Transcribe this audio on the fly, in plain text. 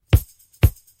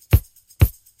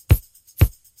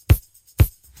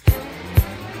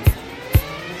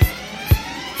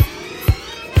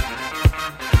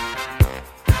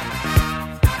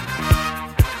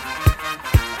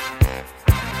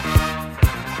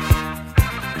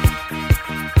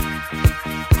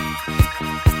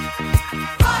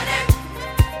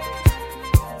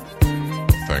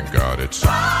it's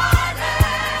Friday.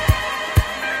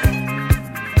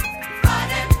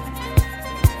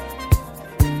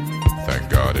 Thank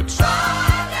God it's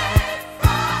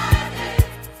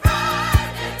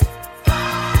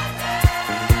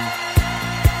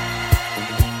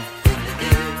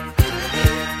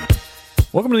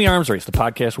Welcome to The Arms Race, the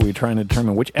podcast where we're trying to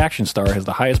determine which action star has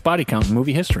the highest body count in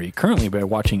movie history, currently by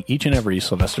watching each and every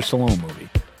Sylvester Stallone movie.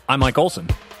 I'm Mike Olson.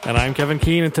 And I'm Kevin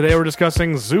Keene, and today we're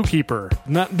discussing Zookeeper.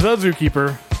 Not The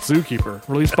Zookeeper, Zookeeper.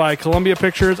 Released by Columbia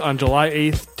Pictures on July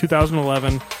 8th,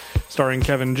 2011, starring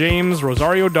Kevin James,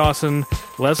 Rosario Dawson,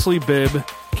 Leslie Bibb,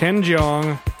 Ken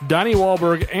Jeong, Donnie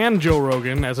Wahlberg, and Joe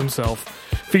Rogan as himself,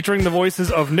 featuring the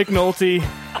voices of Nick Nolte,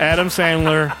 Adam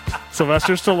Sandler,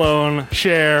 Sylvester Stallone,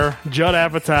 Cher, Judd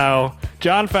Apatow,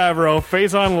 Jon Favreau,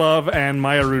 Faison Love, and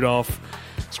Maya Rudolph.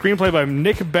 Screenplay by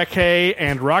Nick Beckhay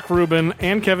and Rock Rubin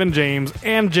and Kevin James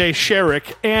and Jay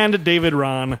Sherrick and David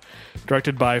Ron.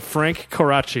 Directed by Frank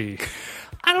Coraci.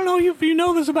 I don't know if you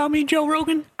know this about me, Joe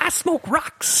Rogan. I smoke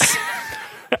rocks.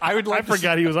 I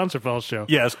forgot he was on Chappelle's show.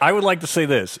 Yes, I would like to say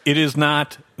this. It is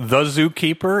not The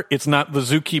Zookeeper. It's not The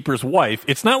Zookeeper's wife.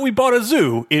 It's not We Bought a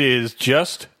Zoo. It is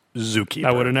just Zookeeper.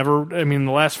 I would have never... I mean,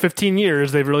 the last 15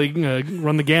 years, they've really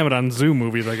run the gamut on zoo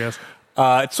movies, I guess.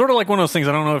 It's sort of like one of those things.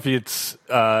 I don't know if it's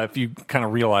if you kind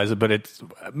of realize it, but it's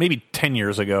maybe 10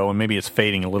 years ago, and maybe it's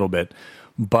fading a little bit.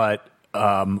 But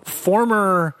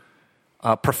former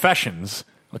professions,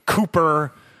 like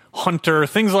Cooper, Hunter,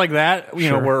 things like that, you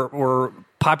know, were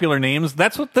popular names.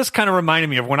 That's what this kind of reminded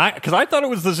me of because I thought it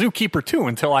was the Zookeeper too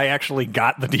until I actually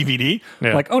got the DVD.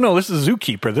 Yeah. Like, oh no, this is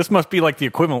Zookeeper. This must be like the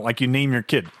equivalent, like you name your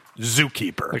kid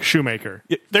Zookeeper, Like Shoemaker.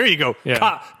 Yeah, there you go,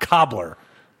 Yeah. Cobbler.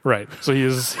 Right. So he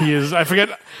is. I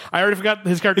already forgot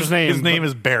his character's name. His name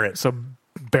is Barrett. So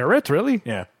Barrett, really?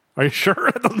 Yeah, Are you sure?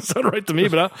 That doesn't sound right to me,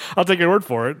 but I'll take your word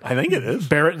for it. I think it is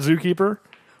Barrett Zookeeper.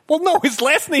 Well, no, his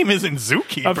last name isn't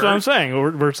Zookeeper. That's what I'm saying.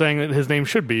 We're saying that his name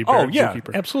should be Barrett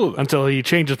Zookeeper. Absolutely. Until he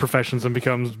changes professions and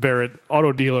becomes Barrett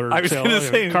Auto Dealer. I was going to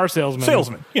say car salesman.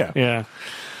 Salesman. Yeah. Yeah.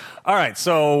 All right,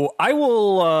 so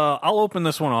I'll open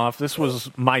this one off. This was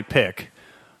my pick.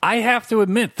 I have to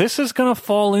admit, this is going to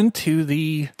fall into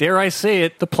the, dare I say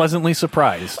it, the pleasantly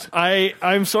surprised.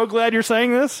 I'm so glad you're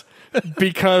saying this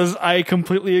because I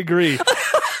completely agree.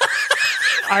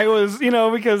 I was,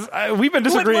 because we've been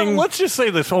disagreeing. Let's just say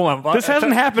this. Hold on. This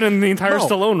hasn't happened in the entire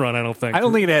Stallone run, I don't think. I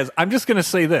don't think it has. I'm just going to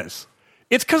say this.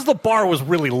 It's because the bar was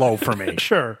really low for me.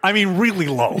 Sure. I mean, really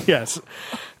low. Yes.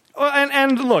 Well,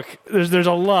 and look, there's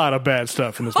a lot of bad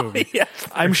stuff in this movie. Yes.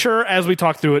 I'm sure as we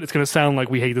talk through it, it's going to sound like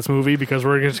we hate this movie because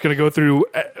we're just going to go through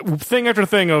thing after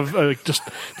thing of just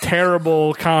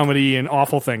terrible comedy and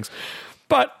awful things.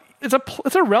 But it's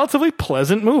a relatively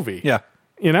pleasant movie. Yeah.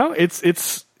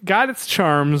 It's got its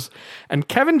charms, and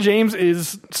Kevin James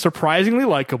is surprisingly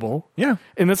likable. Yeah.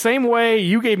 In the same way,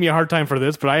 you gave me a hard time for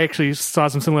this, but I actually saw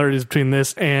some similarities between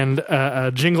this and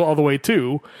Jingle All the Way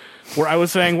 2, where I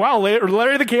was saying, wow,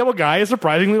 Larry the Cable Guy is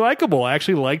surprisingly likable. I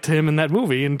actually liked him in that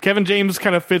movie, and Kevin James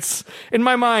kind of fits, in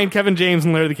my mind, Kevin James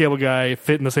and Larry the Cable Guy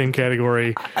fit in the same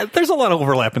category. There's a lot of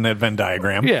overlap in that Venn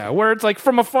diagram. Yeah, where it's like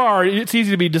from afar, it's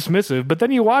easy to be dismissive, but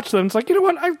then you watch them, it's like, you know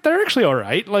what, they're actually all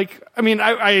right. Like, I mean,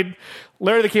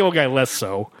 Larry the Cable Guy less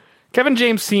so. Kevin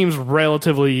James seems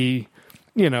relatively,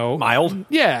 mild.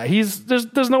 Yeah,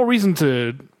 there's no reason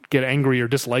to get angry or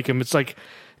dislike him. It's like,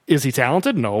 is he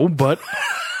talented? No, but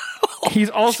he's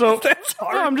also. That's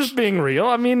hard. No, I'm just being real.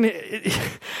 I mean,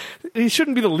 he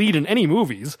shouldn't be the lead in any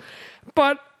movies,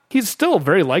 but he's still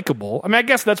very likable. I mean, I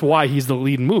guess that's why he's the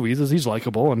lead in movies, is he's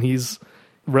likable and he's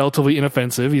relatively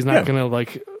inoffensive. He's not gonna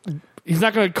He's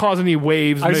not going to cause any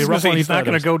waves. I was going to say, he's not feathers.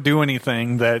 going to go do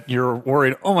anything that you're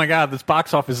worried, oh my God, this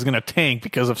box office is going to tank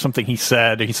because of something he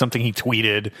said, or something he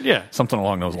tweeted. Yeah. Something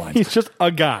along those lines. He's just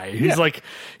a guy. He's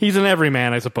he's an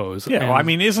everyman, I suppose. Yeah. And, Well, I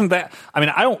mean,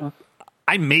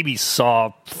 I maybe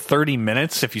saw 30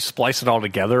 minutes if you splice it all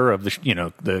together of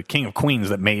the King of Queens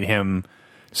that made him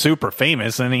super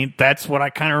famous, and that's what I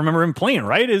kind of remember him playing,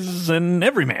 right? Is an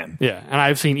everyman. Yeah, and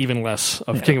I've seen even less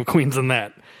of King of Queens than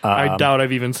that. I doubt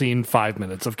I've even seen 5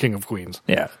 minutes of King of Queens.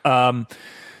 Yeah.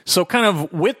 So kind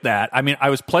of with that, I mean, I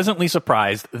was pleasantly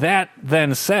surprised. That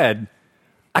then said,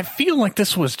 I feel like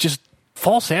this was just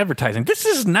false advertising. This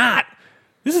is not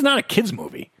a kid's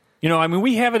movie. I mean,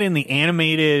 we have it in the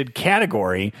animated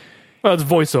category. Well, it's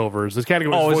voiceovers. This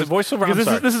category is it voiceover?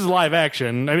 Because this is live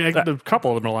action. I mean, a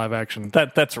couple of them are live action.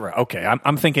 That's right. Okay,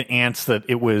 I'm thinking Ants that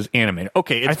it was animated.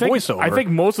 Okay, it's voiceover. I think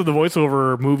most of the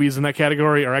voiceover movies in that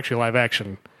category are actually live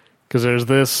action. Because there's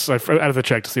this. I have to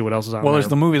check to see what else is on there. Well, there's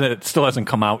the movie that still hasn't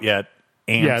come out yet.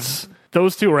 Ants. Yeah,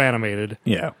 those two are animated.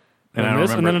 Yeah. And I don't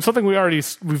remember. And then it's something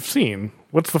we've seen.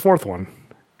 What's the fourth one?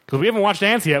 Because we haven't watched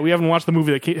Ants yet. We haven't watched the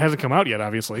movie that hasn't come out yet,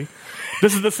 obviously.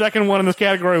 This is the second one in this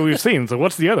category we've seen. So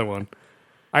what's the other one?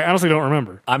 I honestly don't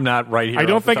remember. I'm not right here. I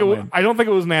don't think it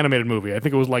was an animated movie. I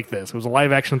think it was like this. It was a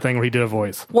live action thing where he did a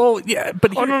voice. Well, yeah,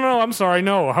 but No. I'm sorry.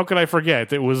 No. How could I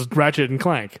forget? It was Ratchet and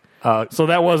Clank. So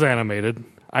that was animated.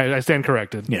 I stand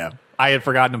corrected. Yeah. I had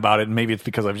forgotten about it, and maybe it's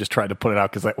because I've just tried to put it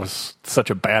out because that was such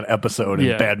a bad episode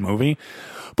and bad movie.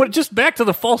 But just back to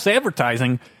the false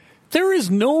advertising, there is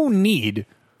no need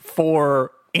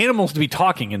for animals to be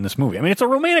talking in this movie. I mean, it's a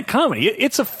romantic comedy.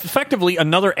 It's effectively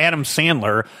another Adam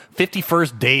Sandler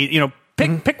 51st Date,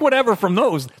 pick whatever from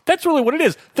those. That's really what it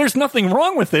is. There's nothing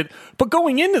wrong with it. But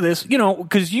going into this,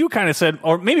 because you kind of said,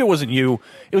 or maybe it wasn't you,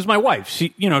 it was my wife.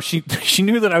 She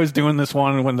knew that I was doing this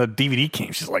one when the DVD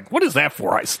came. She's like, "What is that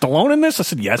for? Stallone in this?" I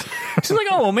said, "Yes." She's like,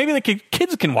 "Oh, well, maybe the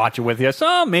kids can watch it with you."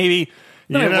 So maybe.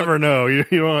 You never know. You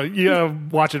gotta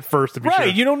watch it first to be sure.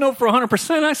 Right, you don't know for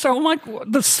 100%. I'm like,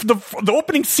 the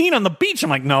opening scene on the beach, I'm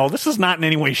like, no, this is not in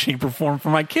any way, shape, or form for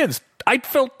my kids. I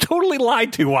felt totally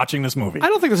lied to watching this movie. I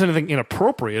don't think there's anything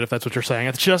inappropriate, if that's what you're saying.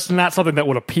 It's just not something that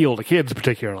would appeal to kids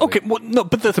particularly. Okay, well, no,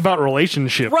 but it's about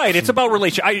relationships. Right, it's about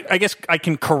relationship. I guess I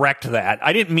can correct that.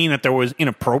 I didn't mean that there was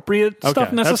inappropriate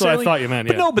stuff necessarily. That's what I thought you meant,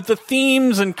 But no, but the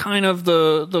themes and kind of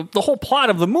the whole plot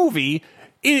of the movie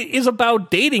is about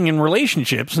dating and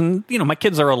relationships. And, my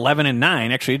kids are 11 and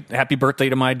 9. Actually, happy birthday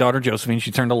to my daughter, Josephine.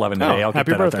 She turned 11 today. I'll get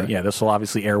happy that birthday. out there. Yeah, this will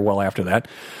obviously air well after that.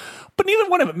 But neither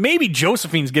one of them. Maybe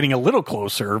Josephine's getting a little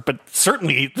closer, but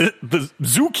certainly the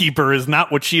Zookeeper is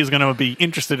not what she is going to be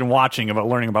interested in watching about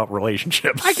learning about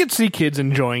relationships. I could see kids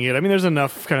enjoying it. I mean, there's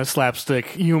enough kind of slapstick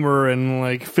humor and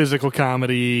like physical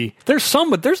comedy. There's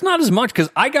some, but there's not as much because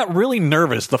I got really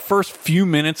nervous. The first few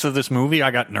minutes of this movie,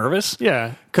 I got nervous.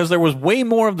 Yeah. Because there was way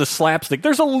more of the slapstick.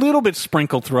 There's a little bit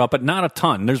sprinkled throughout, but not a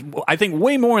ton. There's, I think,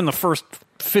 way more in the first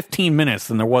 15 minutes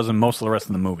than there was in most of the rest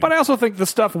of the movie. But I also think the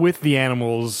stuff with the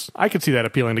animals, I could see that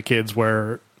appealing to kids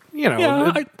where,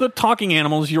 the talking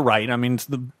animals, you're right. I mean,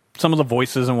 some of the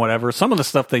voices and whatever, some of the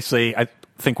stuff they say I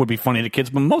think would be funny to kids,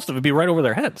 but most of it would be right over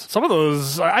their heads. Some of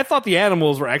those, I thought the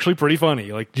animals were actually pretty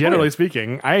funny. Like, generally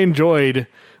speaking, I enjoyed,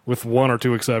 with one or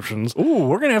two exceptions. Ooh,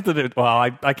 we're going to have to do, well,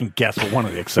 I can guess what one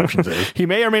of the exceptions is. He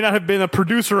may or may not have been a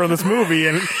producer on this movie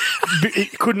and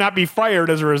could not be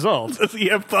fired as a result. Does he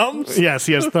have thumbs? Yes,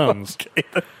 he has thumbs. Okay.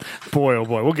 Boy, oh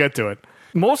boy, we'll get to it.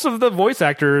 Most of the voice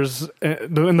actors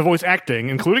in the voice acting,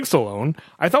 including Stallone,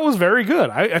 I thought was very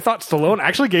good. I thought Stallone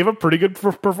actually gave a pretty good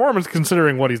performance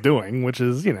considering what he's doing, which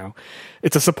is,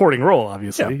 it's a supporting role,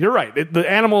 obviously. Yeah. You're right. The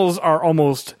animals are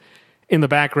almost in the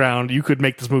background. You could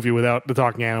make this movie without the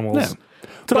talking animals. Yeah.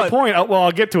 To the point, well,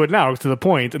 I'll get to it now, to the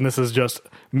point, and this is just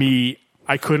me,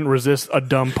 I couldn't resist a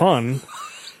dumb pun.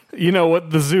 You know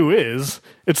what the zoo is.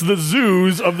 It's the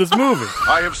zoos of this movie.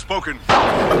 I have spoken.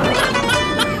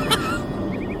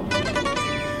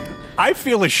 I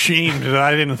feel ashamed that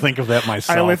I didn't think of that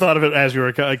myself. I only thought of it as you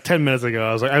were like 10 minutes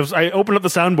ago. I opened up the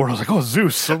soundboard. I was like, oh,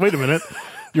 Zeus. So wait a minute.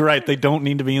 You're right. They don't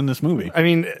need to be in this movie. I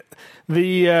mean,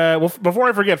 before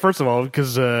I forget, first of all,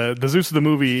 because the Zeus of the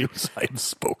movie, I've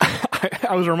spoken.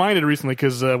 I was reminded recently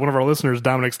because one of our listeners,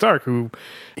 Dominic Stark,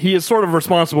 he is sort of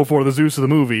responsible for the Zeus of the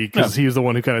movie because he was the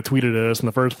one who kind of tweeted at us in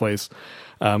the first place.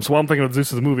 So while I'm thinking of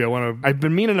Zeus of the movie, I've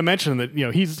been meaning to mention that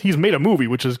he's made a movie,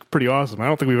 which is pretty awesome. I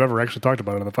don't think we've ever actually talked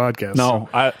about it on the podcast. No,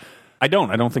 so. I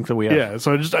don't think that we have. Yeah,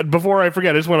 so just before I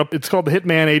forget, I just want to. It's called The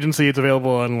Hitman Agency. It's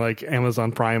available on like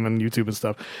Amazon Prime and YouTube and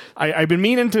stuff. I've been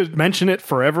meaning to mention it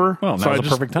forever. Well, now's the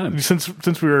perfect time.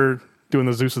 Since we were doing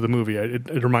the Zeus of the movie, it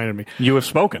reminded me. You have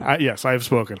spoken. Yes, I have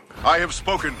spoken. I have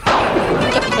spoken.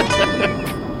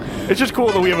 It's just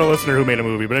cool that we have a listener who made a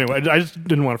movie. But anyway, I just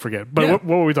didn't want to forget. But what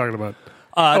were we talking about?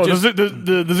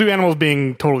 The zoo animals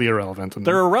being totally irrelevant.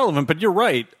 They're irrelevant, but you're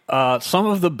right. Some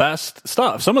of the best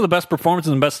stuff, some of the best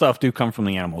performances and best stuff do come from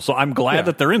the animals. So I'm glad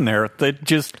that they're in there. That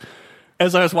just,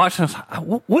 as I was watching, I was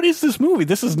like, what is this movie?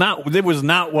 It was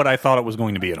not what I thought it was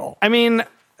going to be at all. I mean,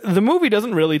 the movie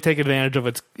doesn't really take advantage of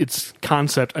its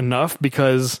concept enough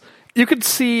because you could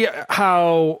see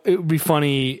how it would be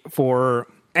funny for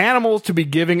animals to be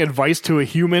giving advice to a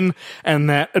human, and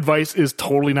that advice is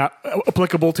totally not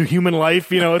applicable to human life.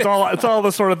 It's all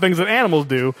the sort of things that animals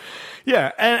do.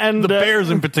 Yeah, and the bears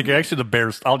in particular. Actually, the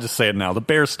bears. I'll just say it now. The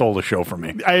bears stole the show from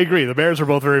me. I agree. The bears are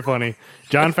both very funny.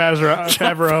 Jon Favreau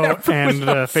and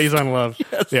Faison Love.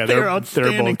 Yes, yeah, they're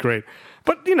both great.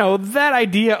 But that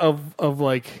idea of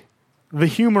like the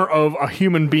humor of a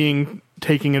human being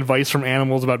taking advice from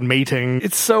animals about mating,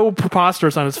 it's so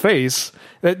preposterous on its face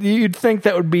that you'd think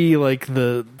that would be like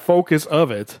the focus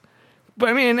of it. But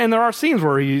I mean, and there are scenes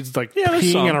where he's like there's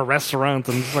peeing some. in a restaurant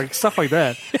and like stuff like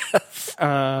that.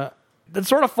 That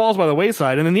sort of falls by the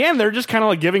wayside, and in the end, they're just kind of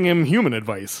like giving him human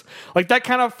advice. Like that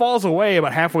kind of falls away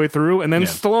about halfway through, and then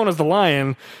Stallone as the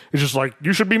lion is just like,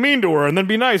 "You should be mean to her, and then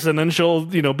be nice, and then she'll,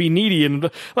 be needy."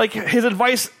 And like his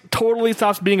advice totally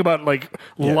stops being about like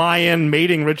lion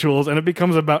mating rituals, and it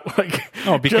becomes about like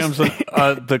it becomes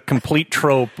the complete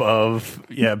trope of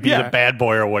be the bad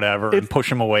boy or whatever, and push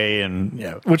him away,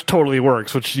 and which totally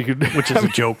works. Which is a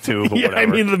joke too. But whatever. I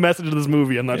mean, the message of this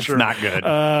movie, I'm not sure. It's not good.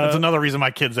 That's another reason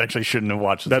my kids actually shouldn't have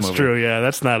watched this movie. That's true. Yeah,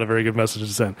 that's not a very good message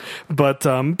to send. But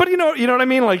you know what I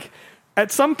mean. Like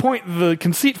at some point, the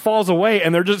conceit falls away,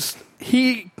 and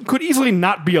he could easily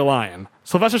not be a lion.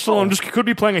 Sylvester Stallone just could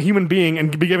be playing a human being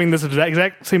and be giving this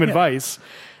exact same advice.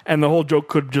 And the whole joke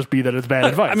could just be that it's bad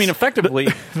advice. I mean, effectively,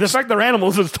 the fact they're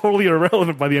animals is totally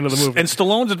irrelevant by the end of the movie. And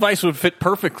Stallone's advice would fit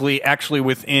perfectly, actually,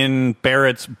 within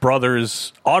Barrett's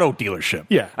brother's auto dealership.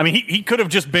 Yeah. I mean, he could have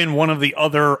just been one of the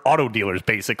other auto dealers,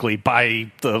 basically,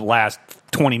 by the last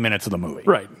 20 minutes of the movie.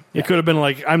 Right. It could have been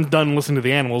like, I'm done listening to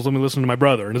the animals, let me listen to my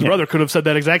brother. And his brother could have said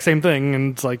that exact same thing.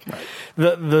 And it's like,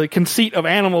 the conceit of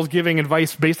animals giving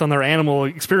advice based on their animal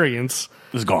experience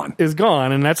is gone.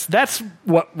 And that's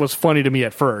what was funny to me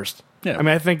at first. Yeah. I mean,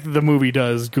 I think the movie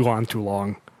does go on too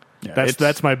long. Yeah,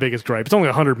 that's my biggest gripe. It's only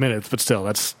 100 minutes, but still,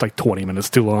 that's like 20 minutes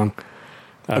too long.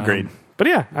 Agreed. But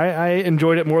yeah, I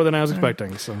enjoyed it more than I was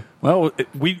expecting. So well,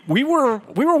 we were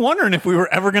wondering if we were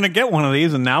ever going to get one of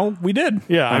these, and now we did.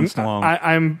 Yeah,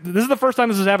 I'm. This is the first time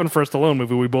this has happened for a Stallone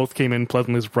movie. We both came in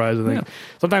pleasantly surprised. I think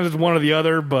sometimes it's one or the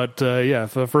other, but for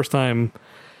the first time,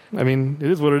 I mean, it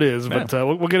is what it is. But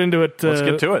we'll get into it. Let's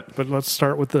get to it. But let's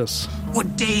start with this.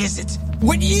 What day is it?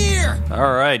 What year?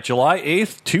 All right, July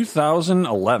 8th,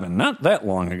 2011. Not that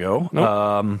long ago.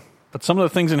 Nope. But some of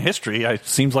the things in history, it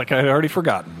seems like I had already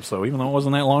forgotten. So even though it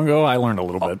wasn't that long ago, I learned a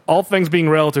little bit. All things being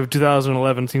relative,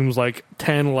 2011 seems like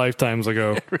 10 lifetimes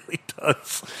ago. It really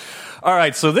does. All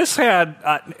right, so this had,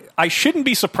 I shouldn't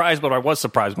be surprised, but I was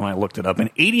surprised when I looked it up, an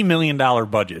 $80 million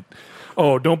budget.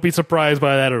 Oh, don't be surprised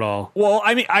by that at all. Well,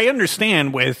 I mean, I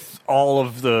understand with all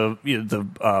of the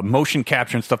motion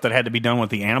capture and stuff that had to be done with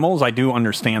the animals. I do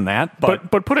understand that.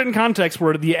 But put it in context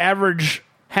where the average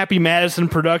Happy Madison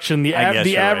production, the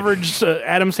average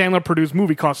Adam Sandler produced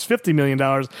movie costs $50 million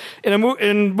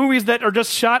in movies that are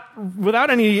just shot without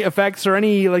any effects or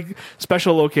any like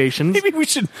special locations.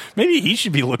 Maybe he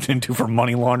should be looked into for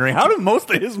money laundering. How do most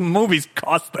of his movies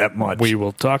cost that much? We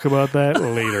will talk about that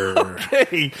later.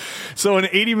 Okay, so an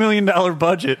 $80 million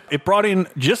budget, it brought in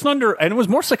just under, and it was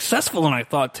more successful than I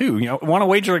thought too. Want to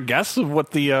wager a guess of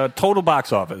what the total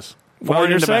box office? Well,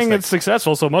 you're saying it's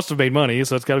successful, so it must have made money,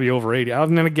 so it's got to be over 80.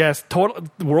 I'm going to guess total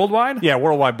worldwide? Yeah,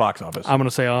 worldwide box office. I'm going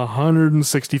to say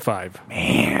 165.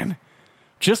 Man.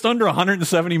 Just under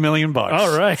 170 million bucks.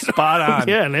 All right. Spot on.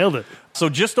 Yeah, nailed it. So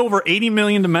just over 80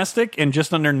 million domestic and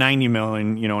just under 90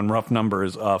 million, in rough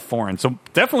numbers, foreign. So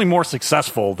definitely more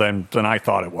successful than I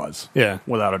thought it was. Yeah.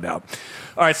 Without a doubt.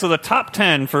 All right, so the top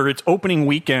 10 for its opening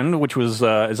weekend, which was,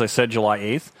 as I said, July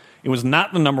 8th. It was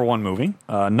not the number one movie.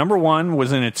 Number one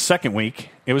was in its second week.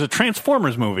 It was a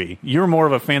Transformers movie. You're more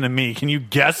of a fan than me. Can you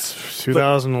guess?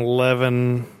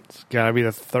 2011. It's got to be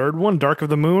the third one, Dark of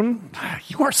the Moon.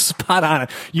 You are spot on it.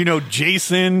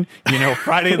 Jason,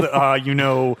 Friday,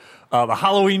 the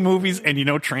Halloween movies,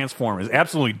 and Transformers.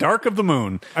 Absolutely. Dark of the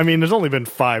Moon. I mean, there's only been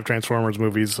 5 Transformers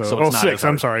movies. So it's not 6.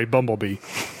 I'm sorry. Bumblebee.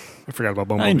 I forgot about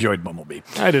Bumblebee. I enjoyed Bumblebee.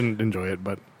 I didn't enjoy it,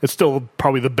 but it's still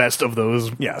probably the best of those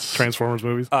Transformers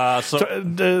movies.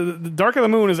 The Dark of the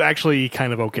Moon is actually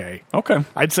kind of okay. Okay.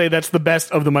 I'd say that's the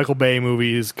best of the Michael Bay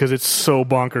movies because it's so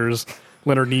bonkers.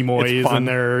 Leonard Nimoy is in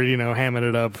there, hamming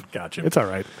it up. Gotcha. It's all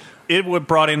right. It would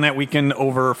brought in that weekend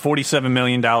over $47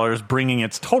 million, bringing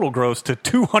its total gross to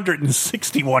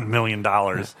 $261 million.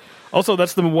 Also,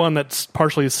 that's the one that's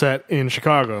partially set in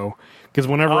Chicago. Because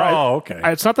whenever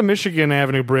it's not the Michigan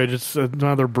Avenue Bridge, it's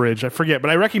another bridge. I forget, but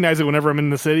I recognize it whenever I'm in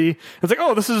the city. It's like,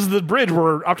 oh, this is the bridge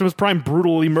where Optimus Prime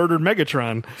brutally murdered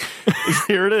Megatron.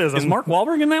 Here it is. Is Mark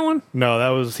Wahlberg in that one?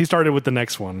 No, he started with the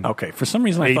next one. Okay, for some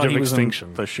reason I thought he was in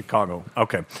the Chicago.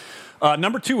 Okay.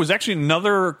 Number 2 was actually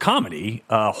another comedy,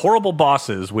 Horrible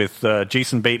Bosses, with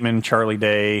Jason Bateman, Charlie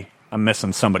Day. I'm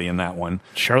missing somebody in that one.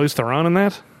 Charlize Theron in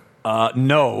that?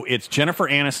 No, it's Jennifer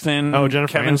Aniston.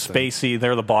 Kevin Aniston. Spacey.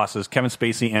 They're the bosses. Kevin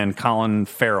Spacey and Colin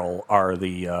Farrell are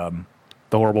the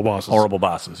horrible bosses. Horrible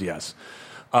bosses. Yes.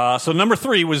 So number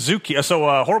 3 was Zookeeper.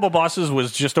 So Horrible Bosses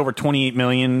was just over 28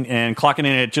 million, and clocking in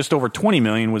at just over 20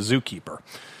 million was Zookeeper.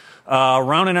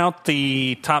 Rounding out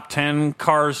the top 10,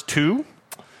 Cars 2.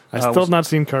 I still have not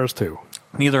seen Cars 2.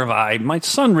 Neither have I. My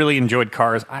son really enjoyed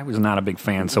cars. I was not a big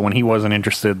fan, so when he wasn't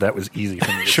interested, that was easy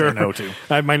for me to say no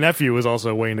to. My nephew was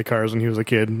also way into cars when he was a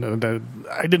kid.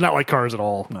 I did not like cars at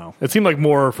all. No. It seemed like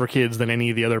more for kids than any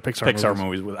of the other Pixar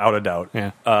movies, without a doubt.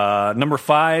 Yeah. Number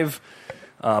 5,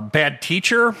 Bad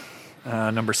Teacher.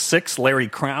 Number 6, Larry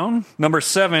Crown. Number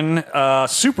 7,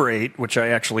 Super 8, which I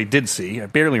actually did see. I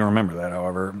barely remember that,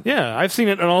 however. Yeah, I've seen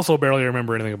it and also barely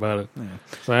remember anything about it. Yeah.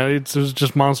 So it was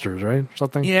just monsters, right?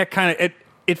 Something. Yeah, kind of.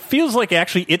 It feels like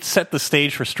actually it set the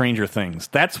stage for Stranger Things.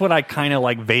 That's what I kind of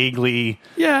like vaguely.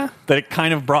 Yeah. That it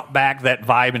kind of brought back that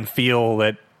vibe and feel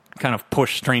that kind of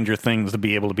pushed Stranger Things to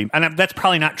be able to be. And that's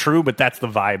probably not true, but that's the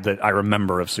vibe that I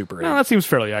remember of Super 8. No, that seems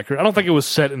fairly accurate. I don't think it was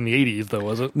set in the 80s, though,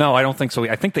 was it? No, I don't think so.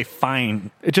 I think they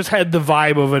find... It just had the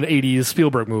vibe of an 80s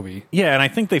Spielberg movie. Yeah, and I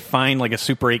think they find like a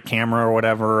Super 8 camera or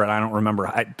whatever, and I don't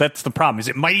remember. That's the problem, is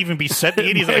it might even be set in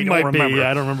the 80s. I don't remember. Yeah,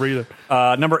 I don't remember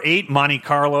either. Number 8, Monte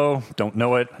Carlo. Don't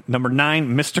know it. Number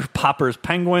 9, Mr. Popper's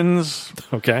Penguins.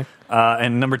 Okay.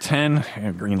 And number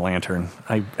 10, Green Lantern.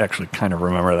 I actually kind of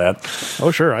remember that.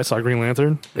 Oh, sure. I saw Green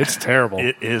Lantern. It's terrible.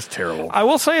 It is terrible. I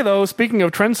will say, though, speaking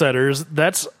of trendsetters,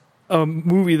 that's a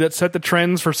movie that set the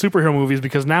trends for superhero movies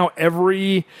because now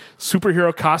every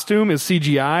superhero costume is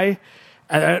CGI.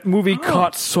 And that movie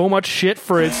caught so much shit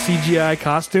for its CGI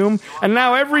costume. And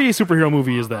now every superhero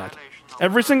movie is that.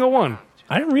 Every single one.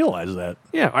 I didn't realize that.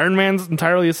 Yeah, Iron Man's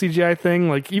entirely a CGI thing.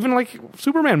 Like, even like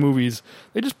Superman movies,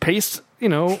 they just paste,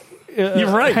 You're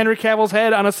right. Henry Cavill's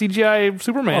head on a CGI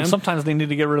Superman. Well, sometimes they need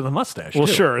to get rid of the mustache. Well,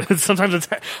 too. sure. Sometimes it's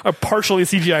a partially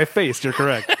CGI face. You're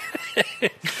correct.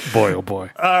 Boy, oh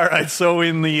boy. All right. So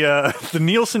in the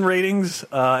Nielsen ratings,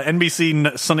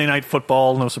 NBC Sunday Night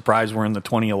Football. No surprise, we're in the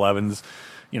 2011s.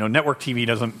 Network TV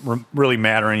doesn't really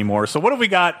matter anymore. So what have we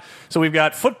got? So we've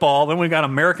got football. Then we've got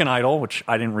American Idol, which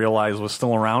I didn't realize was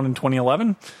still around in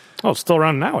 2011. Oh, it's still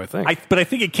around now, I think. But I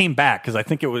think it came back because I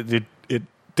think it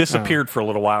disappeared for a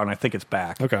little while, and I think it's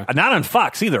back. Okay. Not on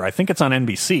Fox either. I think it's on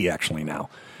NBC actually now.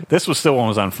 This was still when it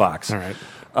was on Fox. All right.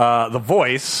 The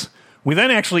Voice. We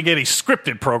then actually get a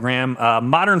scripted program.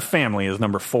 Modern Family is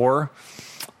number 4.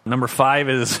 Number 5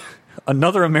 is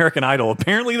another American Idol.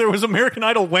 Apparently there was American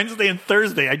Idol Wednesday and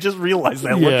Thursday. I just realized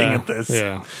that looking at this.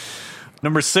 Yeah.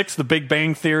 Number 6, The Big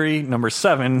Bang Theory. Number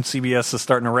 7, CBS is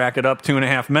starting to rack it up,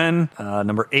 2.5 Men.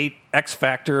 Number 8, X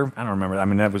Factor. I don't remember that. I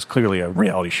mean, that was clearly a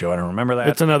reality show. I don't remember that.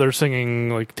 It's another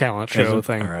singing talent show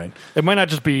thing. All right. It might not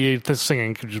just be the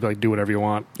singing. It could just be do whatever you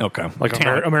want. Okay. Like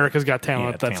America's Got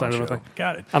Talent, that side of the thing.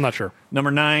 Got it. I'm not sure. Number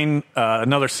 9,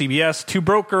 another CBS, 2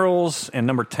 Broke Girls. And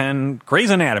number 10, Grey's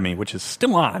Anatomy, which is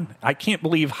still on. I can't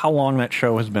believe how long that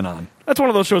show has been on. That's one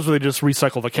of those shows where they just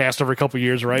recycle the cast every couple of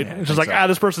years, right? Yeah, it's just like,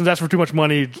 this person's asked for too much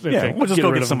money. Yeah, we'll just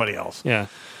go get somebody else. Yeah.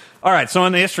 All right, so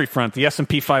on the history front, the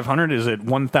S&P 500 is at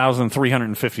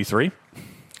 1,353.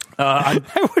 I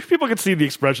wish people could see the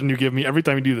expression you give me every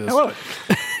time you do this. I love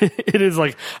it. It is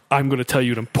like, I'm going to tell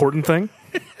you an important thing.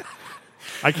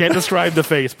 I can't describe the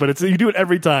face, but you do it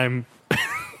every time.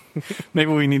 Maybe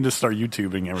we need to start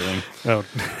YouTubing everything. Oh.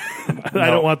 I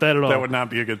don't want that at all. That would not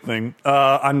be a good thing.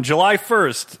 On July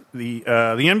 1st, the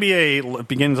NBA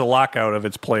begins a lockout of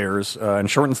its players and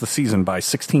shortens the season by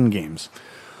 16 games.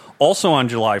 Also on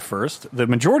July 1st, the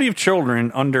majority of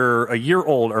children under a year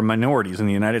old are minorities in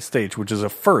the United States, which is a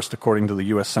first according to the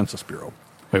U.S. Census Bureau.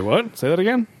 Wait, what? Say that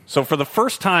again? So for the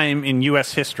first time in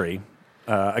U.S. history,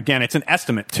 again, it's an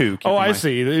estimate too. I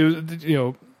see. It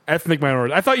was, ethnic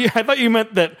minority. I thought you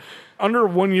meant that under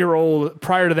 1 year old,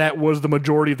 prior to that, was the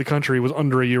majority of the country was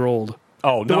under a year old.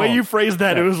 Oh, no. The way you phrased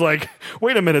that, It was like,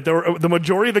 wait a minute, the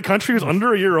majority of the country was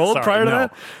under a year old prior to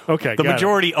that? Okay, the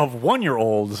majority of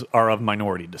 1-year-olds are of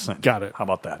minority descent. Got it. How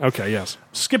about that? Okay, yes.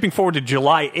 Skipping forward to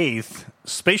July 8th,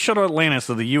 Space Shuttle Atlantis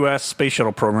of the U.S. Space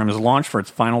Shuttle program is launched for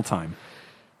its final time.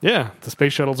 Yeah, the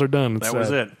space shuttles are done. That was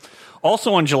it.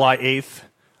 Also on July 8th,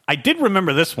 I did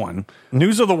remember this one.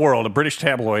 News of the World, a British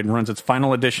tabloid, runs its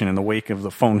final edition in the wake of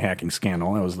the phone hacking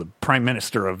scandal. That was the Prime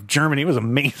Minister of Germany. It was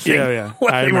amazing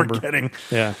what they were getting.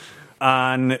 Yeah.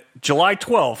 On July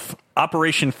 12th,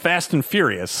 Operation Fast and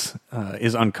Furious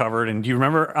is uncovered. And do you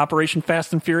remember Operation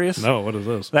Fast and Furious? No, what is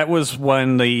this? That was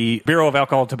when the Bureau of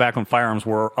Alcohol, Tobacco, and Firearms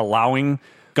were allowing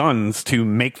guns to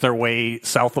make their way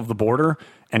south of the border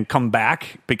and come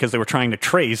back because they were trying to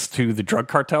trace to the drug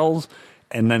cartels.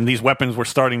 And then these weapons were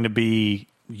starting to be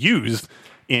used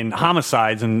in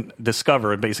homicides and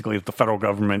discovered basically that the federal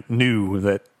government knew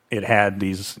that it had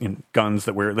these guns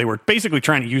that they were basically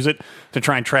trying to use it to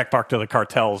try and track back to the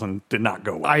cartels and did not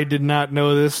go well. I did not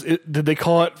know this. Did they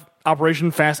call it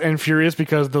Operation Fast and Furious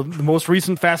because the most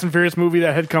recent Fast and Furious movie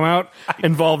that had come out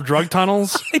involved drug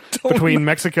tunnels between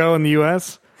Mexico and the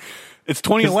U.S.? It's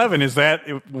 2011. Is that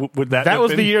would that? That have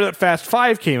was been? the year that Fast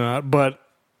 5 came out, but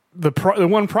the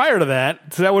one prior to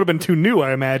that, so that would have been too new,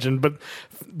 I imagine. But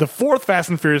the fourth Fast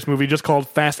and Furious movie, just called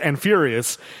Fast and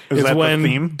Furious, is that the when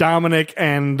theme? Dominic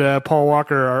and Paul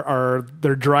Walker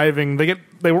they're driving.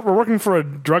 They were working for a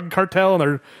drug cartel, and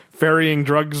they're ferrying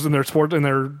drugs in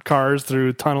their cars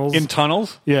through tunnels. in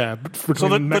tunnels. Yeah, So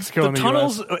between Mexico and the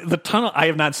tunnels, US. the tunnel. I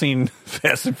have not seen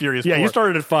Fast and Furious. Yeah, 4. you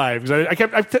started at 5 because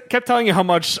I kept telling you how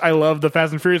much I love the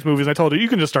Fast and Furious movies. I told you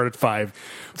can just start at 5.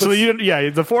 So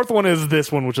the fourth one is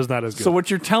this one, which is not as good. So what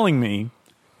you're telling me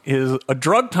is a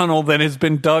drug tunnel that has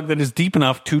been dug that is deep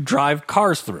enough to drive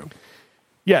cars through.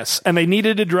 Yes, and they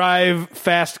needed to drive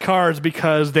fast cars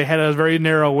because they had a very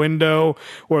narrow window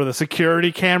where the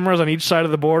security cameras on each side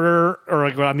of the border, or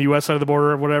like on the U.S. side of the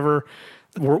border or whatever,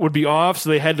 would be off, so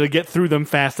they had to get through them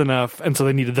fast enough, and so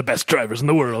they needed the best drivers in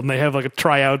the world, and they have like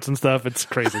tryouts and stuff. It's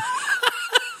crazy.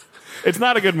 It's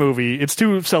not a good movie. It's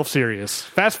too self-serious.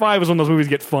 Fast 5 is when those movies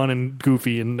get fun and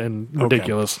goofy and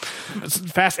ridiculous.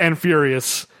 Fast and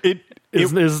Furious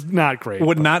is not great.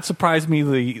 Would not surprise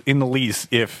me in the least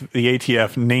if the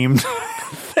ATF named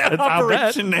that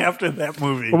operation after that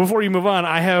movie. Well, before you move on,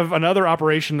 I have another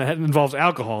operation that involves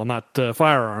alcohol, not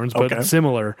firearms, but Okay.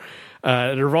 similar.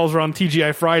 It revolves around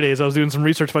TGI Fridays. I was doing some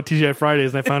research about TGI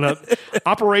Fridays, and I found out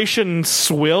Operation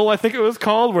Swill, I think it was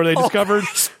called, where they discovered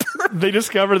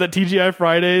that TGI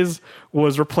Fridays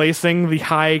was replacing the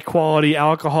high quality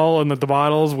alcohol in the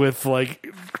bottles with like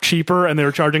cheaper, and they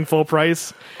were charging full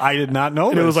price. I did not know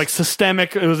And this. it was like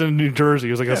systemic. It was in New Jersey.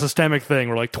 It was like a systemic thing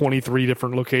where like 23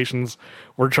 different locations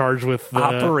were charged with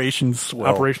Operation Swill.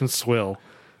 Operation Swill.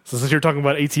 So since you're talking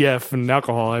about ATF and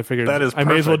alcohol, I figured That is I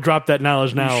may as well perfect. drop that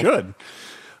knowledge now. You should.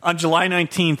 On July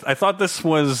 19th, I thought this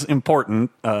was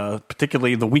important,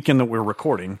 particularly the weekend that we're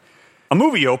recording. A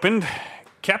movie opened.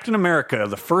 Captain America,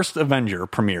 the First Avenger,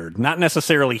 premiered. Not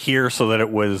necessarily here, so that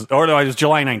it was... Or no, it was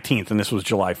July 19th, and this was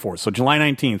July 4th. So July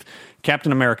 19th,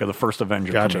 Captain America, the First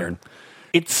Avenger, premiered.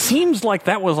 It seems like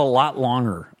that was a lot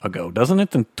longer ago, doesn't it,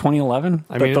 than 2011?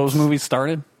 I mean, those movies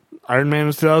started? Iron Man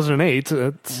was 2008.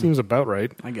 That seems about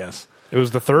right. I guess. It was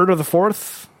the third or the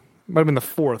fourth? Might have been the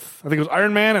fourth. I think it was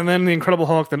Iron Man, and then the Incredible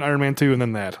Hulk, then Iron Man 2, and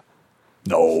then that.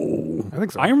 No. I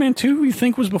think so. Iron Man 2, you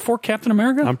think, was before Captain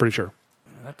America? I'm pretty sure.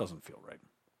 That doesn't feel right.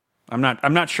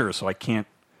 I'm not sure, so I can't.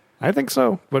 I think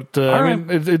so, but I right.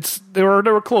 mean, they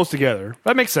were close together.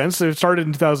 That makes sense. It started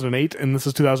in 2008, and this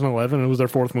is 2011, and it was their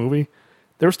fourth movie.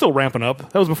 They were still ramping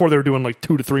up. That was before they were doing like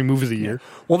 2 to 3 movies a year.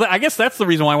 Well, I guess that's the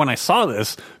reason why when I saw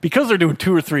this, because they're doing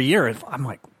 2 or 3 a year, I'm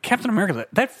like, Captain America,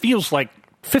 that feels like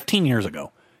 15 years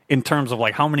ago in terms of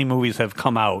like how many movies have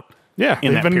come out. Yeah,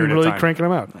 in they've that been period really of time. cranking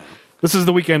them out. We're this is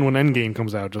the weekend when Endgame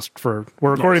comes out. We're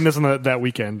recording this on that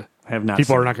weekend. I have not.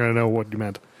 People seen are not going to know what you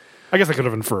meant. I guess I could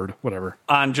have inferred. Whatever.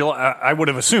 On July, I would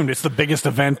have assumed it's the biggest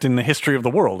event in the history of the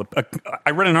world.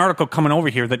 I read an article coming over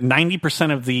here that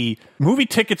 90% of the movie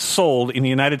tickets sold in the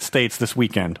United States this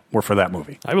weekend were for that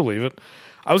movie. I believe it.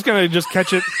 I was going to just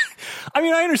catch it. I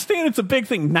mean, I understand it's a big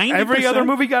thing. 90%? Every other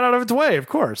movie got out of its way, of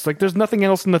course. Like, there's nothing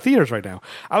else in the theaters right now.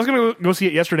 I was going to go see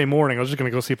it yesterday morning. I was just going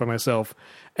to go see it by myself.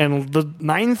 And the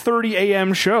 9:30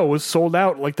 a.m. show was sold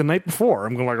out like the night before.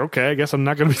 I'm going like, okay, I guess I'm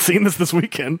not going to be seeing this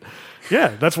weekend. Yeah,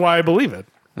 that's why I believe it.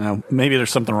 Maybe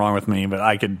there's something wrong with me, but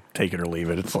I could take it or leave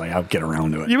it. It's like, I'll get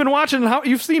around to it. You've been watching,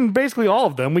 you've seen basically all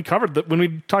of them. We covered that when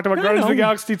we talked about Guardians of the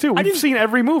Galaxy 2. We've seen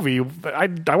every movie. I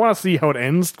want to see how it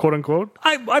ends, quote unquote.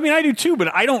 I mean, I do too,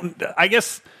 but I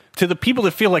guess to the people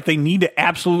that feel like they need to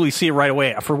absolutely see it right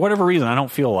away, for whatever reason, I don't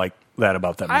feel like that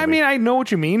about that movie. I mean, I know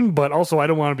what you mean, but also I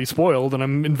don't want to be spoiled, and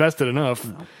I'm invested enough.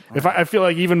 If I feel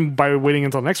like even by waiting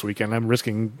until next weekend, I'm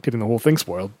risking getting the whole thing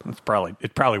spoiled.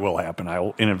 It probably will happen. I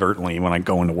will inadvertently, when I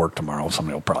go into work tomorrow,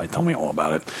 somebody will probably tell me all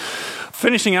about it.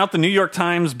 Finishing out the New York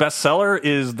Times bestseller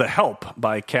is The Help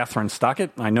by Catherine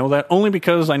Stockett. I know that only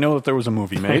because I know that there was a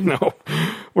movie made. No,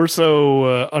 we're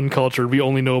so uncultured. We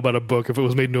only know about a book if it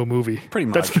was made into a movie. Pretty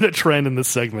much. That's been a trend in this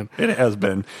segment. It has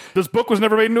been. This book was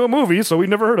never made into a movie, so we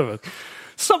never heard of it.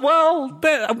 So,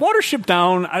 Watership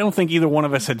Down, I don't think either one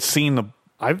of us had seen the...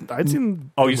 I'd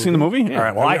seen. Oh, you've seen the movie? Yeah. All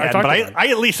right, well, I had, talked but about it. I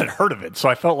at least had heard of it, so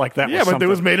I felt like that was Yeah, but something. it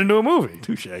was made into a movie.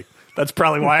 Touche. That's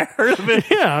probably why I heard of it.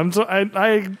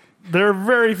 Yeah, there are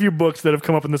very few books that have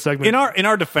come up in this segment. In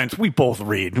our defense, we both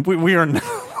read. We are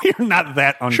not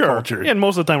that uncultured. And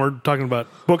most of the time we're talking about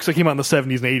books that came out in the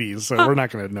 70s and 80s, so we're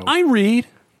not going to know. I read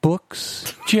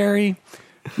books, Jerry.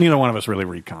 Neither one of us really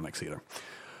read comics either.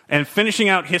 And finishing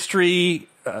out history,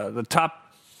 the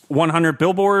top 100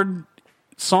 Billboard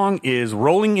song is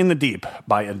Rolling in the Deep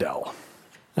by Adele.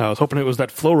 I was hoping it was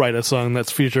that Flo Rida song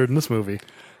that's featured in this movie.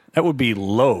 That would be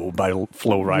Low by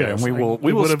Flo Rida, Yes, and we will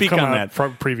it would have speak come on out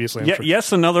that. previously. I'm Yeah, sure.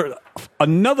 yes,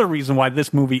 another reason why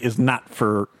this movie is not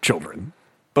for children.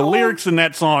 The lyrics in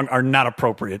that song are not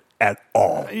appropriate at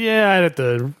all. Yeah, I'd have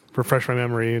to refresh my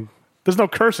memory. There's no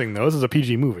cursing, though. This is a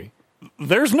PG movie.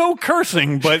 There's no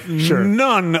cursing, but Sure.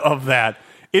 none of that.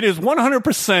 It is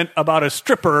 100% about a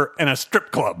stripper and a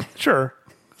strip club. Sure.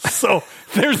 So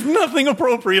there's nothing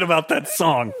appropriate about that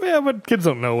song. Yeah, but kids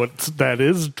don't know what that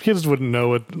is. Kids wouldn't know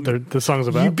what the song's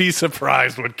about. You'd be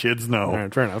surprised what kids know. All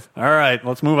right, fair enough. All right,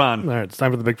 let's move on. All right, it's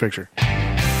time for the big picture.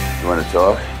 You want to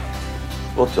talk?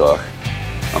 We'll talk.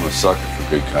 I'm a sucker for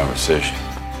good conversation.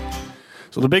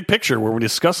 So the big picture, where we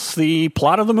discuss the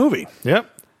plot of the movie. Yep.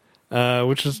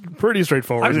 Which is pretty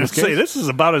straightforward. I was in going this to say, case. this is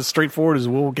about as straightforward as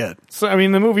we'll get. So, I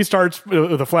mean, the movie starts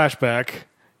with a flashback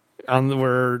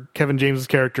where Kevin James'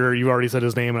 character, you already said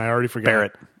his name, and I already forgot.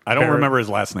 Barrett. I don't Barrett. remember his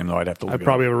last name, though. I'd have to look I it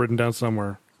probably up. have it written down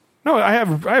somewhere. No, I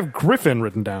have Griffin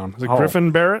written down. Is it Oh.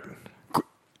 Griffin Barrett?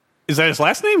 Is that his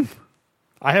last name?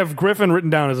 I have Griffin written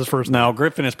down as his first name. No,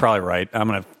 Griffin is probably right. I'm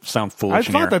going to sound I foolish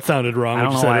in thought here. that sounded wrong. I what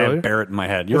don't you know said why I earlier. have Barrett in my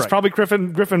head. You're It's right. probably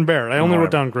Griffin Barrett. I only wrote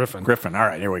Whatever. down Griffin. Griffin. All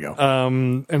right, here we go.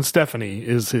 And Stephanie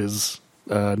is his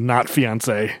not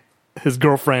fiance, his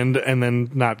girlfriend, and then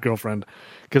not girlfriend,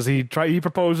 because he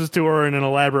proposes to her in an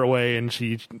elaborate way, and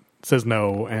she says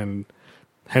no, and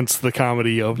hence the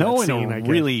comedy of no, that scene. in I a guess.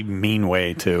 really mean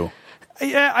way, too.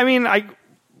 Yeah, I mean,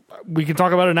 we can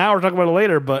talk about it now or talk about it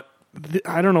later, but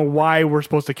I don't know why we're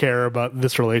supposed to care about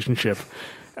this relationship.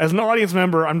 As an audience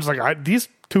member, I'm just like, these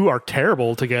two are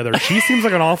terrible together. She seems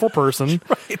like an awful person.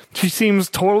 Right. She's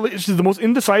the most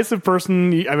indecisive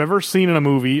person I've ever seen in a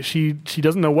movie. She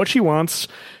doesn't know what she wants.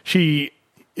 She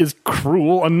is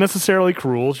cruel, unnecessarily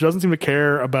cruel. She doesn't seem to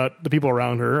care about the people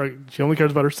around her. She only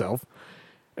cares about herself.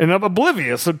 And I'm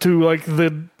oblivious to like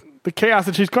the chaos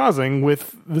that she's causing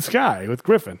with this guy, with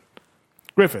Griffin.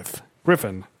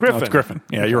 Griffin. No, it's Griffin.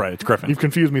 Yeah, you're right. It's Griffin. You've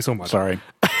confused me so much. Sorry.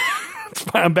 It's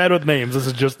fine. I'm bad with names. This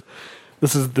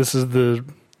is the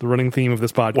running theme of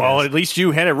this podcast. Well, at least you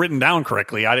had it written down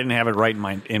correctly. I didn't have it right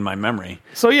in my memory.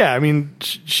 So yeah, I mean,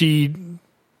 she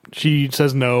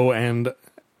says no and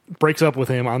breaks up with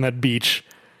him on that beach.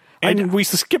 And we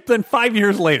skip then 5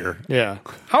 years later. Yeah.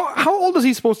 How old is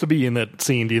he supposed to be in that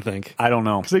scene, do you think? I don't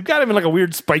know. Because they've got him in like a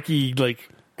weird spiky like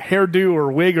hairdo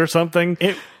or wig or something.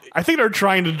 I think they're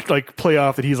trying to like play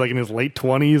off that he's like in his late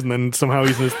 20s and then somehow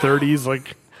he's in his 30s.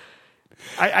 Like,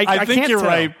 I think can't you're tell.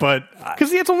 right, but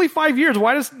Because it's only 5 years.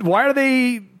 Why are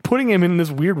they putting him in this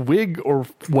weird wig or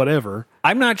whatever?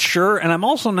 I'm not sure, and I'm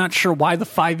also not sure why the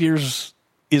 5 years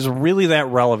is really that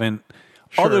relevant.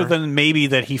 Sure. Other than maybe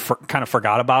that he kind of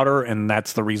forgot about her, and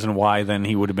that's the reason why then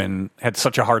he would have had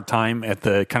such a hard time at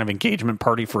the kind of engagement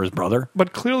party for his brother.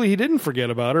 But clearly he didn't forget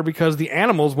about her because the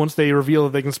animals, once they reveal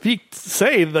that they can speak,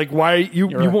 say like why you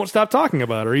right. won't stop talking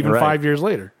about her even You're right. 5 years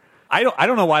later. I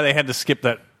don't know why they had to skip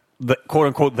that quote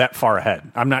unquote that far ahead.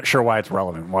 I'm not sure why it's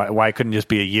relevant. Why it couldn't just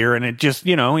be a year and it just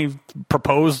he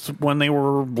proposed when they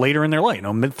were later in their life,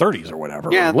 mid 30s or whatever,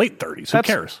 or late 30s. Who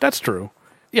cares? That's true.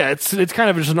 Yeah, it's kind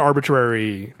of just an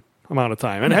arbitrary amount of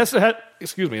time, and it has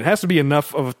to be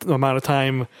enough of an amount of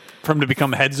time For him to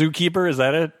become head zookeeper, is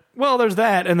that it? Well, there's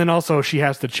that, and then also she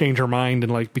has to change her mind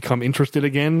and like become interested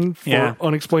again for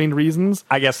unexplained reasons.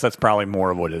 I guess that's probably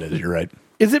more of what it is. You're right.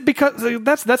 Is it because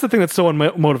that's the thing that's so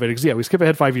unmotivating? Because we skip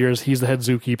ahead 5 years. He's the head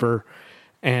zookeeper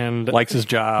and Likes his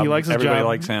job. He likes his Everybody job.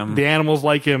 likes him. The animals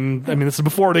like him. I mean, this is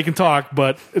before they can talk,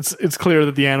 but it's clear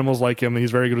that the animals like him, and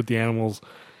he's very good with the animals.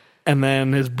 And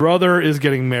then his brother is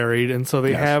getting married, and so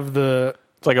they have the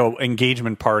It's like an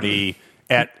engagement party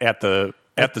at the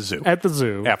zoo at the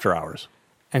zoo after hours.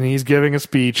 and he's giving a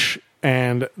speech,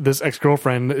 and this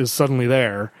ex-girlfriend is suddenly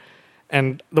there.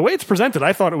 And the way it's presented,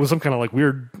 I thought it was some kind of like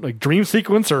weird like dream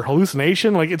sequence or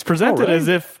hallucination. Like it's presented really? as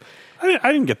if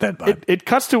I didn't get that vibe. it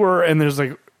cuts to her, and there's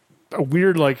like a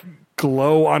weird like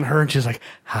glow on her, and she's like,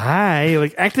 "Hi,"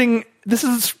 like acting. This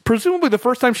is presumably the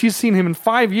first time she's seen him in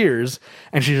 5 years,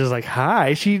 and she's just like,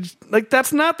 "Hi." She's like,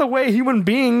 that's not the way human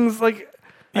beings like.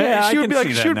 Yeah, she I would can be like,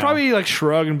 see she that would now. probably like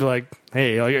shrug and be like,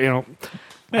 "Hey," like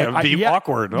It'd be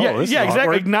awkward. Oh, yeah, this is exactly.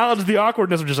 awkward. Acknowledge the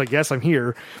awkwardness of just like, "Yes, I'm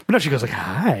here," but now she goes like,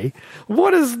 "Hi."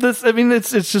 What is this? I mean,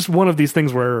 it's just one of these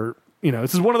things where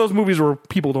this is one of those movies where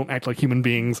people don't act like human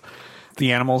beings.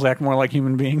 The animals act more like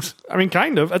human beings. I mean,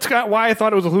 kind of. That's why I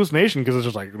thought it was a hallucination, because it's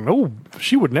just like, no,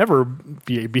 she would never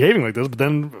be behaving like this. But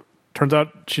then turns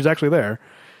out she's actually there.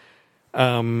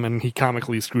 And he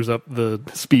comically screws up the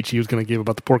speech he was going to give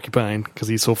about the porcupine because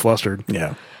he's so flustered.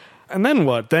 Yeah. And then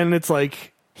what? Then it's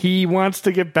like he wants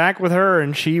to get back with her,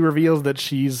 and she reveals that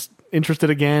she's interested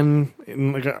again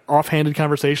in like an offhanded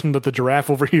conversation that the giraffe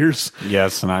overhears.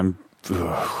 Yes, and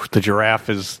the giraffe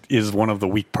is one of the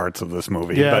weak parts of this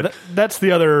movie. Yeah, but that's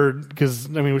the other, because,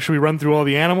 I mean, should we run through all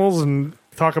the animals and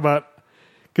talk about,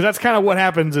 because that's kind of what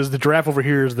happens is the giraffe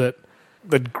overhears that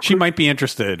she might be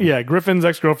interested. Yeah, Griffin's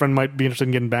ex-girlfriend might be interested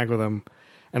in getting back with him.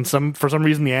 And for some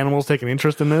reason, the animals take an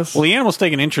interest in this. Well, the animals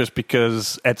take an interest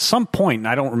because at some point, and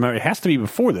I don't remember, it has to be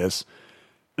before this,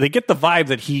 they get the vibe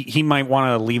that he might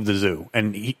want to leave the zoo.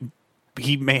 And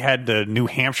he may head to New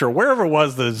Hampshire, wherever it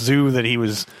was, the zoo that he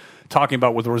was talking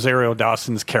about with Rosario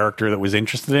Dawson's character that was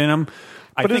interested in him.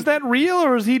 But is that real,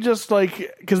 or is he just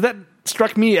like, because that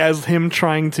struck me as him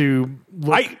trying to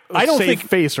look, I don't save think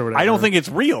face or whatever. I don't think it's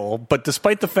real, but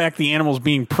despite the fact the animals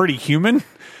being pretty human,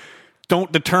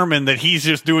 don't determine that he's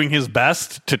just doing his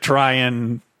best to try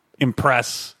and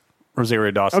impress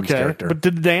Rosario Dawson's character. But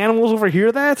did the animals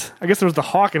overhear that? I guess there was the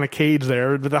hawk in a cage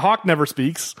there, but the hawk never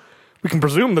speaks. We can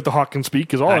presume that the hawk can speak,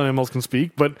 because all animals can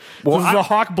speak, but does the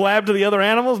hawk blab to the other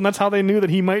animals, and that's how they knew that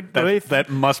he might... That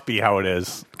must be how it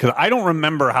is, because I don't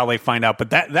remember how they find out, but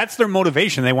that's their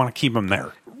motivation. They want to keep him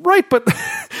there. Right, but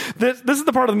this is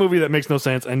the part of the movie that makes no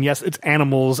sense, and yes, it's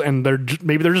animals, and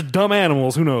maybe they're just dumb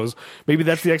animals, who knows? Maybe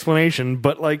that's the explanation,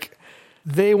 but like...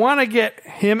 They want to get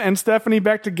him and Stephanie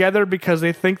back together because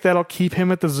they think that'll keep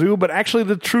him at the zoo, but actually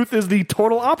the truth is the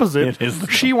total opposite.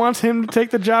 She wants him to take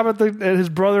the job at his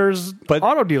brother's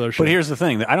auto dealership. But here's the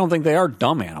thing. I don't think they are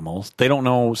dumb animals. They don't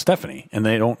know Stephanie, and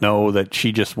they don't know that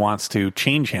she just wants to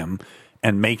change him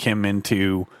and make him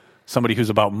into somebody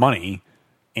who's about money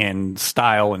and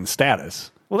style and status.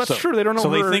 Well, that's true. They don't know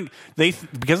her. So they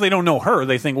think because they don't know her,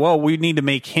 they think, well, we need to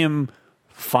make him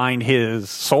find his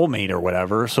soulmate or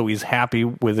whatever, so he's happy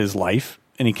with his life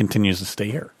and he continues to stay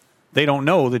here. They don't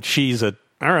know that she's a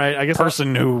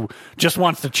person who just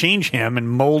wants to change him and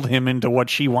mold him into what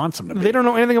she wants him to be. They don't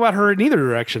know anything about her in either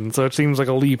direction, so it seems like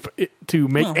a leap to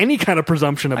make any kind of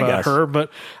presumption about her. But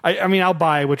I mean, I'll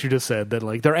buy what you just said, that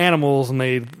like they're animals and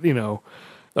they,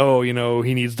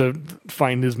 he needs to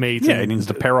find his mate. Yeah, he needs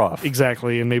to pair off.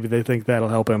 Exactly, and maybe they think that'll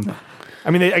help him. I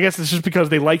mean, I guess it's just because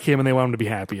they like him and they want him to be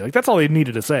happy. Like, that's all they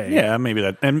needed to say. Yeah, maybe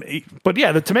that. But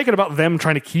yeah, to make it about them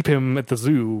trying to keep him at the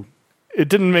zoo, it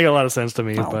didn't make a lot of sense to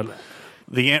me. No.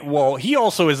 But he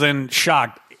also is then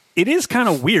shocked. It is kind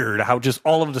of weird how just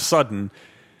all of a sudden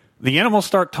the animals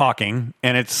start talking,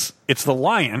 and it's the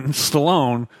lion,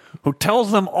 Stallone, who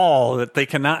tells them all that they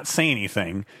cannot say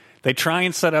anything. They try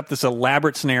and set up this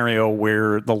elaborate scenario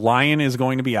where the lion is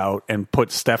going to be out and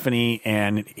put Stephanie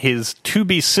and his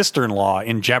to-be sister-in-law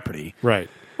in jeopardy. Right.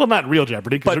 Well, not real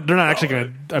jeopardy, because they're not actually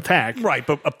going to attack. Right,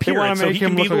 but appearance, so he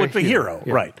can be the hero.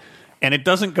 Yeah. Right. And it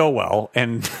doesn't go well,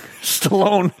 and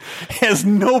Stallone has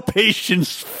no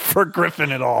patience for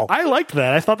Griffin at all. I liked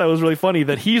that. I thought that was really funny,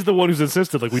 that he's the one who's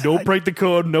insisted, like, we don't break the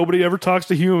code, nobody ever talks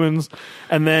to humans,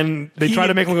 and then they try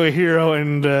to make him look like a hero,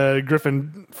 and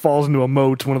Griffin falls into a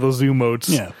moat, one of those zoo moats.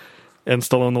 Yeah. And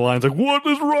Stallone the line's like, what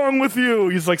is wrong with you?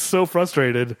 He's like so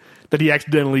frustrated that he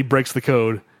accidentally breaks the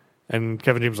code. And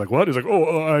Kevin James is like, what? He's like,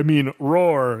 I mean,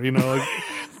 roar, like...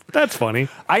 That's funny.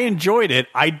 I enjoyed it.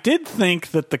 I did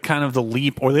think that the kind of the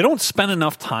leap, or they don't spend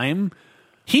enough time.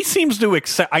 He seems to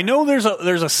accept. I know there's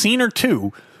a scene or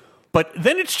two, but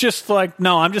then it's just like,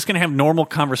 no, I'm just going to have normal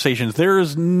conversations.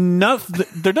 There's nothing.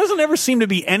 There doesn't ever seem to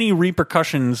be any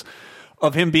repercussions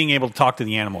of him being able to talk to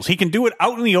the animals. He can do it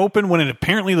out in the open when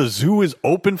apparently the zoo is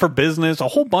open for business. A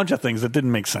whole bunch of things that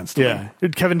didn't make sense to me.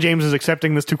 Kevin James is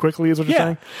accepting this too quickly, is what you're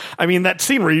saying? I mean, that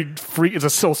scene where it's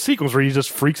a whole sequence where he just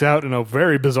freaks out in a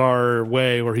very bizarre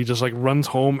way, where he just like runs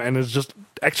home and is just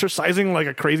exercising like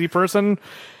a crazy person.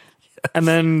 And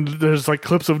then there's like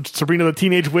clips of Sabrina the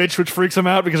Teenage Witch, which freaks him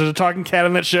out because there's a talking cat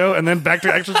in that show, and then back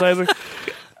to exercising.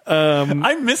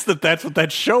 I missed that's what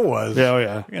that show was.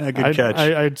 Yeah. Good catch.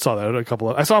 I saw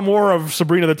that I saw more of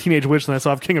Sabrina the Teenage Witch than I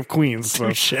saw of King of Queens. So.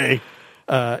 Touché.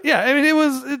 I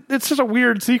mean, it's just a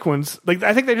weird sequence. Like,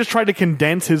 I think they just tried to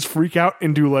condense his freak out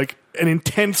into like an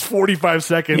intense 45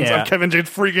 seconds of Kevin James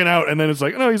freaking out, and then it's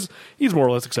like, no, he's more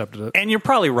or less accepted it. And you're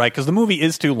probably right, because the movie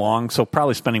is too long, so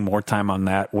probably spending more time on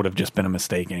that would have just been a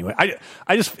mistake anyway.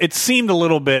 It seemed a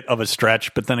little bit of a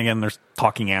stretch, but then again, there's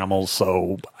talking animals,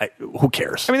 so who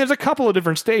cares? I mean, there's a couple of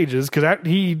different stages, because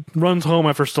he runs home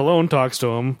after Stallone talks to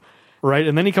him. Right,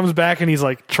 and then he comes back and he's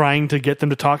like trying to get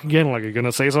them to talk again. Like, are you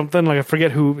gonna say something? Like, I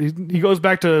forget who. He goes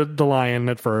back to the lion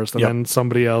at first, and then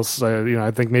somebody else.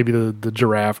 I think maybe the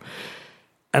giraffe.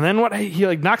 And then he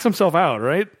like knocks himself out.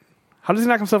 Right? How does he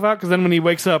knock himself out? Because then when he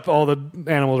wakes up, all the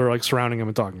animals are like surrounding him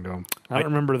and talking to him. I don't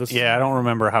remember this. Yeah, I don't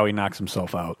remember how he knocks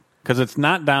himself out, because it's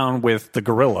not down with the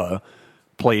gorilla.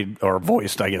 played or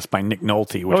voiced, I guess, by Nick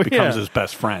Nolte, which becomes his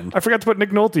best friend. I forgot to put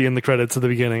Nick Nolte in the credits at the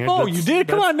beginning. Oh, you did?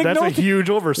 Come on, Nick Nolte. That's a huge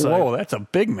oversight. Whoa, that's a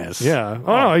big miss. Yeah.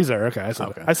 Oh, no, he's there. Okay,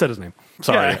 I said his name.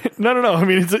 Sorry. Yeah. No. I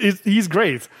mean, he's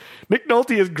great. Nick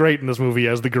Nolte is great in this movie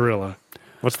as the gorilla.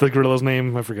 What's the gorilla's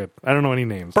name? I forget. I don't know any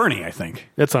names. Bernie, I think.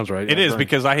 That sounds right. It is, Bernie.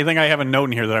 because I think I have a note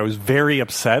in here that I was very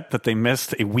upset that they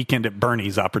missed a Weekend at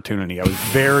Bernie's opportunity. I was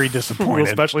very disappointed.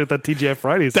 Especially at that TGI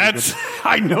Fridays.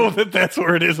 I know that's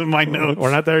where it is in my notes.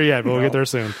 We're not there yet, but we'll get there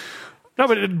soon. No,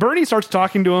 but Bernie starts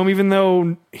talking to him, even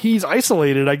though he's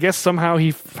isolated. I guess somehow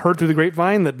he heard through the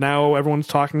grapevine that now everyone's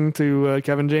talking to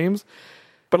Kevin James.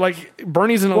 But like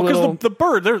Bernie's in a little... because the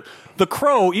bird, the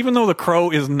crow, even though the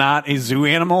crow is not a zoo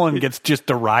animal and gets just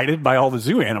derided by all the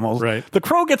zoo animals, right. The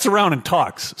crow gets around and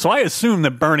talks. So I assume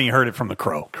that Bernie heard it from the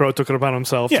crow. Crow took it upon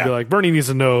himself to be like, Bernie needs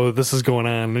to know this is going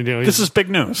on. And, this is big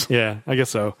news. Yeah, I guess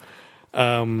so.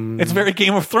 It's very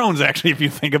Game of Thrones, actually, if you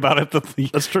think about it.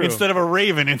 That's true. Instead of a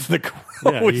raven, it's the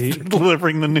crow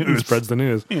delivering the news. He spreads the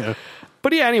news. Yeah.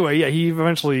 But anyway, he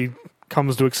eventually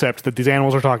comes to accept that these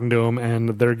animals are talking to him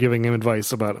and they're giving him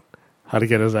advice about how to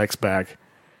get his ex back.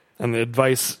 And the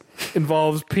advice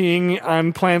involves peeing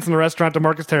on plants in the restaurant to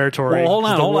mark his territory. Well,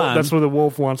 hold on. That's what the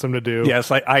wolf wants him to do. Yes,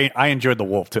 I enjoyed the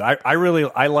wolf, too.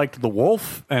 I liked the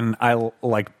wolf, and I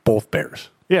liked both bears.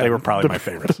 Yeah, they were probably my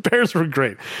favorites. The bears were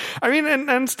great. I mean,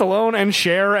 and Stallone and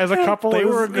Cher as a couple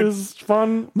is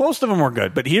fun. Most of them were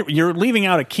good, but here you're leaving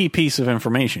out a key piece of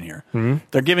information here. Mm-hmm.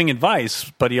 They're giving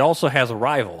advice, but he also has a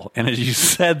rival. And as you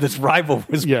said, this rival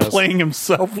was playing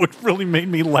himself, which really made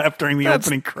me laugh during the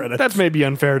opening credits. That's maybe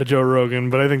unfair to Joe Rogan,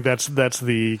 but I think that's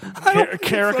the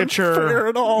caricature. It's unfair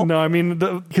at all. No, I mean,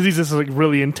 because he's this like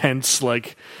really intense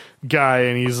like guy,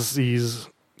 and he's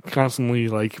constantly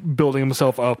like building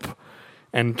himself up.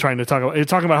 And talking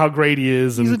about how great he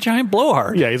is. He's a giant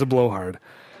blowhard. Yeah, he's a blowhard.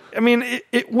 I mean,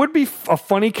 it would be a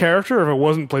funny character if it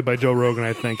wasn't played by Joe Rogan,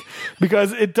 I think.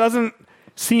 Because it doesn't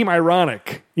seem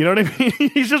ironic. You know what I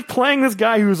mean? He's just playing this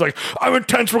guy who's like, I'm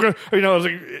intense. We're going to,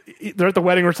 like, they're at the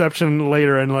wedding reception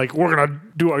later and like, we're going to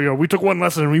do, we took one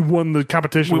lesson and we won the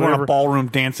competition. We won a ballroom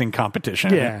dancing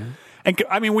competition. Yeah. And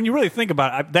I mean, when you really think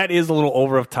about it, that is a little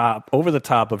over the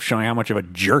top of showing how much of a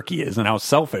jerk he is and how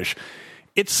selfish.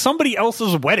 It's somebody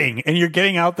else's wedding, and you're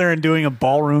getting out there and doing a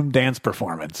ballroom dance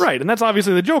performance. Right, and that's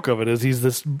obviously the joke of it, is he's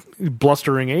this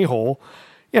blustering a-hole.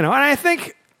 And I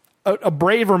think a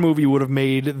braver movie would have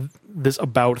made this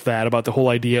about the whole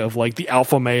idea of, like, the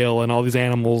alpha male and all these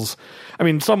animals. I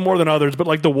mean, some more than others, but,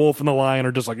 like, the wolf and the lion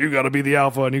are just like, you gotta be the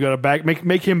alpha, and you gotta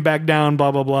make him back down,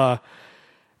 blah, blah, blah.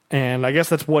 And I guess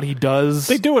that's what he does.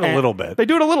 They do it a little bit. They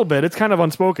do it a little bit. It's kind of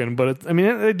unspoken, but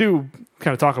they do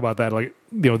kind of talk about that, like,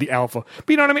 the alpha. But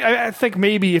you know what I mean? I think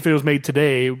maybe if it was made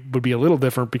today, it would be a little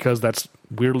different because that's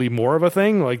weirdly more of a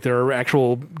thing. Like, there are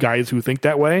actual guys who think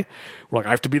that way. Like, I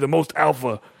have to be the most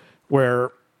alpha.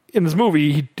 Where in this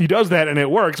movie, he does that and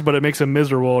it works, but it makes him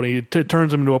miserable and it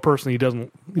turns him into a person he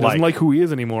doesn't like who he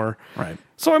is anymore. Right.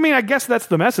 So, I mean, I guess that's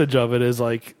the message of it, is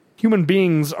like, human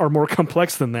beings are more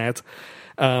complex than that.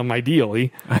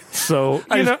 Ideally. So,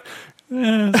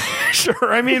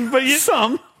 sure. I mean,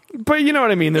 but you know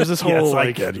what I mean? There's this whole,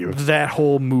 that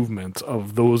whole movement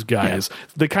of those guys,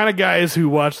 the kind of guys who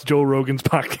watch Joe Rogan's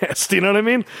podcast. You know what I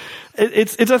mean?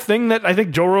 It's a thing that I think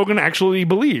Joe Rogan actually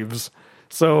believes.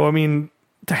 So, I mean,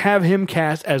 to have him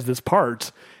cast as this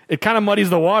part, it kind of muddies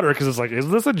the water because it's like, is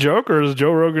this a joke or is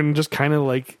Joe Rogan just kind of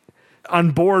like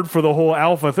on board for the whole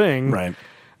alpha thing? Right.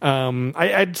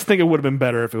 I just think it would have been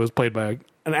better if it was played by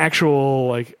an actual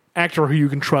like actor who you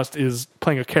can trust is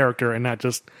playing a character and not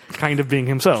just kind of being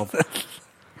himself.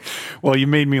 Well, you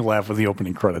made me laugh with the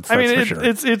opening credits. That's for sure.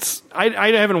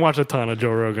 I haven't watched a ton of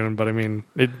Joe Rogan, but I mean,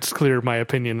 it's clear my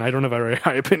opinion. I don't have a very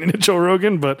high opinion of Joe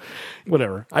Rogan, but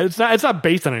whatever. It's not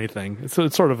based on anything. It's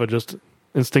sort of a just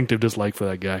instinctive dislike for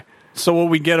that guy. So what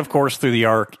we get, of course, through the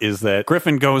arc is that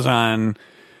Griffin goes on,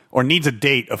 or needs a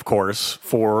date, of course,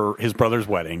 for his brother's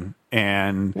wedding.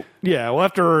 And well,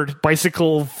 after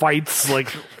bicycle fights,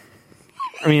 like,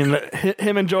 I mean,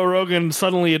 him and Joe Rogan,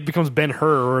 suddenly it becomes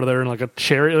Ben-Hur, where they're in like a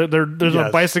chariot. There's a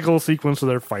bicycle sequence where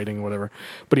they're fighting or whatever.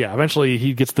 But yeah, eventually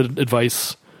he gets the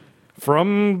advice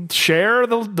from Cher,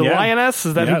 the lioness.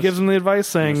 Is that who gives him the advice?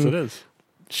 Saying, yes, it is.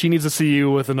 She needs to see you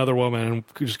with another woman and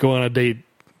just go on a date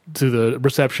to the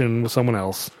reception with someone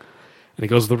else. And he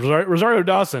goes to Rosario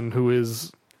Dawson, who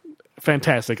is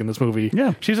fantastic in this movie.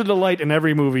 Yeah. She's a delight in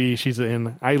every movie she's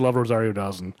in. I love Rosario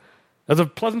Dawson. That's a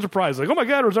pleasant surprise. Like, oh my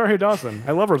God, Rosario Dawson.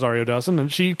 I love Rosario Dawson.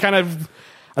 And she kind of,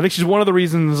 I think she's one of the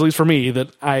reasons, at least for me,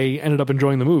 that I ended up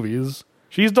enjoying the movies.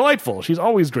 She's delightful. She's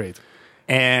always great.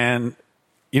 And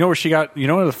you know where she got,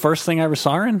 the first thing I ever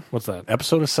saw her in? What's that?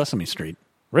 Episode of Sesame Street.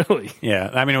 Really? Yeah,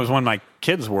 I mean, it was when my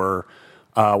kids were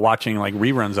watching like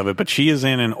reruns of it. But she is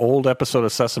in an old episode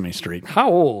of Sesame Street. How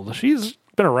old? She's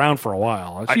been around for a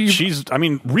while. She's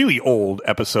really old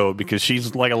episode because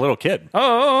she's like a little kid.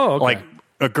 Oh, okay. Like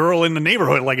a girl in the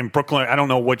neighborhood, like in Brooklyn. I don't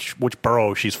know which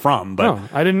borough she's from, but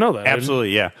I didn't know that.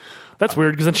 Absolutely, yeah. That's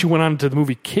weird because then she went on to the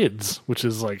movie Kids, which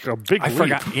is like a big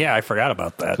leap. I forgot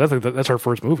about that. I think that's her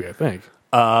first movie, I think.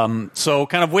 So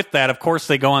kind of with that, of course,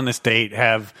 they go on this date.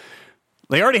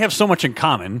 They already have so much in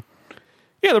common.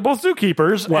 Yeah, they're both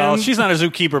zookeepers. Well, she's not a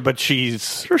zookeeper, but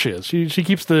she's... Sure she is. She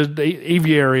keeps the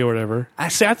aviary or whatever. I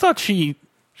thought she's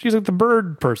like the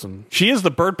bird person. She is the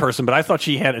bird person, but I thought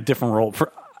she had a different role.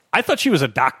 I thought she was a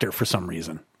doctor for some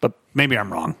reason, but maybe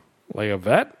I'm wrong. Like a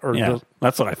vet? Or yeah,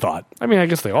 that's what I thought. I mean, I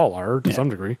guess they all are to some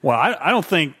degree. Well, I don't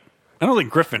think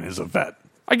Griffin is a vet.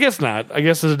 I guess not. I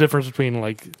guess there's a difference between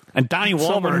and Donnie Wahlberg,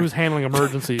 someone who's handling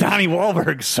emergencies. Donnie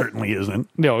Wahlberg certainly isn't.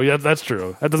 No, yeah, that's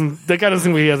true. That guy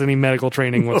doesn't think he has any medical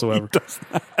training whatsoever. No, he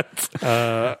does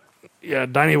not. Yeah,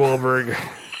 Donnie Wahlberg.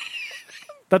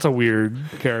 That's a weird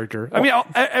character. I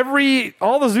mean,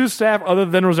 all the zoo staff other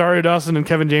than Rosario Dawson and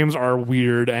Kevin James are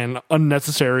weird and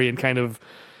unnecessary and kind of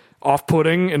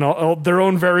off-putting in all their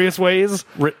own various ways.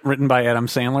 Written by Adam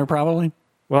Sandler, probably.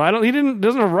 Well, he doesn't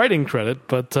have a writing credit,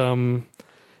 but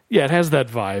yeah, it has that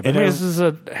vibe. This is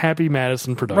a Happy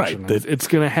Madison production. Right. It's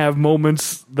going to have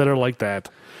moments that are like that.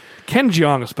 Ken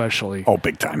Jeong especially. Oh,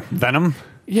 big time. Venom.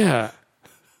 Yeah.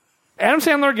 Adam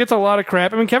Sandler gets a lot of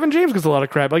crap. I mean, Kevin James gets a lot of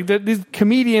crap. Like these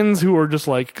comedians who are just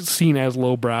like seen as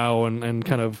lowbrow and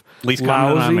kind of least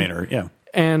common denominator. Yeah.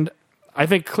 And I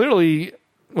think clearly,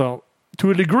 well,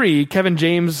 to a degree, Kevin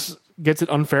James gets it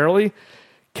unfairly.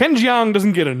 Ken Jeong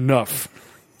doesn't get enough.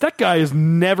 That guy has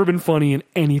never been funny in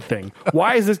anything.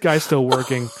 Why is this guy still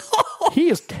working? He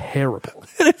is terrible.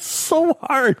 It's so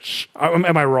harsh.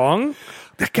 Am I wrong?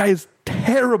 That guy is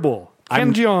terrible.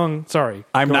 Ken Jeong, sorry.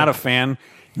 I'm not a fan.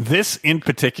 This in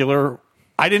particular,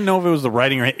 I didn't know if it was the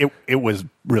writing or it was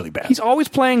really bad. He's always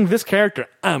playing this character.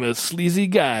 I'm a sleazy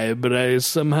guy, but I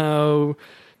somehow...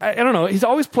 I don't know. He's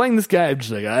always playing this guy. Just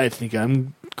like, I think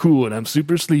I'm cool and I'm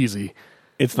super sleazy.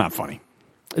 It's not funny.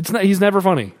 It's not. He's never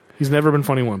funny. He's never been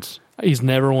funny once. He's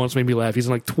never once made me laugh. He's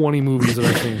in like 20 movies that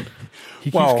I've seen. He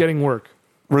keeps getting work.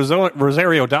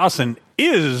 Rosario Dawson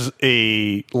is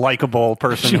a likable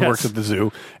person who works at the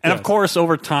zoo. And of course,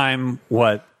 over time,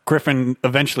 what Griffin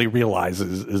eventually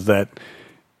realizes is that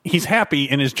he's happy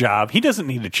in his job. He doesn't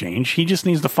need to change. He just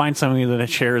needs to find somebody that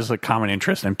shares a common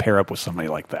interest and pair up with somebody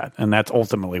like that. And that's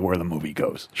ultimately where the movie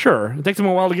goes. Sure. It takes him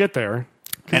a while to get there.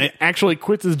 And it actually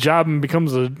quits his job and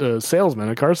becomes a salesman,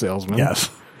 a car salesman.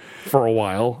 Yes. For a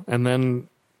while. And then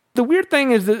the weird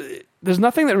thing is that there's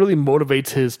nothing that really motivates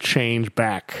his change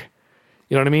back.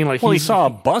 You know what I mean? Like, he saw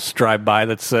a bus drive by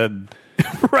that said...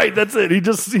 Right, that's it. He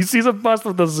sees a bus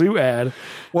with the zoo ad.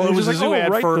 Well, it was a zoo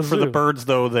ad for the birds,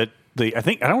 though, that I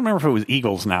don't remember if it was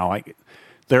eagles now. I think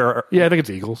it's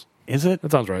eagles. Is it?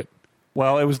 That sounds right.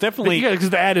 Well, it was definitely... Yeah,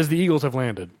 because the ad is the eagles have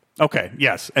landed. Okay,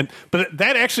 yes. But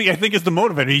that actually, I think, is the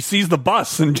motivator. He sees the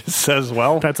bus and just says,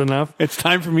 well... That's enough? It's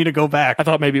time for me to go back. I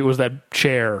thought maybe it was that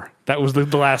chair. That was the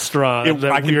last straw.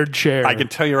 Weird chair. I can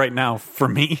tell you right now, for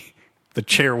me, the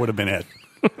chair would have been it.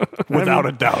 Without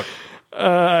a doubt.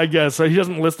 I guess. He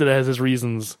doesn't list it as his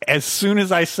reasons. As soon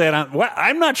as I sat on... Well,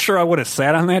 I'm not sure I would have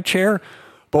sat on that chair,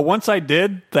 but once I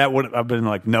did, that would have been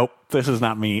like, nope, this is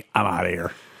not me. I'm out of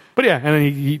here. But yeah, and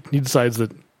then he decides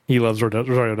that he loves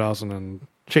Rosario Dawson and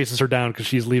chases her down because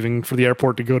she's leaving for the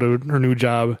airport to go to her new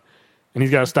job, and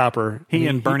he's got to stop her. He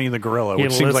and Bernie the gorilla,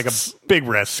 which seems like a big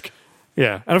risk.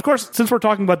 Yeah, and of course, since we're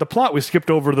talking about the plot, we skipped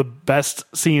over the best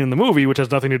scene in the movie, which has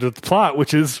nothing to do with the plot,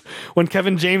 which is when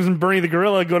Kevin James and Bernie the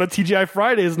gorilla go to TGI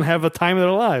Fridays and have a time of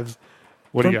their lives.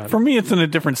 What do you got? For me, it's in a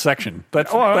different section.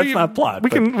 That's not plot. We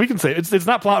can say it's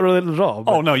not plot related at all.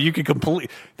 But. Oh no, you could completely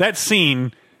that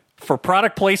scene for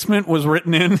product placement was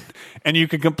written in, and you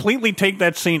could completely take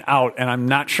that scene out, and I'm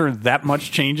not sure that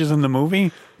much changes in the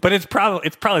movie. But it's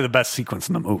probably the best sequence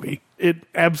in the movie. It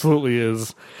absolutely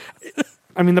is.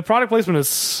 I mean, the product placement is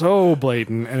so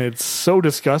blatant and it's so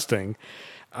disgusting.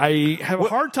 I have a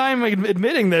hard time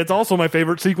admitting that it's also my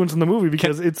favorite sequence in the movie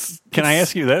because it's... Can I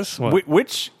ask you this?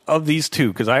 Which of these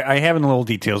two, because I have in the little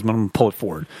details, but I'm going to pull it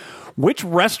forward. Which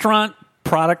restaurant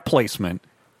product placement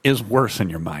is worse in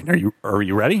your mind? Are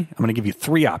you ready? I'm going to give you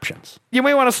 3 options. You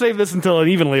may want to save this until an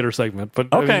even later segment.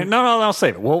 But okay, I mean, no, I'll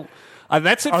save it. Well...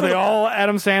 that's it. Are they all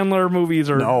Adam Sandler movies?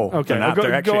 Or no? Okay, they're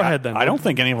not. Go ahead then. I don't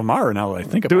think any of them are. Now that I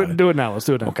think about it, do it now. Let's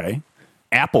do it now. Okay,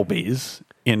 Applebee's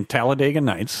in Talladega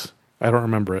Nights. I don't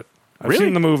remember it. I've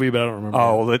seen the movie, but I don't remember.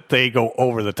 Oh, that they go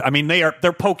over the top. I mean, they're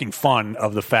poking fun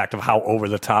of the fact of how over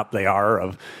the top they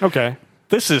are. Okay.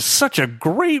 This is such a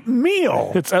great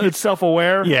meal. It's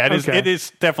self-aware? Yeah, it is. Okay. It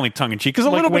is definitely tongue-in-cheek. Because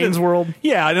Like Wayne's World?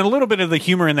 Yeah, and a little bit of the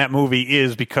humor in that movie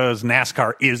is because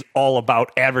NASCAR is all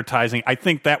about advertising. I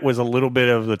think that was a little bit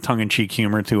of the tongue-in-cheek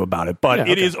humor, too, about it. But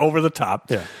it is over the top.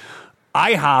 Yeah.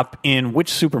 IHOP in which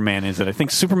Superman is it? I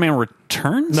think Superman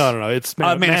Returns? No. It's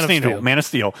Man of Steel. Man of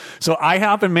Steel. So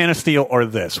IHOP and Man of Steel or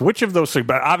this. Which of those three?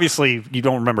 But obviously, you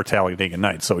don't remember Talladega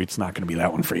Nights, so it's not going to be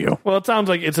that one for you. Well, it sounds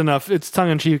like it's enough. It's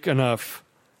tongue-in-cheek enough.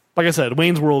 Like I said,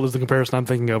 Wayne's World is the comparison I'm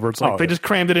thinking of, where it's like they just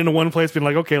crammed it into one place, being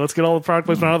like, okay, let's get all the product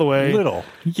placement out of the way. Little,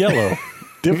 yellow,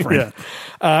 different.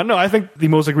 No, I think the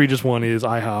most egregious one is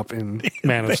IHOP in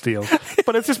Man of Steel.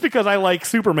 But it's just because I like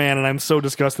Superman, and I'm so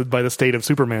disgusted by the state of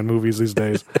Superman movies these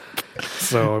days.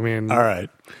 So, I mean... All right.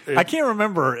 I can't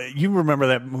remember. You remember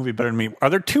that movie better than me. Are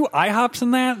there two IHOPs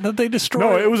in that they destroyed?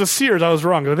 No, it was a Sears. I was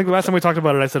wrong. I think the last time we talked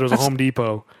about it, I said it was a Home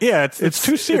Depot. Yeah, it's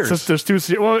two Sears. There's two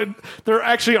Sears. Well, there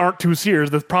actually aren't two Sears.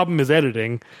 The problem is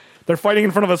editing. They're fighting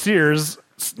in front of a Sears.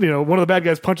 You know, one of the bad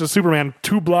guys punches Superman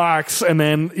 2 blocks, and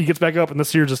then he gets back up, and the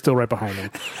Sears is still right behind him.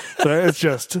 So it's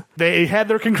just, they had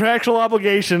their contractual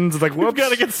obligations. It's like, we've got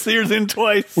to get Sears in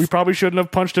twice. We probably shouldn't have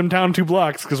punched him down 2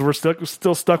 blocks because we're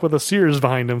still stuck with a Sears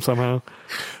behind him somehow.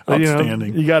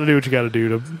 Outstanding. You got to do what you got to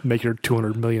do to make your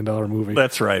 $200 million movie.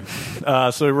 That's right.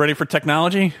 So ready for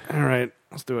technology? All right,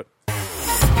 let's do it.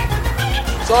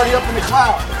 It's already up in the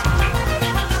cloud.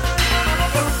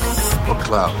 What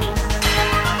cloud?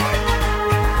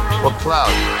 What cloud?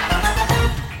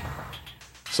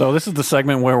 So this is the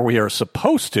segment where we are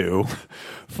supposed to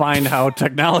find how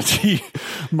technology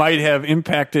might have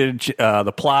impacted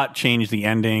the plot, changed the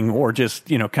ending, or just,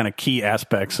 kind of key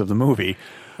aspects of the movie.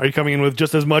 Are you coming in with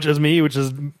just as much as me, which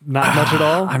is not much at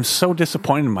all? I'm so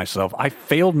disappointed in myself. I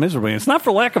failed miserably. It's not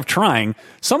for lack of trying.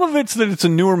 Some of it's that it's a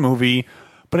newer movie,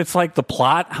 but it's like the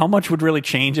plot, how much would really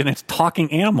change, and it's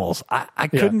talking animals. I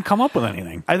couldn't come up with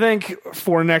anything. I think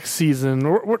for next season,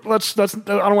 let's I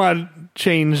don't want to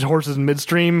change horses in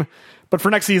midstream, but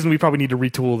for next season, we probably need to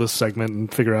retool this segment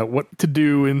and figure out what to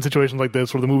do in situations like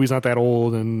this where the movie's not that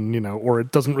old and, or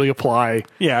it doesn't really apply.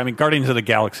 Yeah, I mean, Guardians of the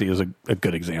Galaxy is a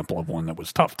good example of one that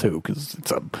was tough, too, because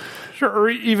it's a... Sure, or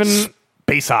even...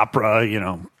 space opera,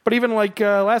 But even like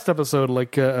last episode,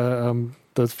 like the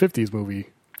 50s movie...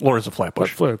 Lords of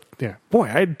Flatbush. Yeah. Boy,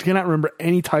 I cannot remember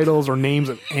any titles or names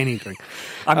of anything.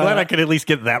 I'm glad I could at least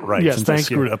get that right, yes, since I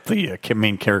screwed up the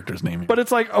main character's name. But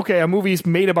it's like, okay, a movie's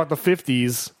made about the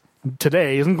 50s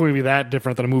today isn't going to be that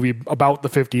different than a movie about the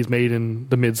 50s made in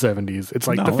the mid-70s. It's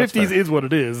like the 50s fair. is what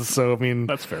it is, so I mean...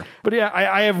 That's fair. But yeah,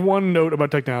 I have one note about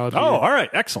technology. Oh, all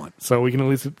right, excellent. So we can at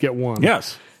least get one.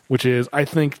 Yes. Which is, I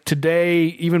think today,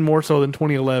 even more so than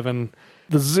 2011...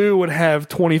 the zoo would have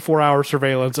 24-hour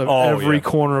surveillance of every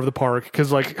corner of the park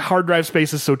because, like, hard drive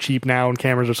space is so cheap now and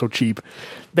cameras are so cheap.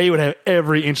 They would have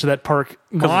every inch of that park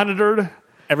monitored.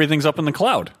 Everything's up in the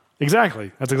cloud.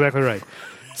 Exactly. That's exactly right.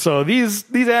 So these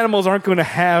animals aren't going to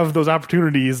have those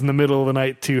opportunities in the middle of the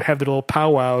night to have their little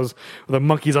powwows where the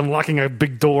monkey's unlocking a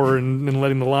big door and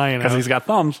letting the lion out. Because he's got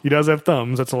thumbs. He does have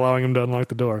thumbs. That's allowing him to unlock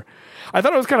the door. I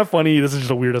thought it was kind of funny. This is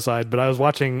just a weird aside, but I was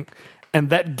watching, and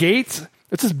that gate...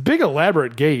 It's this big,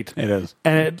 elaborate gate. It is.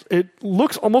 And it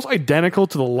looks almost identical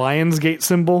to the Lion's Gate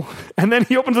symbol. And then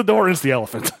he opens the door and it's the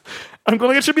elephant. I'm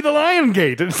going, it should be the Lion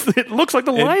Gate. It looks like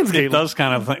the Lion's Gate. It does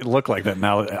kind of look like that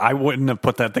now. I wouldn't have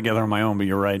put that together on my own, but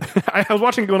you're right. I was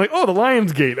watching it going like, oh, the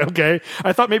Lion's Gate. Okay.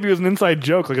 I thought maybe it was an inside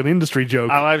joke, like an industry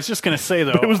joke. I was just going to say,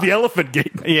 though. But it was the Elephant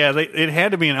Gate. Yeah, it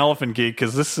had to be an Elephant Gate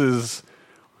because this is...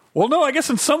 Well, no, I guess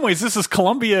in some ways this is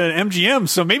Columbia and MGM,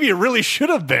 so maybe it really should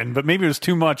have been, but maybe it was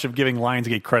too much of giving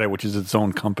Lionsgate credit, which is its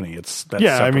own company. That's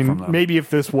I mean, maybe if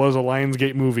this was a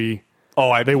Lionsgate movie,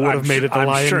 they would have made it the Lionsgate.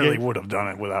 I'm sure they would have done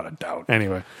it without a doubt.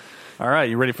 Anyway. All right,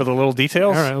 you ready for the little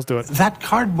details? All right, let's do it. That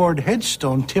cardboard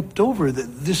headstone tipped over.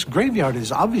 This graveyard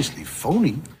is obviously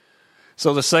phony.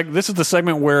 So this is the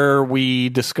segment where we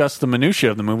discuss the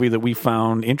minutia of the movie that we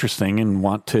found interesting and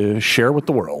want to share with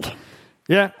the world.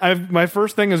 Yeah, my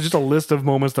first thing is just a list of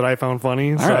moments that I found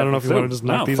funny. So I don't know if you want to just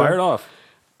knock these out. Fire it off.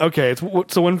 Okay,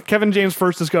 so when Kevin James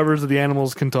first discovers that the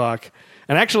animals can talk,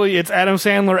 and actually it's Adam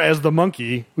Sandler as the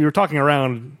monkey. We were talking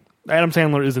around. Adam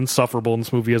Sandler is insufferable in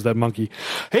this movie as that monkey.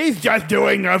 He's just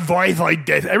doing a voice like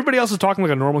this. Everybody else is talking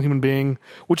like a normal human being,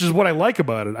 which is what I like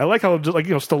about it. I like how just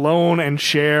Stallone and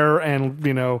Cher and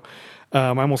I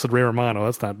almost said Ray Romano.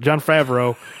 That's not Jon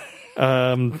Favreau.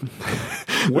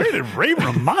 Where did Ray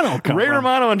Romano come Ray from?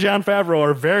 Romano and Jon Favreau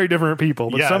are very different people,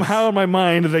 but Yes. somehow in my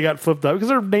mind they got flipped up because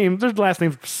their last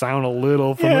names sound a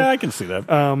little familiar. Yeah, I can see that.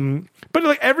 But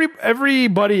like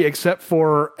everybody except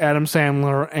for Adam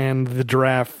Sandler and the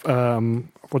giraffe,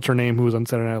 what's her name, who was on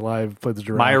Saturday Night Live, played the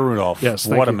giraffe. Maya Rudolph. Yes,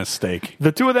 What a you. mistake.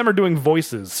 The two of them are doing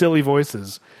voices, silly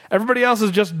voices. Everybody else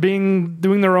is just doing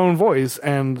their own voice,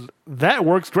 and that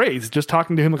works great. Just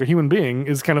talking to him like a human being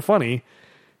is kind of funny.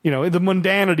 You know, the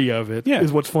mundanity of it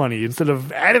is what's funny. Instead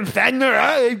of Adam Sandler,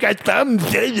 I got thumbs.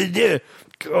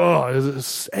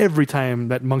 Every time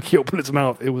that monkey opened its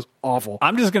mouth, it was awful.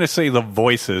 I'm just going to say the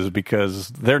voices because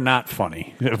they're not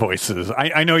funny voices.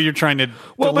 I know you're trying to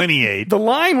delineate. The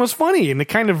line was funny, and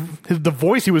the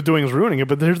voice he was doing was ruining it.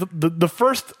 But there's the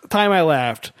first time I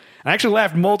laughed. I actually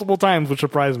laughed multiple times, which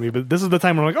surprised me. But this is the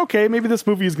time when I'm like, okay, maybe this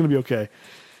movie is going to be okay.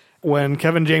 When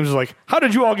Kevin James is like, how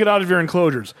did you all get out of your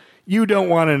enclosures? You don't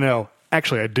want to know.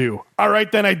 Actually, I do. All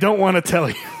right, then I don't want to tell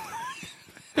you.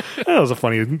 That was a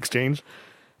funny exchange.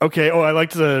 Okay, I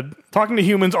like to... Talking to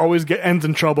humans always ends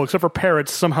in trouble, except for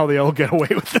parrots. Somehow they all get away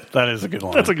with it. That is a good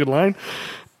line. That's a good line.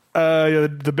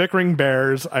 The bickering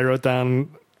bears, I wrote down,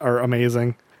 are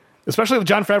amazing. Especially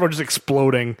Jon Favreau just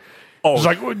exploding. Oh, he's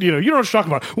like, you know what I'm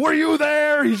talking about. Were you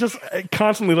there? He's just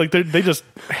constantly like, they just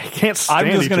can't stand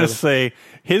each other. I'm just going to say,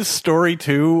 his story,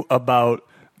 too, about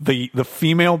the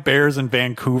female bears in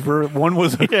Vancouver. One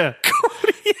was a Kodiak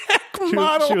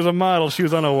model. She was a model. She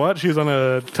was on a what? She was on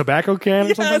a tobacco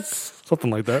can or something? Something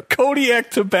like that.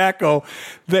 Kodiak tobacco.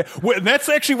 That's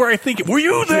actually where I think, were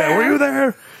you there? Yeah, were you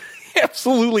there?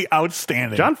 Absolutely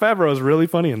outstanding. Jon Favreau is really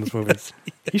funny in this movie. Yes.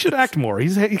 He should act more.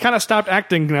 He kind of stopped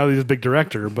acting now that he's a big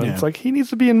director, but it's like he needs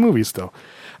to be in movies still.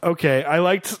 Okay, I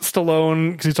liked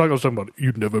Stallone because I was talking about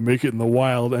you'd never make it in the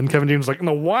wild, and Kevin James was like, in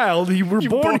the wild, you were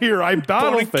born here. I'm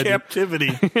born in fed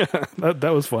captivity. Yeah,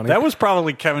 that was funny. That was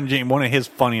probably Kevin James, one of his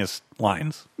funniest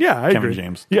lines. Yeah, I Kevin agree.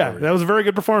 James. Yeah, that was a very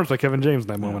good performance by Kevin James in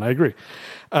that moment. I agree.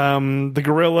 The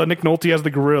gorilla, Nick Nolte as the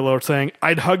gorilla, saying,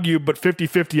 I'd hug you, but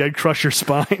 50-50, I'd crush your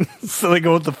spine. So they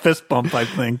go with the fist bump, I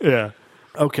think. Yeah.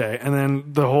 Okay, and then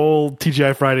the whole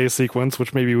TGI Fridays sequence,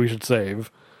 which maybe we should save.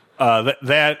 That's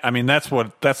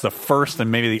the first and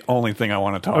maybe the only thing I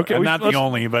want to talk about. Not the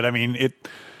only, but I mean, it.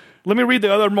 Let me read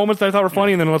the other moments that I thought were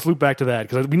funny, and then let's loop back to that,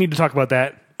 because we need to talk about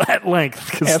that at length,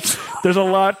 because there's a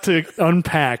lot to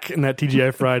unpack in that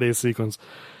TGI Fridays sequence.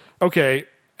 Okay,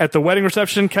 at the wedding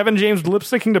reception, Kevin James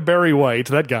lip-syncing to Barry White.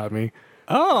 That got me.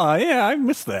 Oh, yeah, I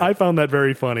missed that. I found that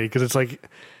very funny, because it's like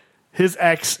his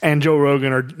ex and Joe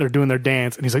Rogan are doing their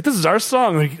dance, and he's like, this is our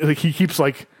song. Like he keeps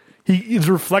like... He's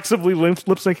reflexively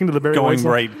lip-syncing to the Barry White song.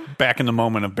 Going right back in the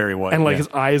moment of Barry White. And like his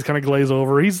eyes kind of glaze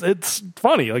over. It's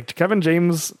funny. Like Kevin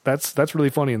James, that's really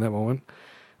funny in that moment.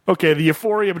 Okay, the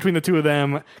euphoria between the two of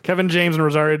them. Kevin James and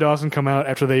Rosario Dawson come out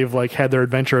after they've like had their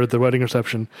adventure at the wedding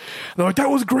reception. They're like, that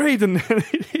was great. And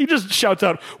he just shouts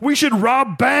out, we should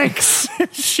rob banks.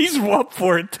 She's up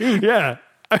for it too. Yeah.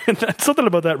 Something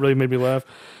about that really made me laugh.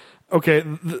 Okay,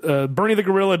 Bernie the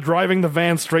gorilla driving the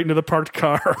van straight into the parked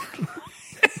car.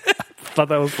 Thought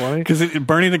that was funny because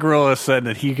Bernie the gorilla said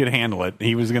that he could handle it.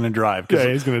 He was going to drive. Yeah,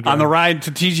 he's going to drive. On the ride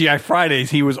to TGI Fridays,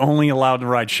 he was only allowed to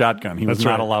ride shotgun. He was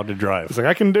not allowed to drive. He's like,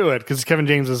 I can do it because Kevin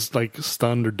James is like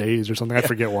stunned or dazed or something. I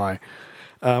forget why.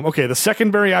 Okay, the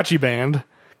second mariachi band,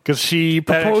 because she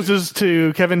proposes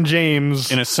to Kevin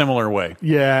James in a similar way.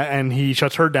 Yeah, and he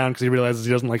shuts her down because he realizes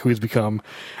he doesn't like who he's become.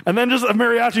 And then just a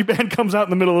mariachi band comes out in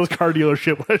the middle of this car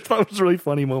dealership. I thought it was a really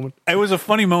funny moment. It was a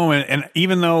funny moment, and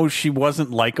even though she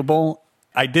wasn't likable,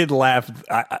 I did laugh.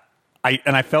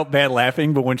 I felt bad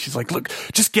laughing, but when she's like, look,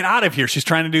 just get out of here. She's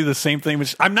trying to do the same thing.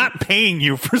 But I'm not paying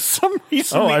you for some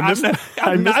reason. Oh,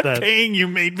 I'm not paying you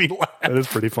made me laugh. That is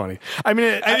pretty funny. I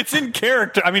mean, it's in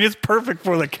character. I mean, it's perfect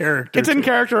for the character. It's in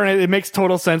character, and it makes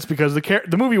total sense because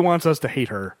the movie wants us to hate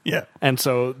her. Yeah. And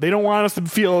so they don't want us to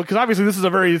feel, because obviously this is a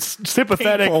very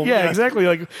sympathetic. Painful, yeah, exactly.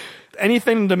 Like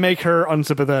anything to make her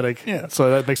unsympathetic. Yeah.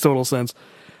 So that makes total sense.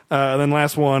 And then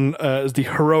last one is the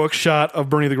heroic shot of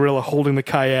Bernie the gorilla holding the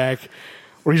kayak,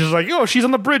 where he's just like, oh, she's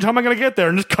on the bridge. How am I going to get there?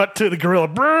 And just cut to the gorilla.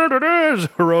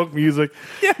 Heroic music.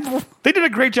 Yeah. They did a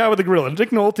great job with the gorilla. Nick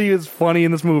Nolte is funny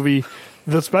in this movie.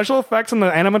 The special effects on the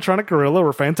animatronic gorilla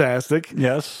were fantastic.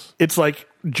 Yes. It's like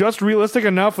just realistic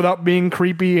enough without being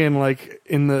creepy and like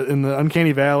in the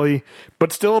uncanny valley,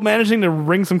 but still managing to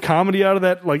wring some comedy out of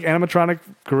that like animatronic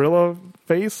gorilla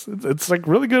face. It's like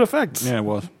really good effects. Yeah, it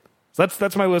was. So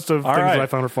that's my list of things that I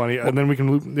found are funny. And then we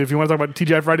can, if you want to talk about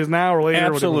TGI Fridays now or later.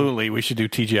 Absolutely. We should do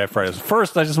TGI Fridays.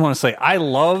 First, I just want to say I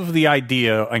love the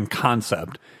idea and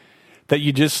concept that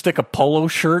you just stick a polo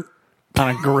shirt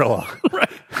on a gorilla. Right.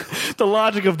 The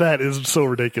logic of that is so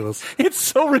ridiculous. It's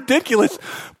so ridiculous,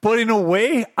 but in a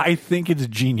way, I think it's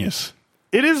genius.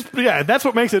 It is, yeah, that's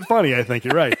what makes it funny, I think.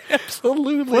 You're right.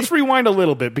 Absolutely. Let's rewind a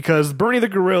little bit, because Bernie the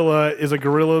gorilla is a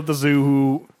gorilla at the zoo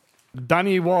who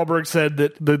Donnie Wahlberg said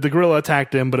that the gorilla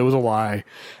attacked him, but it was a lie.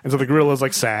 And so the gorilla's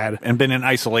like sad. And been in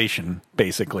isolation,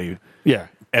 basically. Yeah.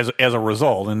 As a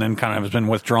result, and then kind of has been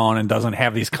withdrawn and doesn't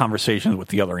have these conversations with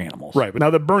the other animals. Right. But now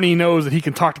that Bernie knows that he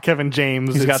can talk to Kevin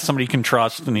James. He's got somebody he can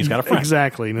trust, and he's got a friend.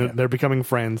 Exactly. And they're becoming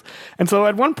friends. And so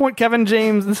at one point, Kevin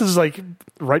James, this is like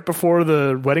right before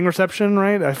the wedding reception,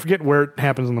 right? I forget where it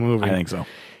happens in the movie. I think so.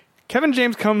 Kevin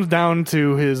James comes down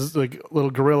to his like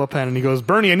little gorilla pen, and he goes,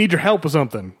 "Bernie, I need your help with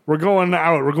something. We're going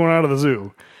out of the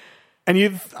zoo." And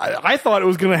I thought it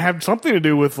was going to have something to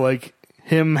do with like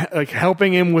him like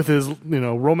helping him with his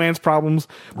romance problems.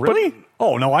 Really? But,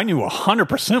 oh no, I knew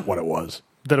 100% what it was.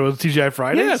 That it was TGI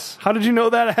Fridays? Yes. How did you know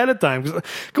that ahead of time?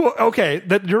 Okay,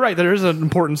 you're right. There is an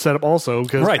important setup also.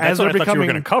 Cause right, that's as what I they're thought you were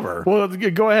becoming, going to cover. Well,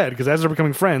 go ahead, because as they're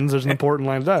becoming friends, there's an important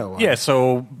line of dialogue. Yeah,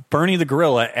 so Bernie the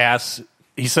gorilla asks,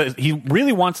 he says he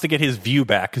really wants to get his view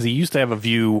back, because he used to have a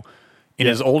view in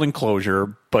his old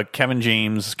enclosure, but Kevin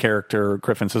James' character,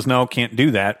 Griffin, says, no, can't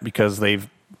do that, because they've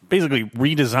basically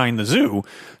redesigned the zoo,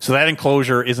 so that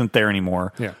enclosure isn't there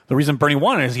anymore. Yeah. The reason Bernie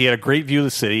wanted is he had a great view of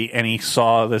the city, and he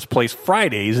saw this place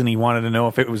Fridays, and he wanted to know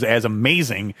if it was as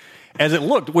amazing as it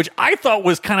looked, which I thought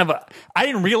was kind of I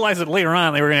didn't realize that later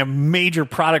on they were going to have major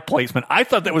product placement. I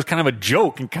thought that was kind of a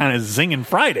joke and kind of zinging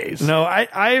Fridays. No,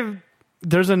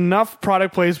 there's enough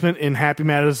product placement in Happy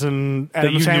Madison,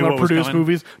 Adam Sandler produced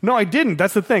movies. No, I didn't.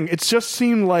 That's the thing. It just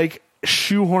seemed like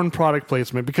shoehorn product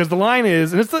placement, because the line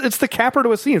is, and it's the capper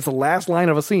to a scene. It's the last line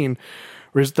of a scene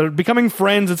where they're becoming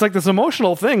friends. It's like this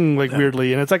emotional thing, like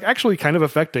weirdly, and it's like actually kind of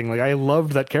affecting. Like I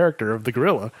loved that character of the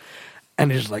gorilla,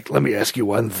 and he's like, "Let me ask you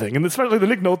one thing," and it's like the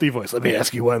Nick Nolte voice. "Let me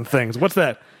ask you one thing." So what's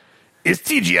that? Is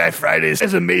TGI Fridays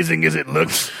as amazing as it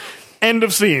looks? End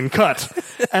of scene. Cut.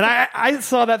 And I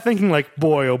saw that thinking like,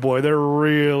 boy, oh boy, they're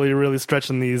really, really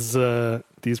stretching these product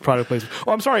placements.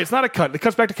 Oh, I'm sorry, it's not a cut. It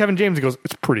cuts back to Kevin James. He goes,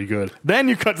 "It's pretty good." Then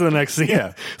you cut to the next scene.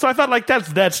 Yeah. So I thought like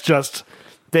that's just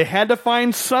they had to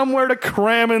find somewhere to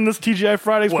cram in this TGI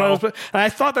Fridays product, and I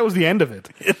thought that was the end of it.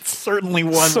 It certainly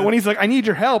was. So when he's like, "I need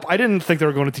your help," I didn't think they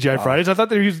were going to TGI Fridays. I thought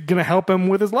they were going to help him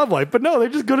with his love life, but no, they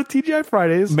just go to TGI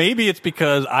Fridays. Maybe it's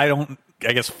because I don't,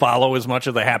 I guess, follow as much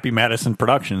of the Happy Madison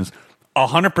productions.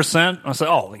 100%. I say,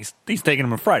 oh, he's taking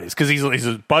him on Fridays because he's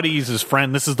his buddy, he's his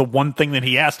friend. This is the one thing that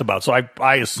he asked about. So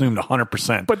I assumed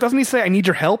 100%. But doesn't he say, "I need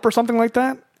your help" or something like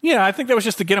that? Yeah, I think that was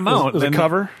just to get him out. Was it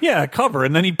cover? Yeah, cover.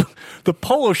 And then the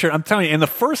polo shirt, I'm telling you, and the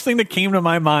first thing that came to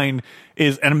my mind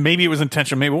is, and maybe it was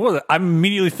intentional, maybe it wasn't, I'm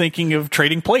immediately thinking of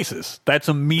Trading Places. That's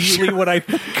immediately what I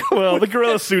think. Well, the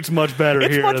gorilla suit's much better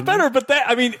It's here. much better, but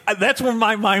that's where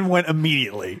my mind went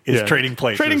immediately, is Trading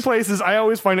Places. Trading Places, I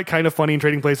always find it kind of funny in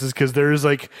Trading Places because there's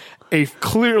like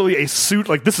clearly a suit,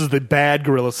 like this is the bad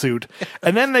gorilla suit.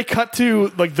 And then they cut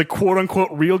to like the quote unquote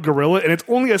real gorilla, and it's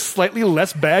only a slightly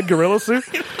less bad gorilla suit.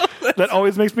 That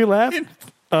always makes me laugh.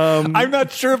 I'm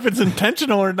not sure if it's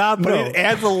intentional or not, but it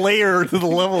adds a layer to the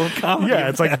level of comedy. Yeah,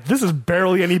 it's like, this is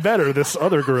barely any better, this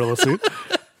other gorilla suit.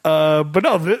 But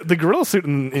no, the gorilla suit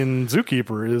in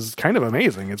Zookeeper is kind of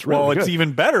amazing. It's really it's good.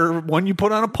 even better when you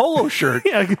put on a polo shirt.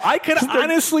 Yeah. I could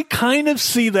honestly kind of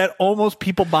see that almost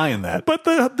people buying that. But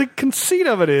the conceit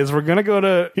of it is we're going to go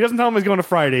to... He doesn't tell him he's going to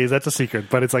Fridays. That's a secret.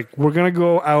 But it's like, we're going to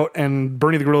go out, and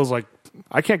Bernie the gorilla's like,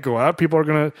 "I can't go out. People are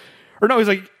going to..." Or no, he's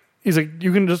like,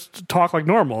 "You can just talk like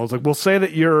normal." It's like, we'll say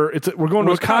that we're going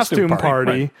to a costume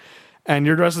party right. And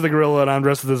you're dressed as the gorilla and I'm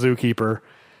dressed as the zookeeper.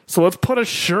 So let's put a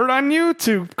shirt on you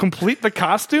to complete the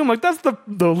costume. Like, that's the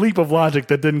leap of logic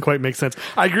that didn't quite make sense.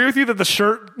 I agree with you that the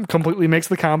shirt completely makes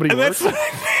the comedy work.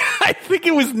 I think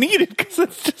it was needed because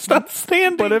it's just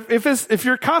outstanding. But if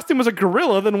your costume was a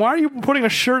gorilla, then why are you putting a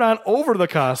shirt on over the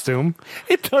costume?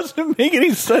 It doesn't make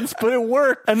any sense, but it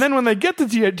worked. And then when they get to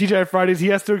TGI Fridays, he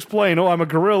has to explain, "Oh, I'm a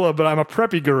gorilla, but I'm a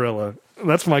preppy gorilla.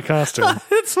 That's my costume."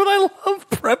 That's what I love,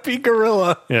 preppy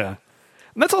gorilla. Yeah.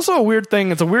 And that's also a weird thing.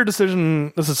 It's a weird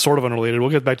decision. This is sort of unrelated. We'll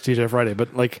get back to TGI Friday,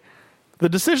 but like the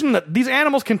decision that these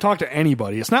animals can talk to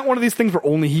anybody. It's not one of these things where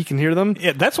only he can hear them.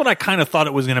 Yeah, that's what I kind of thought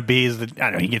it was going to be, is that, I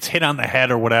don't know, he gets hit on the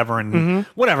head or whatever, and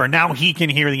whatever. Now he can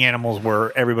hear the animals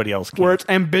where everybody else can. Where it's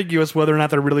ambiguous whether or not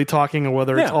they're really talking or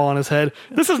whether it's all in his head.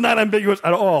 This is not ambiguous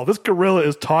at all. This gorilla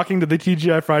is talking to the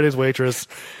TGI Fridays waitress.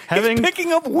 He's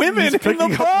picking up women in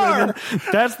the bar.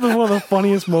 That's one of the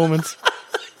funniest moments.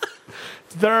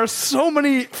 There are so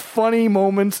many funny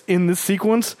moments in this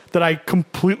sequence that I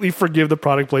completely forgive the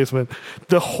product placement.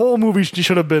 The whole movie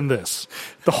should have been this.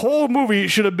 The whole movie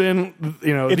should have been,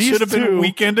 It these should have been two,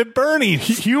 Weekend at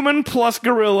Bernie's. human plus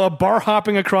gorilla bar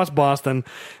hopping across Boston.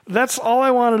 That's all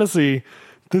I wanted to see.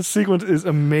 This sequence is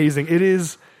amazing. It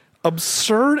is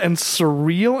absurd and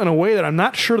surreal in a way that I'm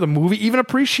not sure the movie even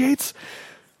appreciates.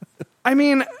 I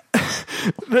mean,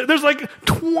 there's like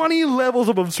 20 levels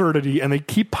of absurdity, and they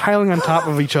keep piling on top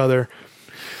of each other,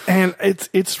 and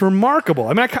it's remarkable.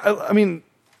 I mean,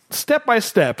 step by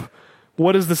step,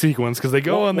 what is the sequence? Because they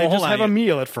go and they just have a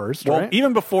meal at first, Well, right?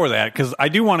 even before that, because I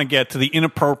do want to get to the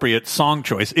inappropriate song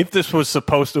choice, if this was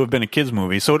supposed to have been a kids'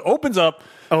 movie. So it opens up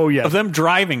of them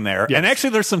driving there. Yes. And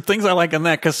actually, there's some things I like in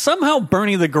that, because somehow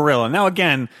Bernie the gorilla, now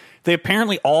again, they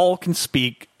apparently all can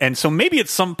speak, and so maybe at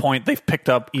some point they've picked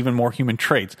up even more human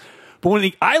traits.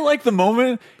 But I like the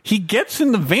moment he gets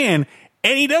in the van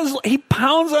and he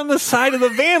pounds on the side of the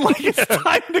van like it's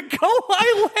time to go.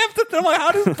 I laughed at them. Like,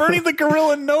 how does Bernie the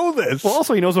gorilla know this? Well,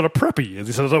 also he knows what a preppy is.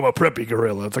 He says, "I'm a preppy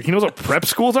gorilla." It's like he knows what prep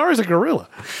schools are. He's a gorilla.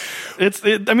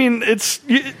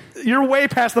 You're way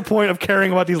past the point of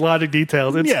caring about these logic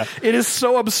details. It is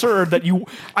so absurd that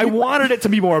I wanted it to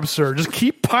be more absurd. Just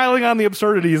keep piling on the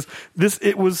absurdities.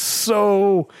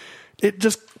 It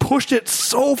just pushed it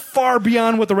so far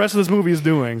beyond what the rest of this movie is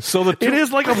doing. It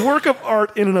is like a work of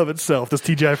art in and of itself, this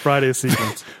TGI Fridays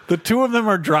sequence. The two of them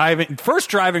are driving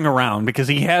around, because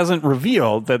he hasn't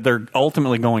revealed that they're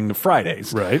ultimately going to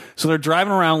Fridays. Right. So they're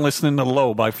driving around listening to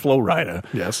Low by Flo Rida.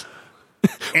 Yes.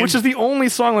 Which is the only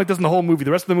song like this in the whole movie. The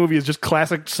rest of the movie is just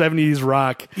classic 70s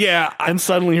rock. Yeah. And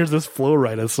suddenly here's this Flo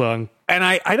Rida song. And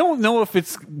I don't know if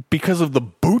it's because of the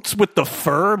boots with the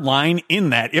fur line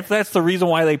in that, if that's the reason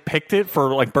why they picked it,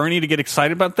 for like Bernie to get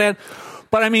excited about that.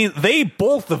 But I mean,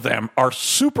 both of them are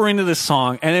super into this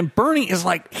song, and then Bernie is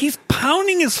like, he's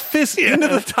pounding his fist into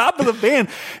the top of the van,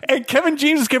 and Kevin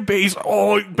James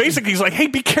basically he's like, hey,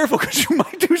 be careful, because you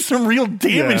might do some real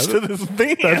damage to this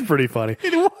van. That's pretty funny.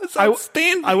 It was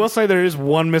outstanding. I will say there is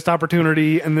one missed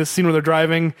opportunity in this scene where they're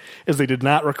driving, is they did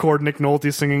not record Nick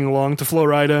Nolte singing along to Flo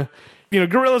Rida.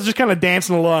 Gorilla's just kind of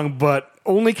dancing along, but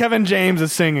only Kevin James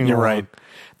is singing You're along. right.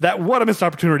 What a missed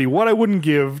opportunity. What I wouldn't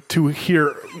give to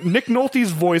hear Nick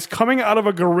Nolte's voice coming out of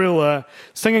a gorilla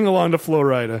singing along to Flo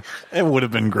Rida. It would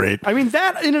have been great. I mean,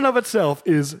 that in and of itself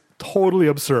is totally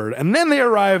absurd. And then they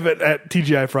arrive at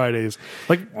TGI Fridays.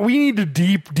 Like, we need to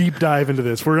deep dive into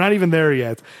this. We're not even there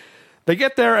yet. They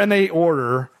get there and they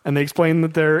order, and they explain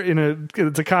that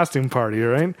it's a costume party,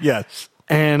 right? Yes.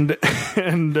 And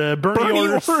Bernie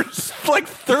orders like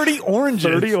 30 oranges.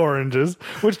 30 oranges,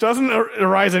 which doesn't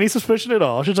arise any suspicion at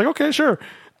all. She's like, okay, sure.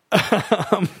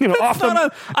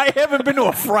 I haven't been to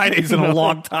a Fridays in a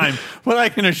long time, but I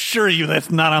can assure you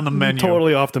that's not on the menu.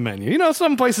 Totally off the menu.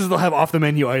 Some places they'll have off the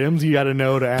menu items you got to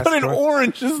know to ask But an for.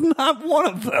 orange is not one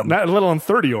of them. Not let alone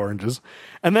 30 oranges.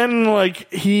 And then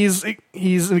he's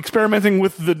experimenting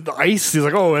with the ice. He's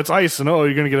like, oh, it's ice, and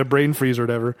you're gonna get a brain freeze or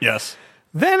whatever. Yes.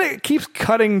 Then it keeps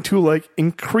cutting to like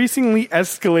increasingly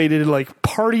escalated like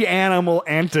party animal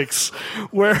antics,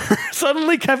 where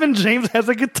suddenly Kevin James has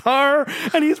a guitar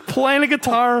and he's playing a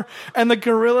guitar, and the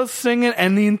gorilla's singing,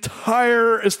 and the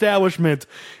entire establishment.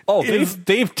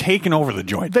 They've taken over the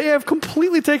joint. They have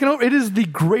completely taken over. It is the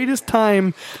greatest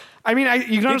time. I mean,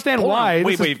 you can understand why.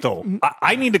 Wait, though.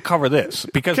 I need to cover this,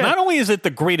 because not only is it the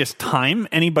greatest time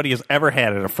anybody has ever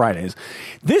had at a Fridays,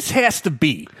 this has to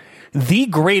be the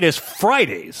greatest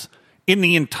Fridays in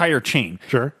the entire chain.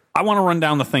 Sure. I want to run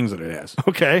down the things that it has.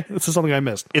 Okay, this is something I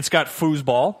missed. It's got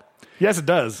foosball. Yes, it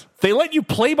does. They let you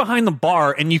play behind the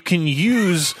bar, and you can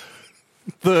use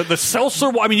the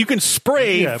seltzer. I mean, you can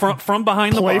spray from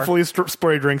behind the bar. Playfully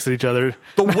spray drinks at each other.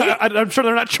 I'm sure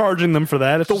they're not charging them for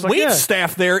that. It's the wait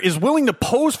staff there is willing to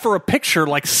pose for a picture,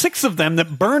 like 6 of them,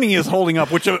 that Bernie is holding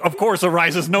up, which of course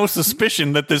arises no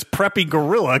suspicion that this preppy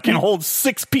gorilla can hold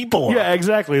 6 people. Yeah,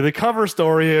 exactly. The cover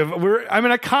story of I'm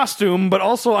in a costume, but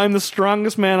also I'm the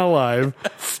strongest man alive.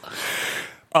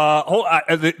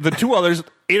 The 2 others,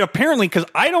 it apparently, because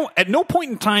at no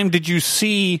point in time did you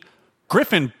see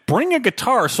Griffin bring a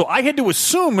guitar, so I had to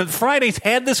assume that Fridays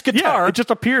had this guitar. Yeah, it just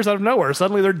appears out of nowhere.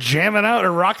 Suddenly they're jamming out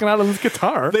and rocking out on this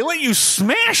guitar. They let you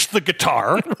smash the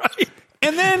guitar. Right.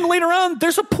 And then later on,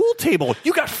 there's a pool table.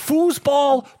 You got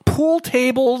foosball, pool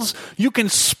tables. You can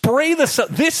spray the...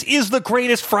 This is the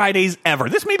greatest Fridays ever.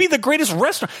 This may be the greatest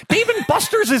restaurant. Dave &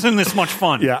 Buster's isn't this much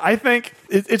fun. Yeah, I think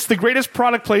it's the greatest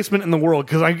product placement in the world,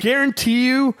 because I guarantee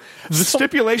you the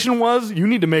stipulation was you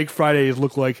need to make Fridays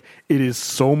look like it is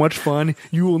so much fun.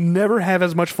 You will never have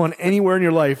as much fun anywhere in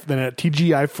your life than at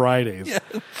TGI Fridays. Yes.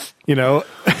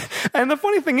 And the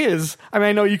funny thing is, I mean,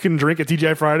 I know you can drink at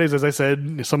TGI Fridays. As I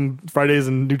said, some Fridays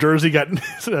in New Jersey got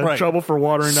trouble for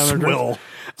watering down their drinks.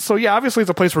 So yeah, obviously it's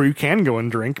a place where you can go and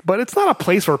drink, but it's not a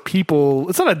place where people.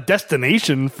 It's not a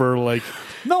destination for like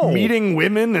meeting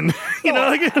women and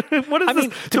what is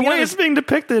this? The way it's being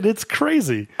depicted, it's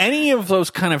crazy. Any of those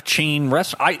kind of chain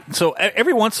restaurants. So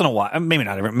every once in a while, maybe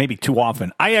not every, maybe too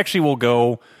often, I actually will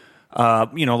go.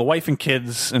 The wife and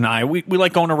kids and I, we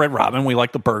like going to Red Robin. We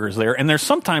like the burgers there. And there's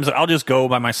sometimes that I'll just go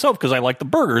by myself because I like the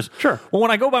burgers. Sure. Well,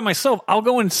 when I go by myself, I'll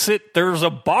go and sit. There's a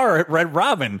bar at Red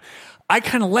Robin. I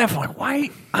kind of laugh. I'm like, why?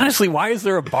 Honestly, why is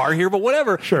there a bar here? But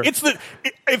whatever. Sure. It's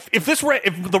if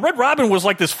the Red Robin was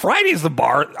like this Friday's the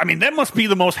bar. I mean, that must be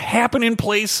the most happening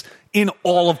place in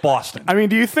all of Boston. I mean,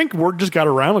 do you think word just got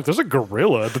around like there's a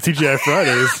gorilla at the TGI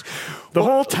Fridays? The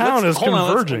whole town is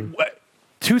converging.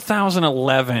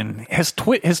 2011 has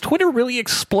Twitter really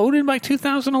exploded by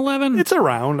 2011? It's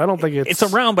around. I don't think it's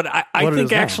around, but I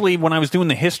think actually when I was doing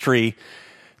the history,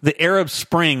 the Arab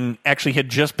Spring actually had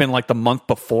just been like the month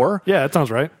before. Yeah, that sounds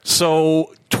right.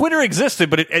 So Twitter existed,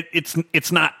 but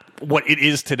it's not what it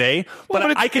is today.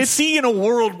 But I could see in a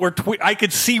world where I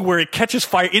could see where it catches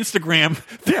fire. Instagram,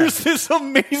 there's this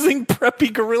amazing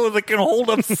preppy gorilla that can hold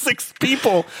up 6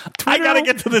 people. I got to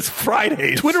get to this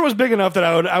Friday. Twitter was big enough that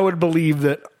I would believe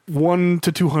that 100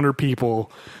 to 200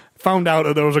 people found out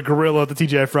that there was a gorilla at the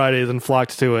TGI Fridays and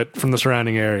flocked to it from the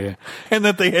surrounding area, and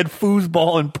that they had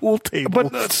foosball and pool tables.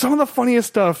 But some of the funniest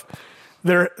stuff.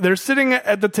 They're sitting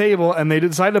at the table and they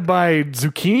decide to buy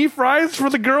zucchini fries for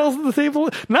the girls at the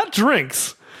table. Not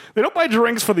drinks. They don't buy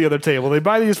drinks for the other table. They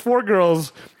buy these 4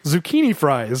 girls zucchini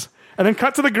fries and then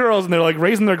cut to the girls and they're like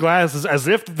raising their glasses as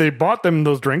if they bought them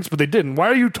those drinks, but they didn't. Why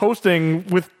are you toasting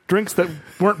with drinks that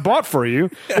weren't bought for you?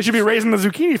 They should be raising the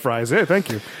zucchini fries. Yeah, thank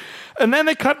you. And then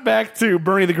they cut back to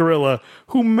Bernie the gorilla,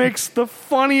 who makes the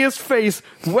funniest face.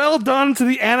 Well done to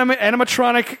the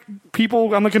animatronic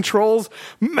people on the controls.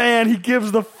 Man, he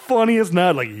gives the funniest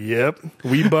nod. Like, yep,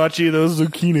 we bought you those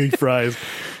zucchini fries.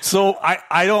 So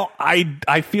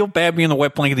I feel bad being the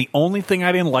wet blanket. The only thing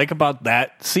I didn't like about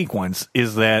that sequence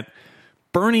is that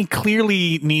Bernie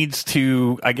clearly needs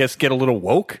to, I guess, get a little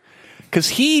woke. Because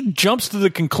he jumps to the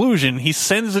conclusion, he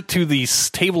sends it to the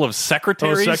table of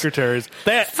secretaries. Oh, secretaries.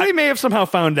 They may have somehow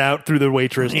found out through the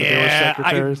waitress that they were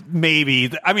secretaries.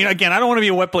 Maybe. I mean, again, I don't want to be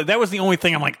a wet blanket. That was the only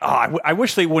thing I'm like, I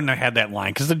wish they wouldn't have had that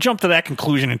line. Because to jump to that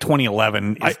conclusion in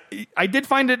 2011 I did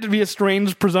find it to be a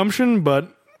strange presumption,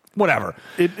 but whatever.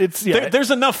 There's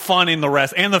enough fun in the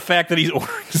rest, and the fact that he's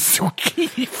ordering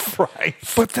zucchini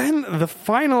fries. But then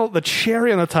the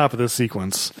cherry on the top of this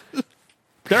sequence.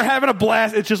 They're having a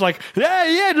blast. It's just like,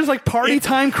 yeah, just like party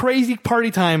time, crazy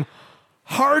party time.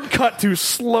 Hard cut to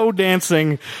slow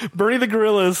dancing. Bernie the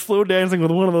gorilla is slow dancing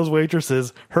with one of those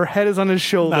waitresses. Her head is on his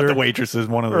shoulder. Not the waitresses,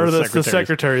 one of those secretaries. The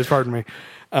secretaries, pardon me.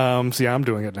 See, I'm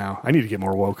doing it now. I need to get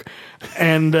more woke.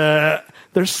 And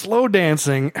they're slow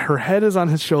dancing. Her head is on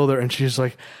his shoulder, and she's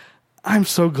like, I'm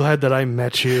so glad that I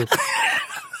met you.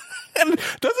 And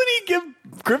doesn't he give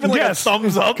Griffin a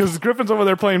thumbs up? Because Griffin's over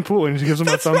there playing pool and she gives him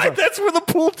a thumbs up. That's where the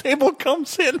pool table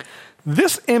comes in.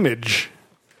 This image,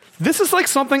 this is like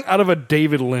something out of a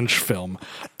David Lynch film.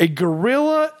 A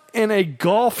gorilla in a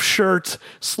golf shirt,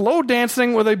 slow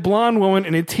dancing with a blonde woman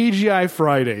in a TGI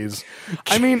Fridays.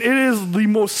 I mean, it is the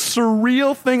most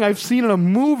surreal thing I've seen in a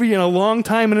movie in a long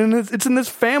time, and it's in this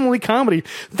family comedy.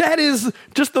 That is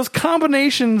just those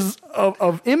combinations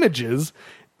of images.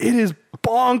 It is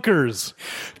bonkers.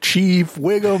 Chief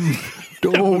Wiggum,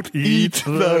 don't eat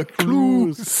the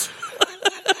clues.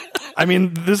 I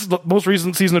mean, this most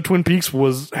recent season of Twin Peaks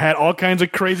had all kinds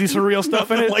of crazy, surreal stuff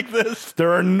in it. Like this.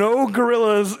 There are no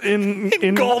gorillas in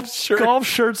golf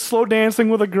shirts slow dancing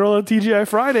with a gorilla at TGI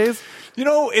Fridays. You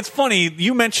know, it's funny.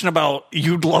 You mentioned about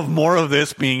you'd love more of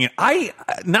this being.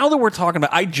 Now that we're talking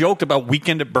about, I joked about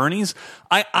Weekend at Bernie's.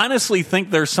 I honestly think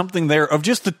there's something there of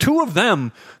just the two of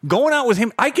them going out with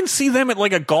him. I can see them at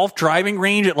like a golf driving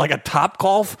range at like a Top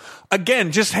Golf.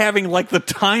 Again, just having like the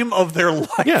time of their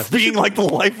life, being like the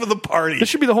life of the party. This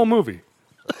should be the whole movie.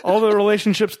 All the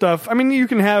relationship stuff. I mean, you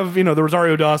can have, the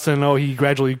Rosario Dawson. Oh, he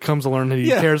gradually comes to learn that he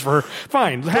cares for her.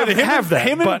 Fine, have that.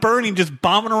 Him and Bernie just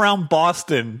bombing around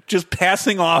Boston, just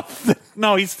passing off.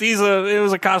 No, it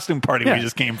was a costume party we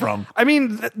just came from. I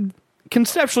mean,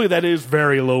 conceptually, that is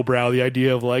very lowbrow. The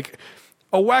idea of like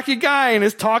a wacky guy and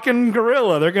his talking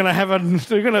gorilla. They're gonna have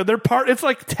their part. It's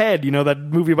like Ted, that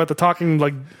movie about the talking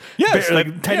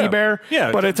teddy bear.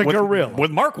 Yeah, but it's a gorilla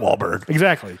with Mark Wahlberg.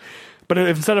 Exactly. But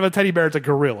instead of a teddy bear, it's a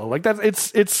gorilla. Like that,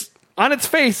 it's on its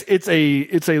face, it's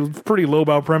a pretty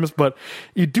lowbrow premise. But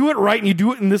you do it right, and you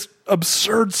do it in this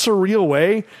absurd, surreal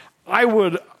way. I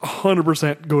would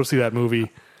 100% go see that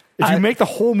movie. If you make the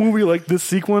whole movie like this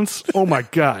sequence, oh my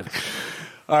God.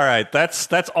 All right, that's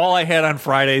all I had on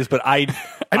Fridays, but I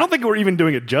don't think we're even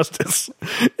doing it justice.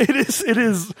 It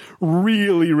is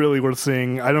really, really worth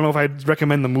seeing. I don't know if I'd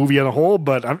recommend the movie as a whole,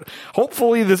 but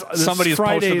hopefully this somebody has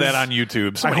Fridays, posted that on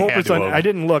YouTube. Somebody I hope had it's to on. have. I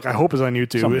didn't look. I hope it's on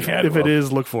YouTube. If it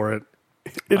is, look for it.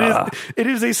 It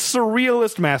is a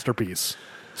surrealist masterpiece.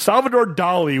 Salvador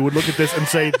Dali would look at this and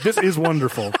say, "This is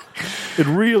wonderful." It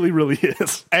really, really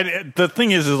is. And the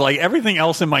thing is like everything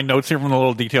else in my notes here from the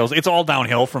little details, it's all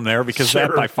downhill from there because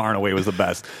that by far and away was the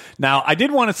best. Now, I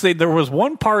did want to say there was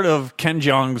one part of Ken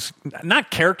Jeong's,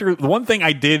 not character, the one thing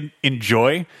I did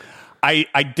enjoy,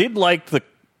 I did like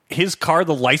his car,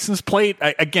 the license plate.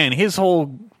 Again, his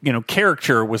whole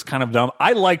character was kind of dumb.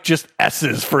 I like just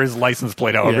S's for his license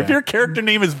plate. However, if your character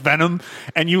name is Venom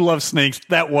and you love snakes,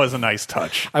 that was a nice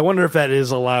touch. I wonder if that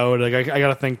is allowed. Like, I got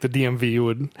to think the DMV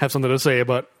would have something to say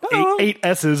about eight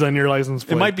S's on your license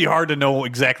plate. It might be hard to know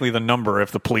exactly the number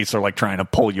if the police are like trying to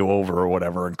pull you over or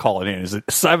whatever and call it in. Is it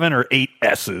 7 or 8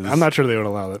 S's? I'm not sure they would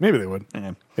allow that. Maybe they would.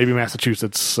 Yeah. Maybe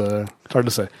Massachusetts. Hard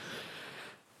to say.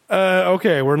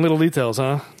 Okay, we're in little details,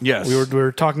 huh? Yes. We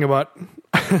were talking about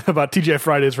about TGI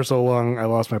Fridays for so long, I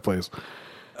lost my place.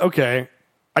 Okay,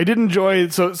 I did enjoy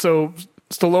so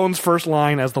Stallone's first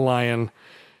line as the lion.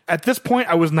 At this point,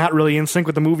 I was not really in sync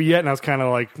with the movie yet, and I was kind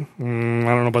of like, I don't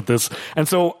know about this. And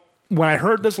so when I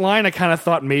heard this line, I kind of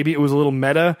thought maybe it was a little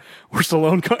meta, where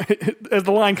Stallone, as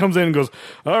the line comes in and goes,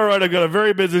 "All right, I've got a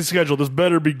very busy schedule. This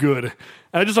better be good."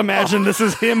 And I just imagine this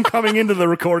is him coming into the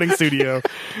recording studio.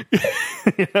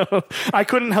 I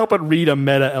couldn't help but read a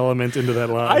meta element into that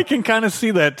line. I can kind of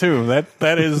see that too.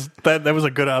 That was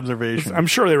a good observation. I'm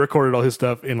sure they recorded all his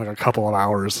stuff in like a couple of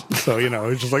hours. So,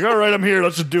 he's just like, all right, I'm here.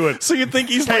 Let's just do it. So you think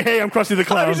he's like, hey, I'm Krusty the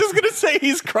Clown. I was just going to say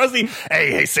he's Krusty.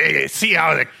 Hey, see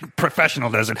how the professional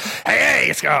does it. Hey,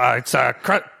 does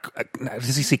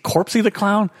he see Corpsey the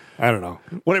Clown? I don't know.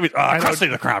 What do we? Krusty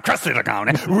the Clown.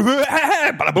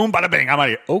 Bada boom, bada bing. I'm out of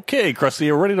here. Okay, Krusty,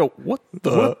 you're ready to what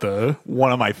the?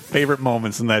 One of my favorite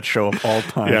moments in that show of all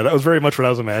time. Yeah, that was very much what I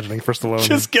was imagining for Stallone.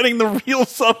 Just getting the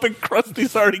wheels up and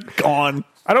Krusty's already gone.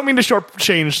 I don't mean to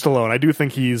shortchange Stallone. I do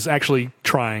think he's actually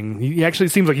trying. He actually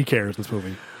seems like he cares in this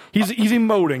movie. He's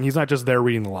emoting. He's not just there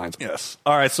reading the lines. Yes.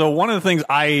 All right. So one of the things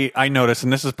I noticed,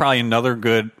 and this is probably another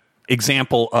good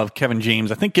example of Kevin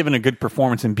James, I think, given a good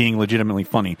performance and being legitimately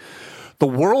funny. The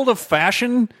world of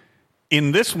fashion,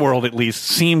 in this world at least,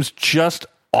 seems just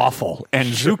awful, and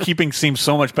zookeeping seems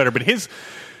so much better. But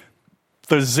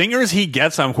the zingers he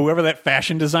gets on whoever that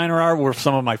fashion designer are were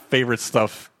some of my favorite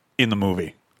stuff in the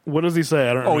movie. What does he say?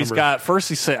 I don't remember. He's got, first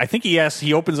he said, I think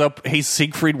he opens up, "Hey,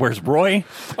 Siegfried, where's Roy?"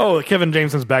 Oh, Kevin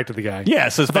James sends back to the guy. Yeah,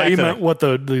 says back to meant what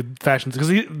the fashion, because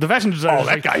the fashion designer. Oh,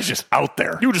 that guy's just out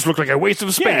there. You just look like a waste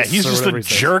of space. Yeah, he's just a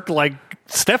jerk like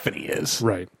Stephanie is.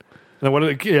 Right. And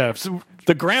what? Yeah. So,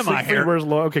 the grandma hair.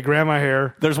 Okay, grandma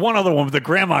hair. There's one other one, but the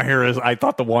grandma hair is, I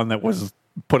thought, the one that was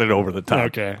put it over the top.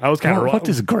 Okay, I was kind of wrong. What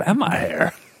is grandma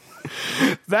hair?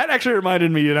 That actually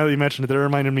reminded me, now that you mentioned it, that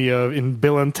reminded me of in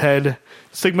Bill and Ted,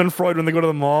 Sigmund Freud, when they go to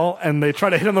the mall and they try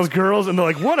to hit on those girls and they're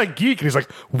like, "What a geek." And he's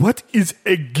like, "What is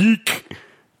a geek?"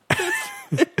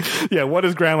 Yeah, what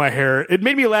is grandma hair? It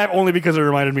made me laugh only because it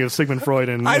reminded me of Sigmund Freud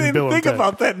and I didn't Bill think and Ted.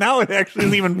 about that. Now it actually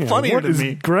is even funnier to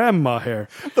me. Grandma hair?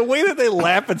 The way that they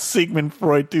laugh at Sigmund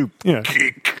Freud too. Yeah.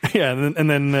 Geek. Yeah, and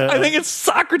then I think it's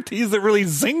Socrates that really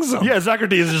zings them. Yeah,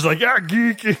 Socrates is just like, "Yeah,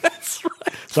 geek." That's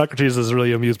right. Socrates is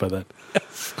really amused by that.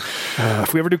 Yes.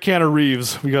 If we ever do Keanu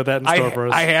Reeves, we got that in store for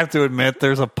us. I have to admit,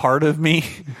 there's a part of me,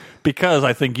 because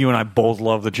I think you and I both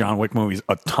love the John Wick movies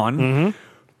a ton. Mm-hmm.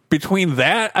 Between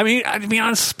that, I mean, to be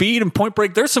honest, Speed and Point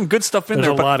Break, there's some good stuff in there.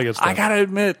 There's a lot of good stuff. I gotta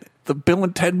admit, the Bill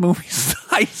and Ted movies,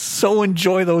 I so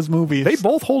enjoy those movies. They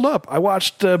both hold up. I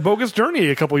watched Bogus Journey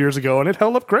a couple years ago, and it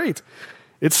held up great.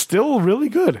 It's still really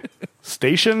good.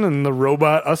 Station and the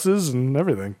robot us's and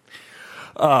everything.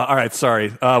 All right,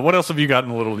 sorry. What else have you got in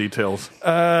the little details?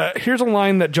 Here's a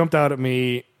line that jumped out at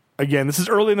me. Again, this is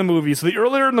early in the movie. So the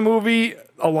earlier in the movie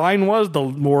a line was, the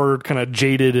more kind of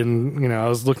jaded, and I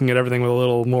was looking at everything with a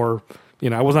little more,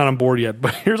 I was not on board yet.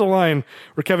 But here's a line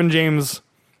where Kevin James,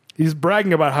 he's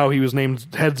bragging about how he was named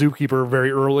head zookeeper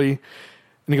very early.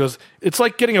 And he goes, "It's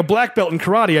like getting a black belt in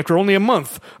karate after only a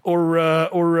month, or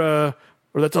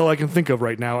that's all I can think of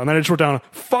right now." And then I just wrote down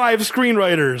 5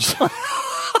 screenwriters.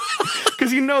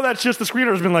 Because that's just the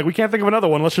screenwriter's been like, "We can't think of another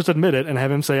one. Let's just admit it," and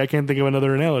have him say, "I can't think of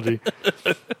another analogy."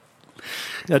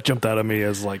 That jumped out at me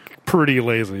as like pretty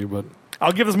lazy, but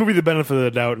I'll give this movie the benefit of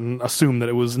the doubt and assume that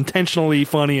it was intentionally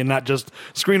funny and not just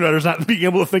screenwriters not being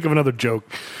able to think of another joke.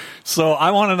 So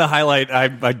I wanted to highlight.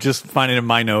 I just find it in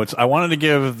my notes. I wanted to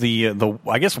give the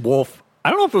I guess wolf. I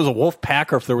don't know if it was a wolf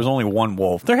pack or if there was only one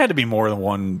wolf. There had to be more than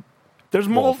one. There's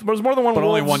more than one, but wolves.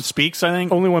 only one speaks. I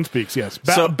think Only one speaks. Yes.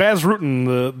 So- Baz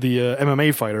Rutten, the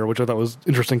MMA fighter, which I thought was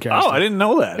interesting casting. Oh, I didn't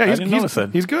know that. Yeah, I didn't notice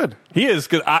that. He's good. He is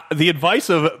good. The advice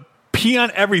of pee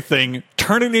on everything,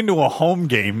 turn it into a home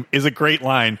game is a great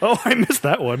line. Oh, I missed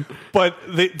that one. But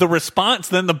the response,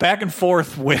 then the back and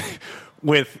forth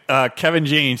with Kevin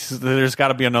James, there's got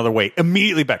to be another way.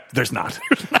 Immediately back, there's not.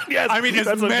 Yes, I mean, as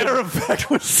a that's matter of fact,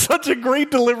 was such a great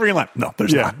delivery line. No,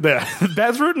 there's not. Yeah.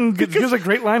 Baz Rutten gives a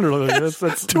great line earlier.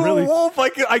 That's To really. a wolf,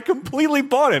 I completely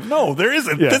bought it. No, there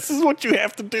isn't. Yeah. This is what you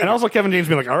have to do. And also Kevin James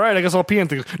being like, all right, I guess I'll pee and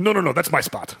things. No, that's my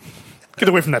spot. Get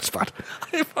away from that spot.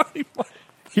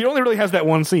 He only really has that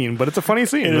one scene, but it's a funny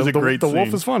scene. It is a great The wolf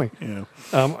scene. is funny. Yeah.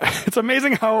 It's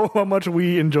amazing how much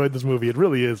we enjoyed this movie. It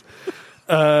really is.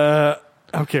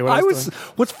 Okay, what else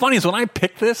What's funny is when I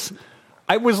picked this,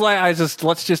 I was like,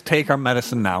 let's just take our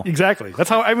medicine now. Exactly. That's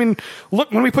how, I mean,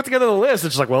 look, when we put together the list,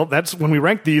 it's just like, well, that's when we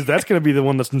rank these, that's going to be the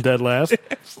one that's in dead last.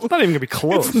 It's not even going to be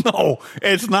close. No,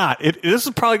 it's not. This is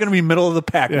probably going to be middle of the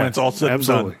pack when it's all said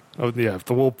absolutely. and done. Oh, yeah,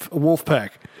 the wolf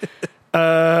pack.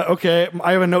 Okay,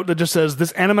 I have a note that just says,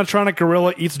 this animatronic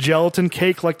gorilla eats gelatin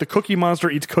cake like the Cookie Monster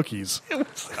eats cookies.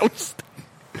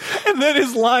 And then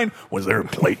his line, was there a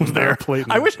plate in there?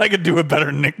 I wish I could do a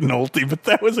better Nick Nolte, but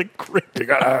that was a great. You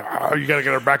gotta get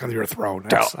her back on your throne.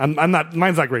 I'm not.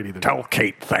 Mine's not great either. Tell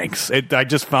Kate thanks. I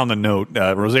just found the note.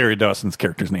 Rosario Dawson's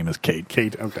character's name is Kate.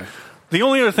 Kate. Okay. The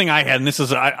only other thing I had, and this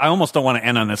is, I almost don't want to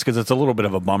end on this because it's a little bit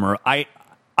of a bummer. I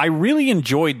really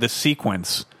enjoyed the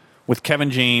sequence with Kevin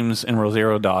James and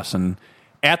Rosario Dawson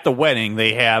at the wedding.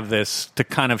 They have this to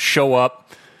kind of show up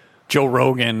Joe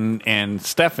Rogan and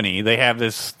Stephanie. They have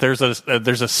this. There's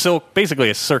a silk, basically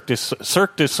a Cirque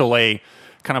du Soleil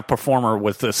kind of performer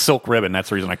with a silk ribbon. That's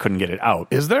the reason I couldn't get it out.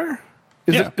 Is there?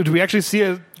 Yeah. Do we actually see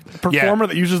a performer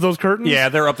that uses those curtains? Yeah,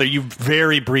 they're up there. You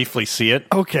very briefly see it.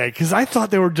 Okay, because I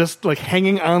thought they were just like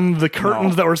hanging on the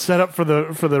curtains that were set up for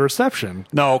the reception.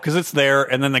 No, because it's there,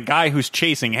 and then the guy who's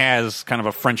chasing has kind of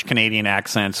a French Canadian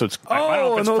accent, so it's I don't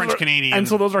know if it's French Canadian. And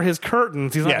so those are his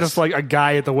curtains. He's not just like a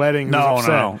guy at the wedding.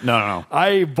 No.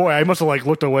 I must have like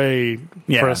looked away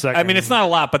for a second. I mean, it's not a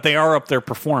lot, but they are up there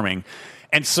performing.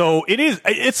 And so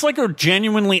it's like a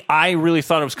genuinely, I really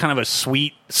thought it was kind of a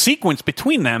sweet sequence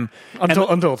between them.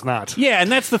 Until it's not. Yeah, and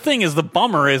that's the thing is the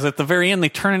bummer is at the very end they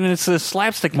turn it into this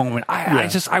slapstick moment.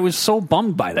 I was so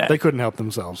bummed by that. They couldn't help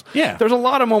themselves. Yeah. There's a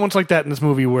lot of moments like that in this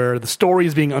movie where the story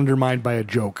is being undermined by a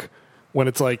joke. When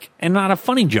it's like... And not a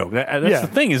funny joke. That's the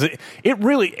thing is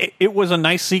it was a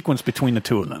nice sequence between the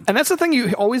two of them. And that's the thing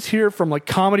you always hear from like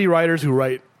comedy writers who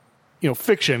write,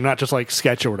 fiction, not just like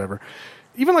sketch or whatever.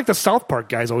 Even like the South Park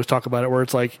guys always talk about it, where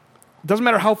it's like, it doesn't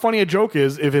matter how funny a joke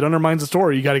is, if it undermines the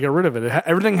story, you got to get rid of it.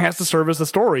 Everything has to service the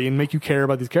story and make you care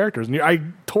about these characters. And I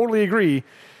totally agree.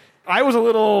 I was a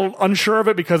little unsure of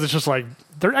it because it's just like,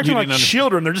 they're acting like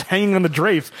children. They're just hanging on the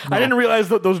drapes. No. I didn't realize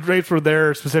that those drapes were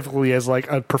there specifically as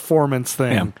like a performance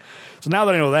thing. Yeah. So now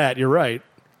that I know that, you're right.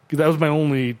 That was my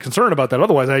only concern about that.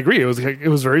 Otherwise, I agree. It was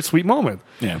a very sweet moment.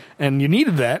 Yeah. And you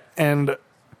needed that. And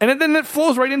then it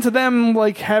flows right into them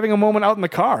like having a moment out in the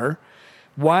car.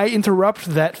 Why interrupt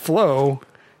that flow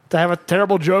to have a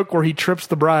terrible joke where he trips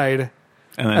the bride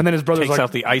and then his brother's takes like,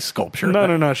 out the ice sculpture?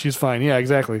 No, she's fine. Yeah,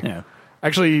 exactly. Yeah.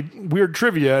 Actually, weird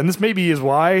trivia, and this maybe is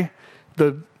why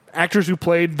the actress who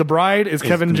played the bride is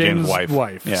Kevin James'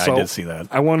 wife. Yeah, so I did see that.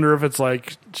 I wonder if it's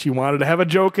like she wanted to have a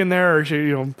joke in there, or she,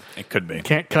 it could be.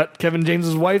 Can't cut Kevin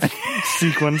James' wife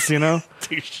sequence,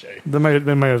 Touche. They might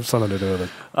have something to do with it.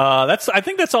 I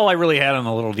think that's all I really had on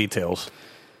the little details.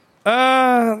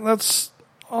 That's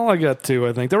all I got too.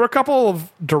 I think there were a couple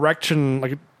of direction.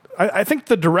 Like I think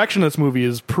the direction of this movie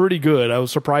is pretty good. I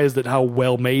was surprised at how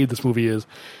well made this movie is,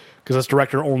 because this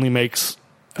director only makes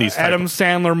these Adam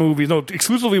Sandler movies. No,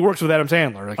 exclusively works with Adam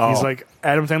Sandler. Like he's like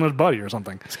Adam Sandler's buddy or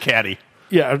something. It's caddy.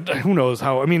 Yeah, who knows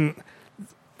how? I mean,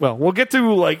 well, we'll get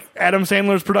to like Adam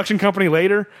Sandler's production company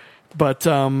later. But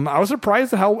I was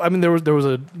surprised at how. I mean, there was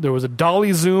a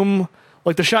dolly zoom,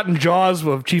 like the shot in Jaws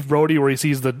of Chief Brody where he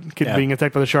sees the kid being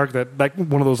attacked by the shark. That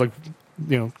one of those like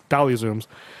dolly zooms.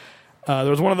 There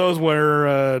was one of those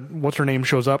where what's her name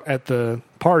shows up at the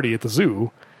party at the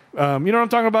zoo. You know what I'm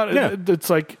talking about? Yeah. It's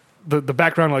like the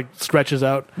background like stretches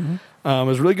out. Mm-hmm. It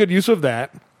was really good use of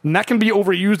that. And that can be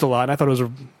overused a lot. And I thought it was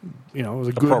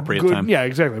a good appropriate time. Yeah,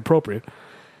 exactly, appropriate.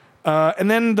 And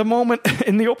then the moment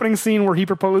in the opening scene where he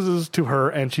proposes to her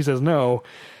and she says no,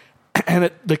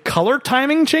 and the color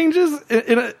timing changes.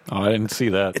 I didn't see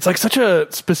that. It's like such a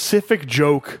specific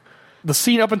joke. The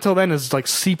scene up until then is like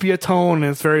sepia tone,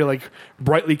 and it's very like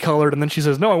brightly colored. And then she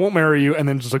says, "No, I won't marry you." And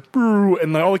then just like, "Boo,"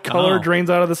 and all the color drains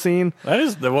out of the scene.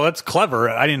 That's clever.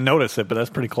 I didn't notice it, but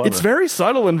that's pretty clever. It's very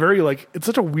subtle and very like, it's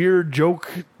such a weird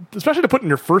joke, especially to put in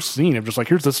your first scene of just like,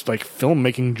 here's this like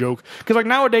filmmaking joke. Because like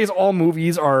nowadays, all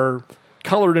movies are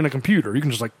colored in a computer. You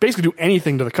can just like basically do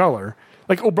anything to the color.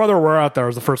 Like, Oh Brother, Where Art Thou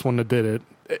was the first one that did it.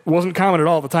 It wasn't common at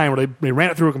all at the time where they ran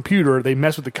it through a computer, they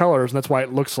messed with the colors, and that's why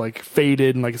it looks like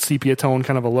faded and like a sepia tone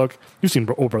kind of a look. You've seen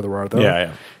Oh Brother, Where Art Thou?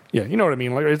 Yeah. Yeah, you know what I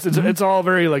mean. Like it's all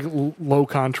very like low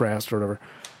contrast or whatever.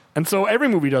 And so every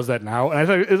movie does that now, and I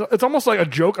think it's almost like a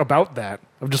joke about that,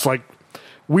 of just like,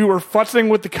 we were futzing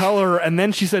with the color, and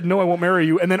then she said, "No, I won't marry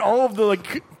you," and then all of the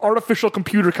like artificial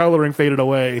computer coloring faded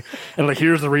away, and like,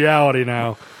 here's the reality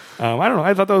now. I don't know.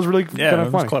 I thought that was really kind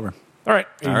of funny. Clever. All right,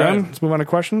 are you done? Let's move on to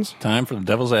questions. Time for the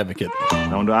Devil's Advocate.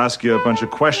 I want to ask you a bunch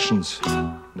of questions,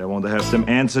 and I want to have them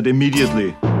answered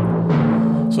immediately.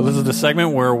 So this is the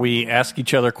segment where we ask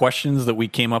each other questions that we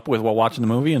came up with while watching the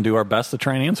movie and do our best to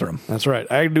try and answer them. That's right.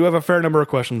 I do have a fair number of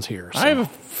questions here. So. I have a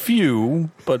few,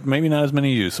 but maybe not as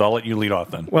many as you, so I'll let you lead off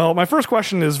then. Well, my first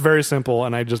question is very simple,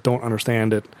 and I just don't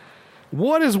understand it.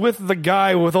 What is with the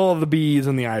guy with all of the bees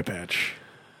and the eye patch?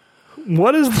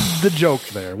 What is the joke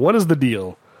there? What is the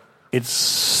deal? It's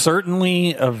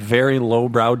certainly a very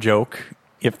lowbrow joke,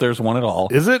 if there's one at all.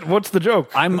 Is it? What's the joke?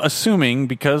 I'm assuming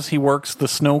because he works the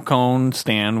snow cone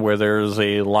stand where there's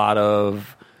a lot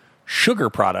of sugar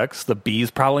products, the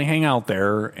bees probably hang out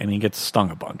there, and he gets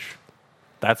stung a bunch.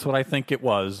 That's what I think it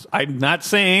was. I'm not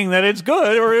saying that it's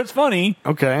good or it's funny.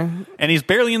 Okay. And he's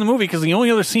barely in the movie because the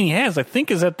only other scene he has, I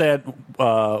think, is at that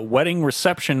wedding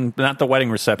reception, not the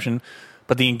wedding reception,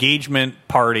 but the engagement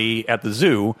party at the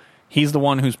zoo. He's the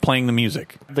one who's playing the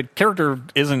music. The character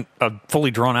isn't a fully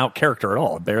drawn-out character at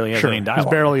all. It barely has any dialogue. He's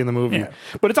barely in the movie. Yeah.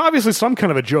 But it's obviously some kind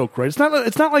of a joke, right? It's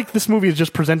not like this movie is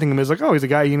just presenting him as like, oh, he's a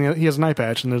guy, he has an eye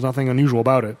patch, and there's nothing unusual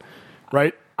about it,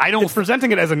 right? It's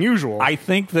presenting it as unusual. I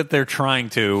think that they're trying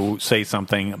to say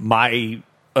something. My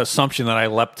assumption that I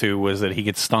leapt to was that he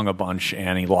gets stung a bunch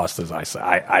and he lost his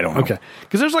eyesight. I don't know. Okay.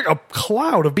 Because there's like a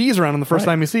cloud of bees around him the first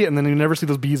time you see it, and then you never see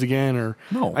those bees again.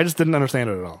 No. I just didn't understand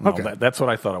it at all. No, okay. That's what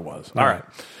I thought it was. All right.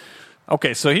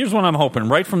 Okay, so here's what I'm hoping.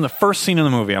 Right from the first scene of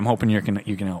the movie, I'm hoping you can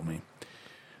help me.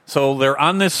 So they're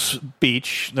on this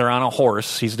beach. They're on a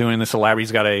horse. He's doing this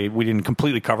elaborate. We didn't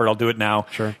completely cover it. I'll do it now.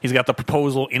 Sure. He's got the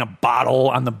proposal in a bottle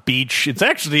on the beach. It's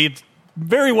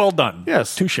very well done.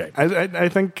 Yes. Touche. I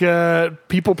think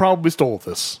people probably stole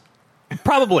this.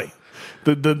 Probably.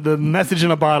 The message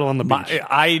in a bottle on the beach.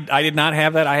 I did not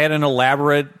have that. I had an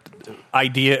elaborate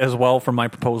idea as well for my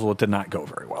proposal. It did not go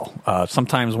very well.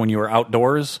 Sometimes when you are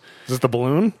outdoors... Is this the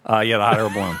balloon? Yeah, the hot air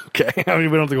balloon. Okay. I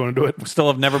mean, we don't have to go into it. We still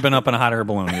have never been up in a hot air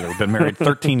balloon either. We've been married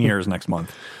 13 years next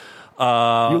month. You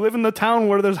live in the town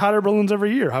where there's hot air balloons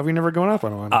every year. How have you never gone up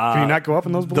on one? Can you not go up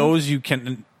in those balloons? Those you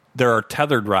can... There are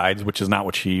tethered rides, which is not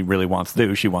what she really wants to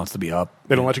do. She wants to be up.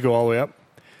 They don't let you go all the way up?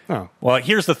 Oh. Well,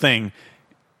 here's the thing.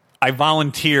 I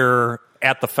volunteer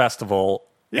at the festival.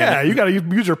 Yeah, you got to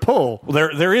use your pull.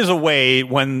 There is a way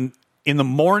when in the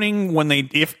morning when and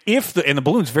the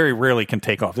balloons very rarely can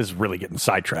take off. This is really getting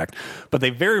sidetracked, but they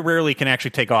very rarely can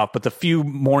actually take off. But the few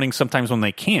mornings, sometimes when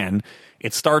they can,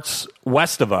 it starts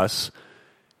west of us.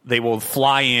 They will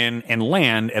fly in and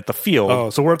land at the field.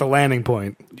 Oh, so we're at the landing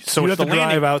point. So you have to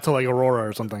drive out to like Aurora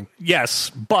or something.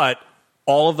 Yes, but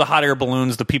all of the hot air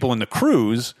balloons, the people in the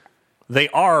cruise, they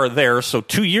are there. So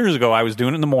 2 years ago, I was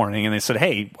doing it in the morning, and they said,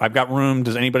 "Hey, I've got room.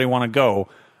 Does anybody want to go?"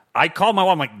 I called my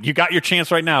wife. I'm like, "You got your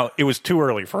chance right now." It was too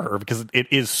early for her because it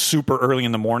is super early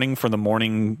in the morning for the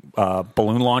morning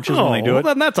balloon launches when they do it.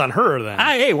 Then that's on her then.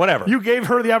 Hey, whatever. You gave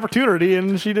her the opportunity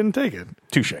and she didn't take it.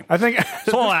 Touche. I think.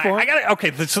 So I got it.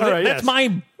 Okay, so that's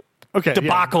my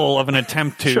debacle of an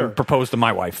attempt to propose to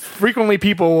my wife. Frequently,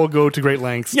 people will go to great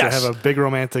lengths to have a big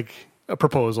romantic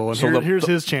proposal, and so here's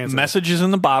his chance. Message is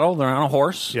in the bottle. They're on a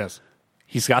horse. Yes.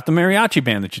 He's got the mariachi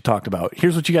band that you talked about.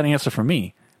 Here's what you got to answer from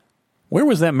me. Where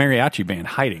was that mariachi band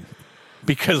hiding?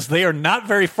 Because they are not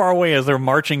very far away as they're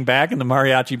marching back and the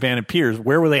mariachi band appears.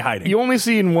 Where were they hiding? You only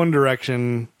see in one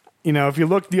direction. You know, if you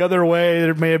look the other way,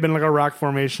 there may have been like a rock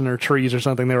formation or trees or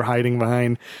something they were hiding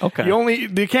behind. Okay.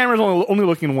 The camera's only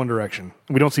looking in one direction.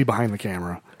 We don't see behind the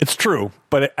camera. It's true,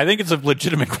 but I think it's a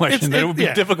legitimate question that it would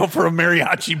be difficult for a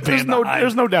mariachi band to hide.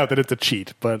 There's no doubt that it's a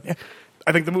cheat, but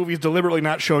I think the movie is deliberately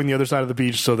not showing the other side of the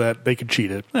beach so that they could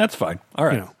cheat it. That's fine. All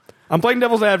right. You know. I'm playing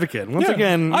devil's advocate. Once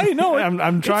again, I know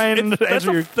I'm trying to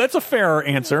answer your... That's a fair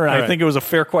answer, and I think it was a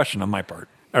fair question on my part.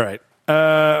 All right.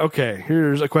 Okay,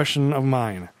 here's a question of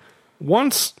mine.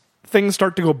 once things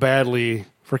start to go badly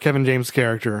for Kevin James'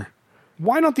 character,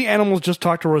 why don't the animals just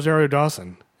talk to Rosario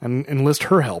Dawson and enlist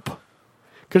her help?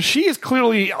 Because she is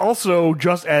clearly also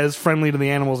just as friendly to the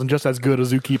animals and just as good a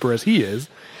zookeeper as he is.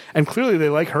 And clearly they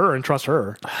like her and trust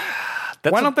her.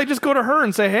 Why don't they just go to her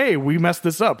and say, hey, we messed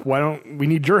this up. We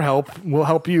need your help. We'll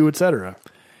help you, etc.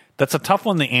 That's a tough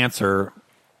one to answer.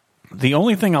 The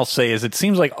only thing I'll say is it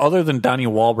seems like other than Donnie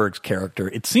Wahlberg's character,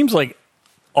 it seems like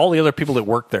all the other people that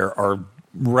work there are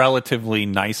relatively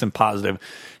nice and positive.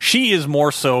 She is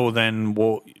more so than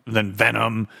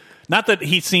Venom. Not that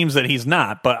he seems that he's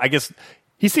not, but I guess...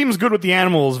 He seems good with the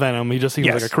animals, Venom. He just seems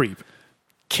like a creep.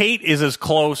 Kate is as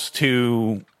close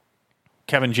to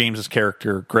Kevin James's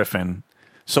character, Griffin.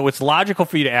 So it's logical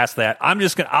for you to ask that.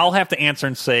 I'll have to answer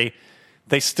and say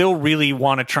they still really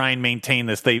want to try and maintain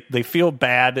this. They feel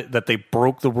bad that they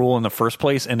broke the rule in the first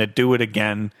place, and to do it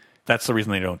again, that's the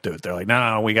reason they don't do it. They're like,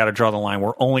 no, we got to draw the line.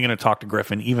 We're only going to talk to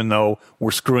Griffin, even though we're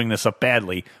screwing this up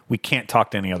badly. We can't talk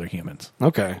to any other humans.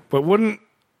 Okay, but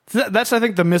that's, I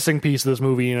think, the missing piece of this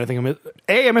movie. And I think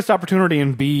a missed opportunity,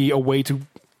 and B, a way to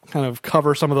kind of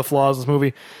cover some of the flaws of this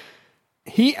movie.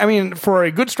 For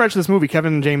a good stretch of this movie,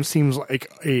 Kevin James seems like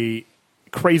a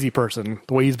crazy person.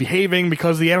 The way he's behaving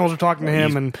because the animals are talking to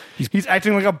him, and he's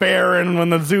acting like a bear. And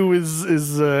when the zoo is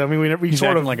he's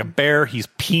acting like a bear. He's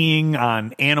peeing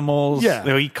on animals.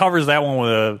 Yeah, he covers that one with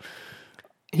a.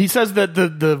 He says that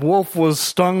the wolf was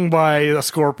stung by a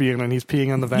scorpion and he's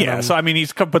peeing on the venom. Yeah, so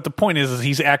but the point is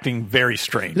he's acting very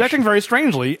strange. He's acting very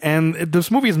strangely, and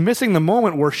this movie is missing the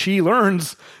moment where she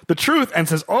learns the truth and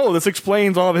says, "Oh, this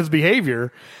explains all of his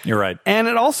behavior." You're right. And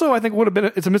it also, I think,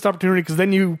 it's a missed opportunity because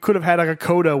then you could have had like a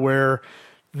coda where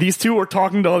these two are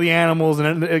talking to all the animals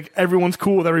and everyone's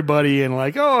cool with everybody and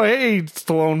like, "Oh, hey,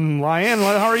 Stallone Lion,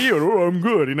 how are you?" "Oh, I'm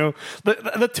good."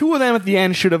 The two of them at the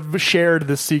end should have shared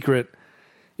this secret.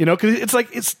 Because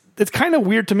it's kind of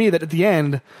weird to me that at the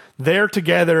end they're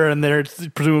together and they're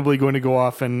presumably going to go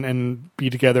off and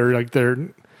be together. Like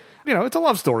it's a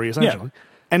love story essentially. Yeah.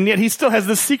 And yet he still has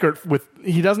this secret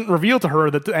he doesn't reveal to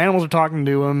her that the animals are talking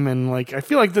to him. And like, I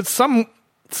feel like that's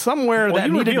somewhere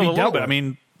that needed to be dealt with. I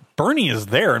mean, Bernie is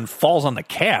there and falls on the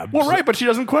cab. Well, right, but she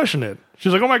doesn't question it.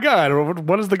 She's like, "Oh my God,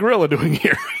 what is the gorilla doing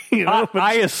here?"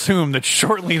 I assume that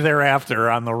shortly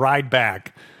thereafter on the ride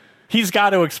back, he's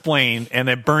got to explain, and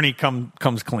that Bernie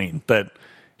comes clean. That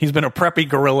he's been a preppy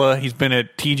gorilla. He's been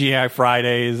at TGI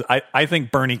Fridays. I think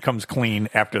Bernie comes clean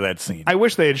after that scene. I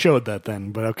wish they had showed that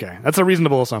then, but okay. That's a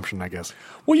reasonable assumption, I guess.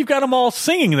 Well, you've got them all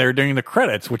singing there during the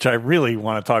credits, which I really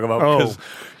want to talk about. Because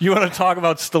you want to talk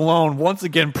about Stallone once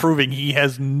again proving he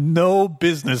has no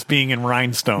business being in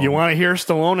Rhinestone. You want to hear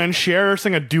Stallone and Cher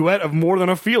sing a duet of More Than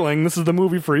a Feeling? This is the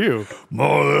movie for you.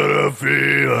 More Than a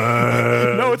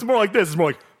Feeling. No, it's more like this. It's more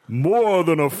like, More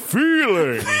Than a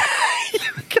Feeling.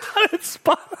 You got it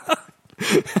spot on.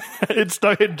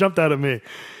 It jumped out of me.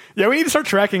 Yeah, we need to start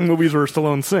tracking movies where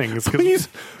Stallone sings.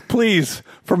 Please,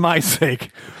 for my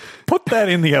sake, put that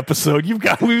in the episode.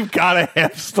 We've got to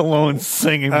have Stallone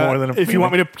singing More Than a Feeling. If you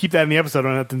want me to keep that in the episode,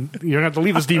 you're going to have to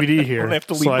leave this DVD here have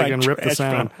to leave so I can rip the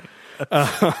sound.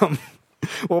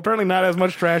 Well, apparently not as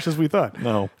much trash as we thought.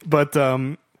 No. But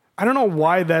I don't know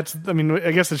why that's... I mean,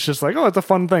 I guess it's just like, it's a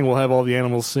fun thing. We'll have all the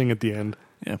animals sing at the end.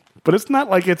 Yeah. But it's not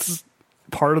like it's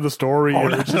part of the story.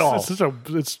 Not at all.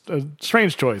 It's a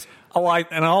strange choice. Oh,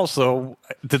 and also,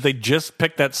 did they just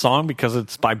pick that song because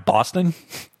it's by Boston?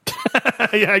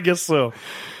 Yeah, I guess so.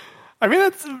 I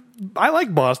mean, I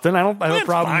like Boston. I don't have a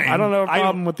problem. Fine. I don't have a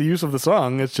problem with the use of the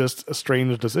song. It's just a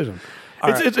strange decision.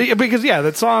 Because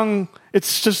that song,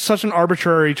 it's just such an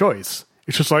arbitrary choice.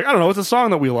 It's just like, I don't know, it's a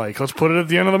song that we like. Let's put it at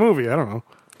the end of the movie. I don't know.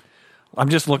 I'm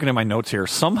just looking at my notes here.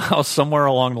 Somehow, somewhere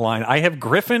along the line, I have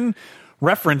Griffin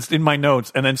referenced in my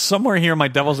notes, and then somewhere here in my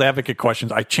Devil's Advocate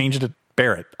questions, I changed it to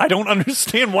Barrett. I don't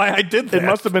understand why I did that. It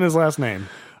must have been his last name.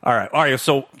 All right.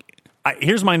 So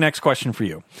here's my next question for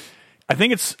you. I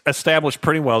think it's established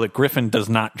pretty well that Griffin does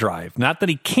not drive. Not that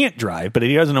he can't drive, but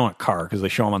he doesn't own a car because they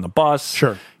show him on the bus.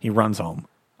 Sure. He runs home.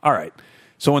 All right.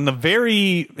 So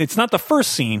it's not the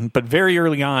first scene, but very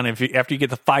early on, after you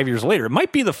get to 5 years later, it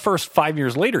might be the first 5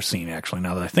 years later scene, actually,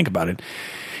 now that I think about it.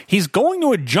 He's going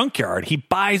to a junkyard. He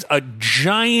buys a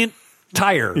giant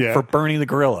tire for Bernie the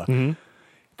gorilla. Mm-hmm.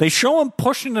 They show him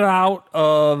pushing it out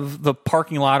of the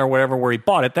parking lot or whatever where he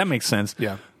bought it. That makes sense.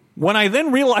 Yeah. When I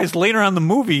then realized later on in the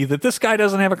movie that this guy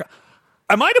doesn't have a car,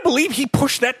 am I to believe he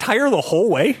pushed that tire the whole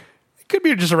way? It could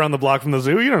be just around the block from the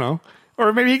zoo. You don't know.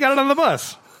 Or maybe he got it on the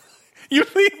bus. You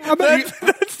think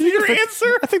that's your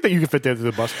answer? I think that you can fit that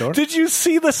through the bus door. Did you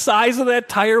see the size of that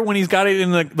tire when he's got it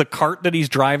in the cart that he's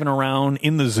driving around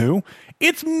in the zoo?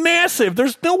 It's massive.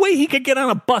 There's no way he could get on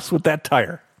a bus with that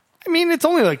tire. I mean, it's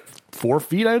only like 4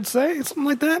 feet, I'd say, something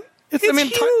like that. It's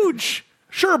huge.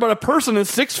 Sure, but a person is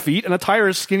 6 feet, and a tire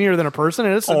is skinnier than a person,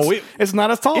 and it's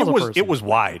not as tall as a person. It was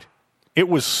wide. It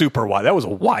was super wide. That was a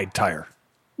wide tire.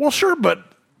 Well, sure, but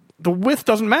the width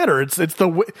doesn't matter. It's the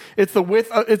width.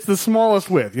 It's the smallest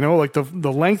width. You know, like the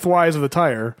lengthwise of the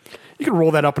tire. You can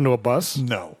roll that up into a bus.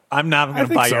 No, I'm not going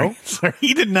to buy your answer.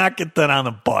 He did not get that on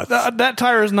a bus. That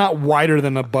tire is not wider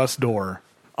than a bus door.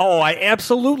 Oh, I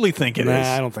absolutely think it is.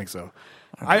 I don't think so.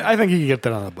 I think he could get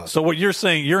that on a bus. So what you're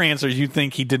saying, your answer is you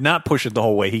think he did not push it the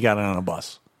whole way. He got it on a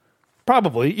bus.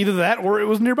 Probably either that or it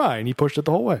was nearby and he pushed it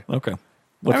the whole way. Okay.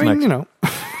 What's next? You know.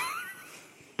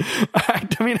 I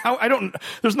mean, I don't.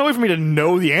 There's no way for me to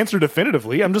know the answer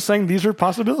definitively. I'm just saying these are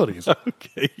possibilities.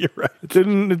 Okay, you're right. It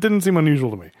didn't seem unusual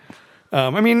to me.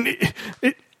 I mean,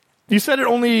 you said it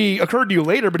only occurred to you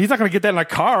later, but he's not going to get that in a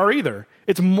car either.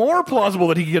 It's more plausible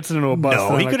that he gets it into a bus.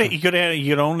 No, he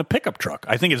could own a pickup truck.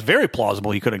 I think it's very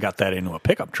plausible he could have got that into a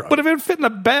pickup truck. But if it fit in a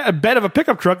bed of a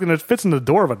pickup truck, then it fits in the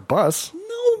door of a bus.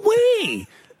 No way.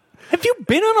 Have you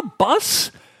been on a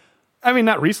bus? I mean,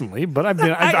 not recently, but I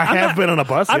have been on a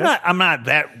bus. I'm not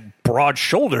that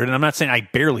broad-shouldered, and I'm not saying I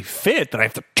barely fit, that I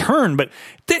have to turn, but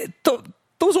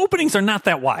those openings are not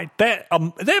that wide. That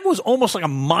was almost like a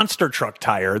monster truck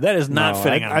tire. That is not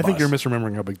fitting on a bus. I think you're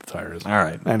misremembering how big the tire is. All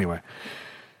right. Anyway,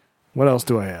 what else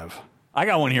do I have? I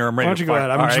got one here. I'm ready. Why don't you go ahead?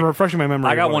 I'm just refreshing my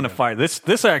memory. I got one to fire.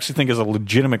 This I actually think is a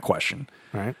legitimate question.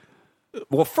 All right.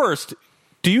 Well, first,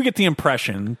 do you get the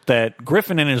impression that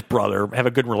Griffin and his brother have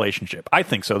a good relationship? I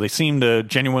think so. They seem to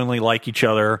genuinely like each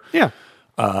other. Yeah.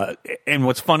 And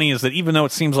what's funny is that even though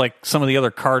it seems like some of the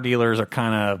other car dealers are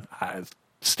kind of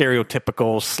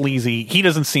stereotypical, sleazy, he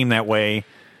doesn't seem that way.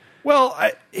 Well,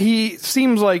 he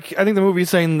seems like, I think the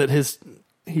movie's saying that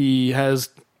he has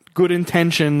good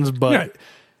intentions, but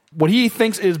what he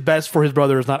thinks is best for his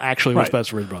brother is not actually what's best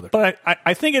for his brother. But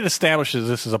I think it establishes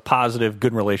this as a positive,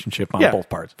 good relationship on both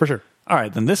parts. For sure. All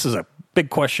right, then this is a big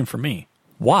question for me.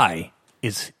 Why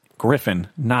is Griffin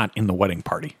not in the wedding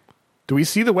party? Do we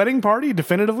see the wedding party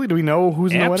definitively? Do we know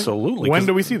who's in the wedding? Absolutely. When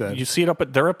do we see that? You see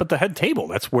it they're up at the head table.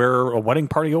 That's where a wedding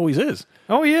party always is.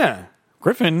 Oh, yeah.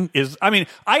 Griffin is, I mean,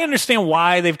 I understand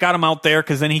why they've got him out there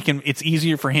because then it's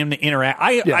easier for him to interact.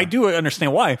 I do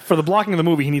understand why. For the blocking of the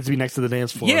movie, he needs to be next to the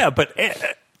dance floor. Yeah, but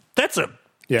that's a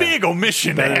big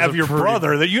omission to have your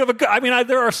brother that you have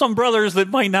there are some brothers that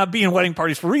might not be in wedding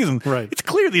parties for a reason. Right. It's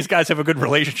clear these guys have a good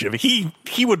relationship.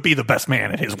 He would be the best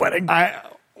man at his wedding.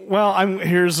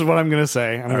 Here's what I'm going to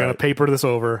say. I'm going to paper this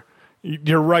over.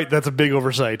 You're right. That's a big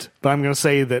oversight. But I'm going to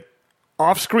say that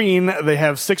off screen, they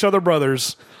have 6 other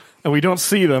brothers, and we don't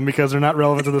see them because they're not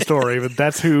relevant to the story. But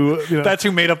that's who. That's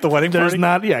who made up the wedding party. There's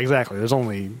not. Yeah, exactly. There's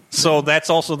only. So that's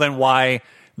also then why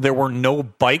there were no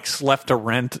bikes left to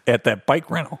rent at that bike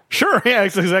rental. Sure. Yeah.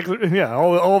 Exactly. Yeah.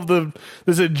 All of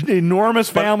there's an enormous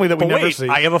family that we never see.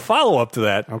 I have a follow up to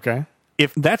that. Okay.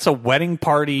 If that's a wedding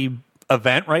party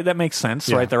event, right? That makes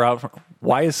sense, right? They're out.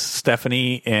 Why is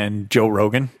Stephanie and Joe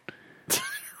Rogan?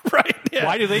 Right. Yeah.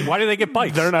 Why do they get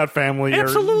bikes? They're not family.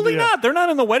 Absolutely not. They're not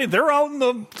in the wedding. They're out in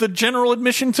the general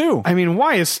admission too. I mean,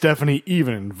 why is Stephanie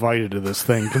even invited to this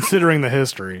thing, considering the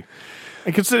history?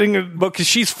 And considering because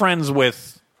she's friends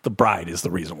with the bride is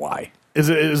the reason why.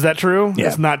 Is that true? Yeah.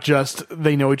 It's not just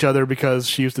they know each other because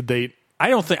she used to date. I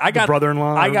don't think I got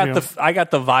brother-in-law. I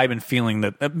got the vibe and feeling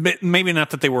that maybe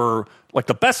not that they were like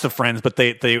the best of friends, but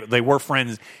they were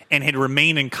friends and had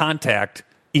remained in contact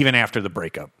even after the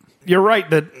breakup. You're right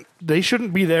that they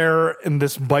shouldn't be there in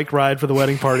this bike ride for the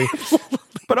wedding party.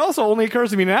 But also only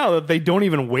occurs to me now that they don't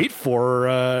even wait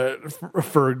for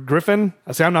Griffin.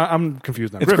 See, I'm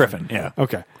confused now. It's Griffin, yeah.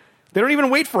 Okay. They don't even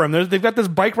wait for him. They've got this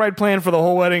bike ride planned for the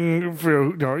whole wedding.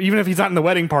 Even if he's not in the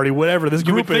wedding party, whatever. This group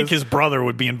you would think his brother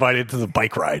would be invited to the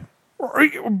bike ride.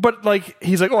 But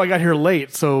he's like, oh, I got here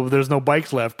late, so there's no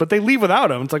bikes left. But they leave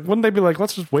without him. It's like, wouldn't they be like,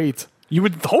 let's just wait? You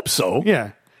would hope so.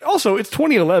 Yeah. Also, it's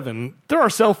 2011. There are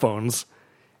cell phones.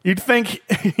 You'd think,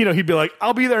 he'd be like,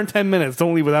 I'll be there in 10 minutes.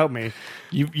 Don't leave without me.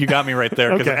 You got me right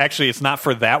there. Because actually, it's not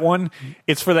for that one.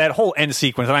 It's for that whole end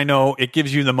sequence. And I know it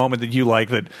gives you the moment that you like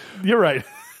that. You're right.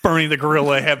 Bernie the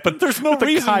gorilla head, but there's no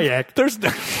reason. Kayak. There's of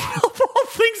all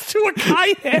things to a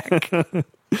kayak.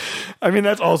 I mean,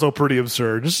 that's also pretty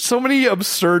absurd. Just so many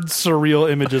absurd, surreal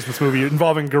images in this movie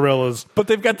involving gorillas. But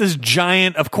they've got this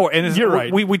giant, of course. And you're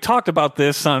right. We talked about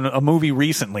this on a movie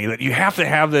recently that you have to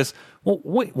have this. Well,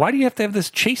 wait, why do you have to have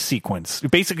this chase sequence?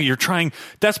 Basically, you're trying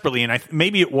desperately, and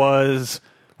maybe it was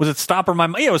it Stop or My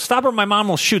Mom? Yeah, it was Stop or My Mom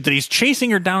Will Shoot, that he's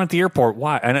chasing her down at the airport.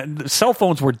 Why? And cell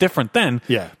phones were different then.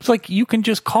 Yeah. It's like, you can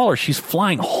just call her. She's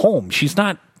flying home. She's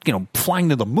not flying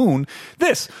to the moon.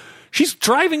 She's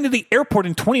driving to the airport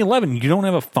in 2011. You don't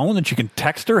have a phone that you can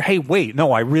text her? Hey, wait,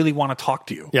 no, I really want to talk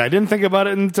to you. Yeah, I didn't think about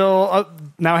it until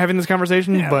now having this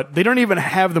conversation, but they don't even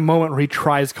have the moment where he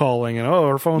tries calling and,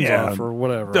 her phone's off or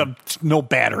whatever. No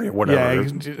battery or whatever.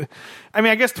 Yeah, I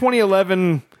mean, I guess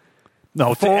 2011...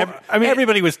 No,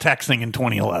 everybody was texting in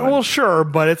 2011. Well, sure,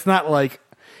 but it's not like...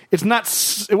 it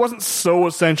wasn't so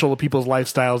essential to people's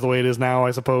lifestyles the way it is now,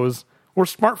 I suppose. Were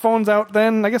smartphones out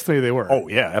then? I guess maybe they were. Oh,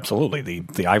 yeah, absolutely. The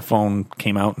iPhone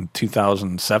came out in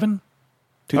 2007?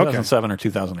 2007 or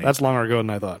 2008. That's longer ago than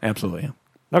I thought. Absolutely, yeah.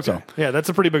 Okay. Yeah, that's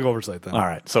a pretty big oversight then. All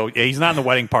right. So he's not in the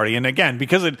wedding party. And again,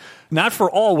 because not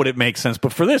for all would it make sense,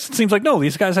 but for this, it seems like, no,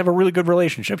 these guys have a really good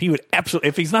relationship. He would absolutely,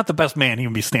 if he's not the best man, he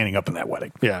would be standing up in that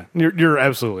wedding. Yeah, you're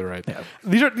absolutely right. Yeah.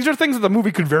 These are things that the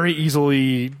movie could very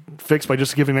easily fix by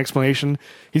just giving an explanation.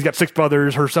 He's got 6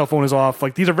 brothers. Her cell phone is off.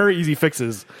 Like, these are very easy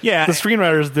fixes. Yeah. The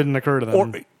screenwriters didn't occur to them. Or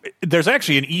there's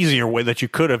actually an easier way that you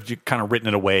could have kind of written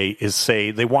it away is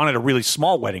say they wanted a really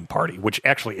small wedding party, which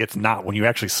actually it's not. When you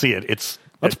actually see it,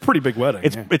 that's a pretty big wedding.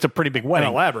 It's a pretty big wedding.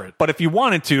 And elaborate. But if you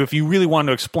really wanted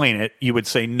to explain it, you would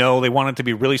say, no, they wanted it to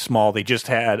be really small. They just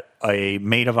had a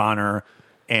maid of honor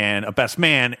and a best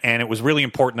man, and it was really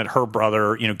important that her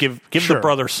brother, give the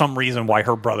brother some reason why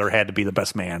her brother had to be the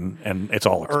best man, and it's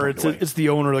all explained. Or it's the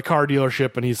owner of the car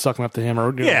dealership, and he's sucking up to him, or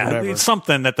whatever. It's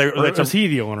something that they're... Is he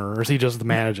the owner, or is he just the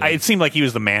manager? It seemed like he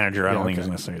was the manager. I don't think he was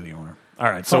necessarily the owner. All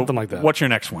right, something like that. What's your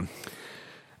next one?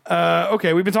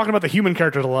 Okay, we've been talking about the human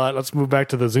characters a lot. Let's move back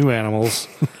to the zoo animals.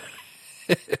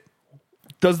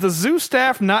 Does the zoo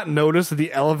staff not notice that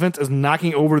the elephant is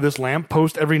knocking over this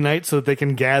lamppost every night so that they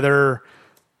can gather...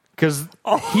 Because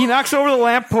he knocks over the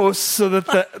lamppost so that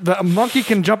the monkey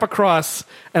can jump across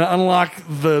and unlock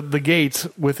the gate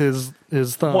with his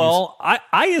thumbs. Well,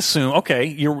 I assume...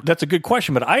 Okay, that's a good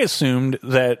question, but I assumed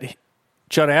that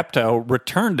Judd Apatow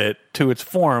returned it to its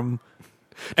form...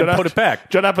 and put it back.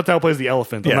 Judd Apatow plays the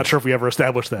elephant. I'm not sure if we ever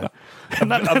established that. It's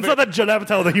not that Judd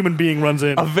Apatow, the human being, runs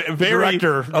in. A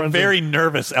very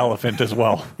nervous elephant as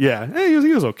well. Yeah,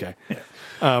 he was okay. Yeah.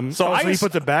 So he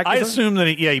puts it back? I assume that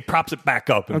he props it back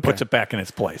up and puts it back in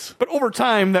its place. But over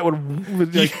time, that would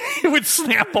it would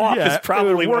snap off. Yeah,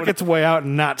 probably it would work its way out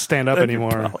and not stand up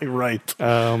anymore. You're probably right.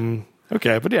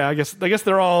 Okay, but yeah, I guess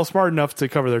they're all smart enough to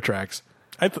cover their tracks.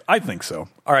 I think so.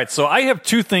 All right, so I have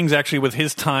 2 things actually with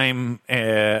his time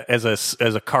as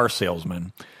a car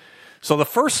salesman. So the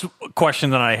first question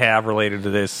that I have related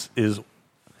to this is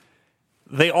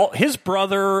his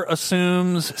brother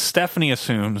assumes, Stephanie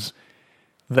assumes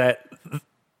that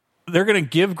they're going to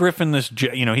give Griffin this,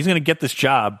 he's going to get this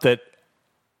job that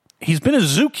he's been a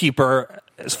zookeeper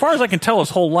as far as I can tell his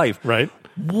whole life. Right.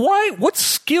 Why? What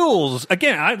skills?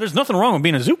 Again, there's nothing wrong with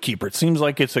being a zookeeper. It seems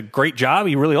like it's a great job.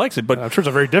 He really likes it, but I'm sure it's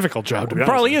a very difficult job. To be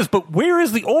probably honest. is. But where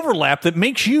is the overlap that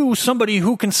makes you somebody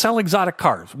who can sell exotic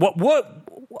cars? What?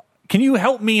 Can you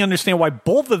help me understand why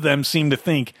both of them seem to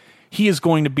think he is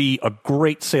going to be a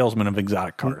great salesman of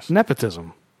exotic cars?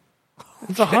 Nepotism.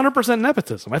 It's 100%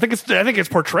 nepotism. I think it's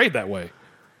portrayed that way.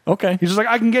 Okay. He's just like,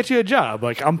 I can get you a job.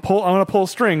 Like, I'm going to pull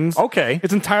strings. Okay.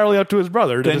 It's entirely up to his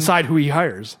brother to decide who he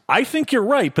hires. I think you're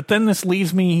right, but then this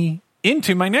leads me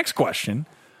into my next question.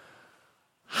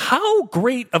 How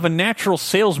great of a natural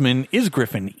salesman is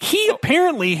Griffin? He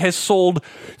apparently has sold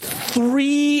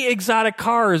 3 exotic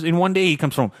cars in one day he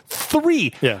comes from.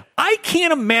 3. Yeah. I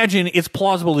can't imagine it's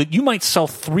plausible that you might sell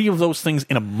 3 of those things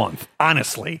in a month,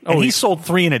 honestly. And he sold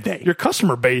 3 in a day. Your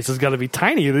customer base has got to be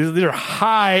tiny. These are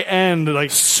high-end,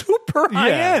 like... super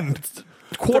high-end.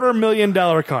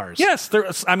 $250,000 cars. Yes,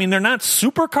 they're not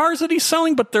super cars that he's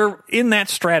selling, but they're in that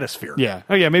stratosphere. Yeah.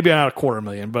 Oh, yeah, maybe not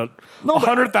 $250,000, but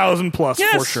 100,000 plus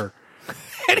for sure.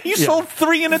 And he sold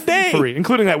 3 in a day. 3,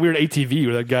 including that weird ATV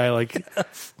where that guy, like,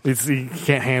 he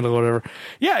can't handle it, whatever.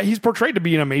 Yeah, he's portrayed to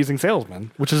be an amazing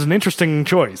salesman, which is an interesting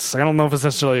choice. I don't know if it's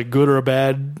necessarily a good or a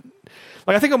bad.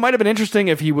 Like, I think it might have been interesting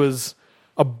if he was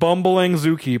a bumbling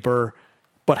zookeeper,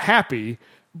 but happy.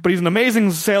 But he's an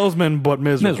amazing salesman, but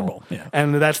miserable. Yeah.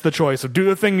 And that's the choice of do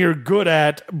the thing you're good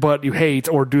at, but you hate,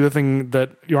 or do the thing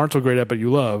that you aren't so great at, but you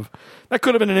love. That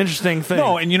could have been an interesting thing.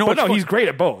 No, and he's great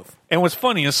at both. And what's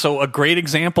funny is, so a great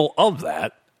example of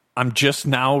that, I'm just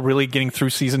now really getting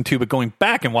through season 2, but going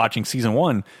back and watching season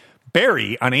 1,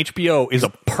 Barry on HBO is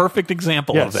a perfect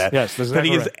example of that. Yes, that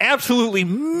he is absolutely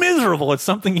miserable at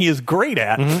something he is great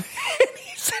at. Mm-hmm.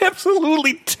 He's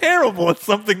absolutely terrible at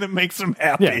something that makes him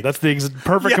happy. Yeah, that's the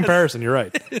perfect comparison. You're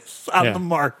right. It's on the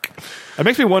mark. It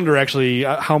makes me wonder, actually,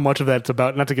 how much of that's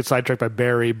about, not to get sidetracked by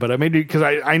Barry, but maybe because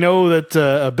I know that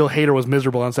Bill Hader was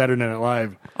miserable on Saturday Night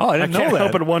Live. Oh, I didn't know that. I can't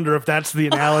help but wonder if that's the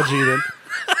analogy that...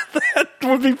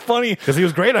 would be funny. Because he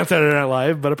was great on Saturday Night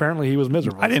Live, but apparently he was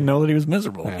miserable. I didn't know that he was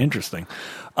miserable. Yeah. Interesting.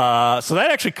 So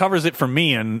that actually covers it for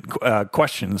me and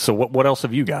questions. So what else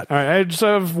have you got? All right, I just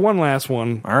have one last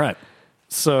one. All right.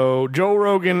 So Joe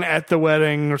Rogan at the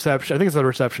wedding reception, I think it's the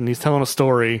reception, he's telling a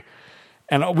story.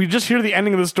 And we just hear the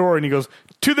ending of the story, and he goes,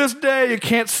 "To this day, you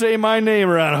can't say my name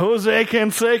around Jose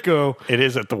Canseco." It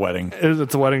is at the wedding.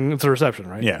 It's a wedding. It's a reception,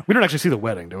 right? Yeah. We don't actually see the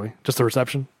wedding, do we? Just the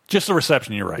reception? Just the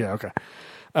reception, you're right. Yeah,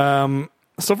 okay.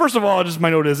 So first of all, just my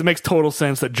note is, it makes total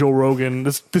sense that Joe Rogan,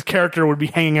 this character, would be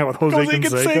hanging out with Jose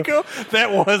Canseco.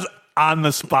 That was on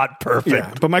the spot perfect.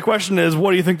 Yeah, but my question is,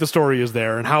 what do you think the story is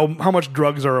there, and how much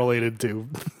drugs are related to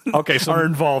okay, so are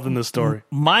involved in this story?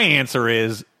 My answer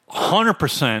is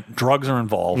 100% drugs are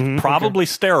involved, probably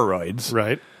steroids.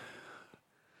 Right.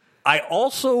 I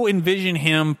also envision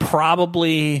him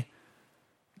probably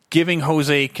giving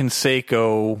Jose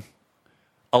Canseco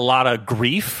a lot of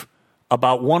grief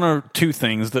about one or two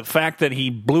things. The fact that he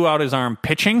blew out his arm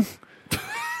pitching,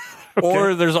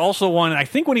 or there's also one, I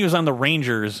think when he was on the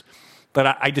Rangers,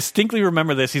 but I distinctly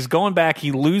remember this. He's going back.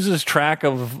 He loses track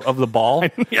of the ball.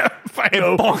 Yeah,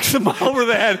 it bonks him over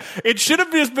the head. It should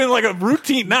have just been like a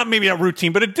routine, maybe a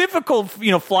routine, but a difficult,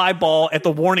 fly ball at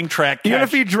the warning track catch. Even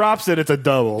if he drops it, it's a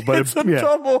double. But it's a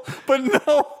double. But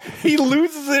no, he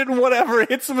loses it and whatever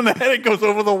hits him in the head. It goes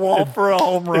over the wall for a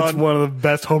home run. It's one of the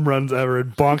best home runs ever.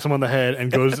 It bonks him on the head and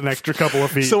goes an extra couple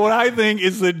of feet. So what I think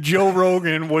is that Joe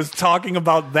Rogan was talking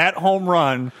about that home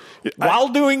run while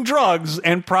doing drugs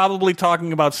and probably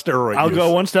talking about steroids. I'll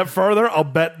go one step further. I'll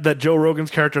bet that Joe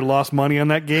Rogan's character lost money on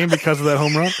that game because of that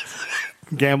home run.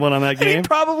 Gambling on that game. He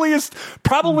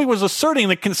probably was asserting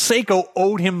that Canseco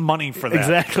owed him money for that.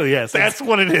 Exactly, yes. That's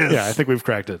what it is. Yeah, I think we've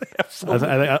cracked it.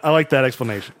 I like that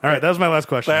explanation. All right, that was my last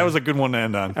question. That was a good one to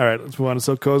end on. All right, let's move on to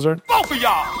Silk Cozart. Both of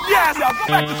y'all! Yes! Y'all go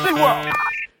back to SeaWorld!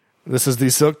 This is the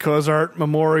Silk Cozart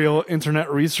Memorial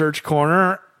Internet Research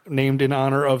Corner, named in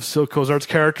honor of Silk Cozart's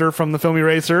character from the film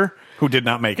Eraser. Who did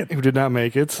not make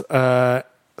it.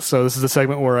 So this is a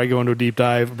segment where I go into a deep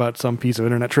dive about some piece of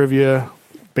internet trivia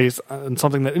based on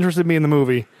something that interested me in the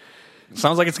movie.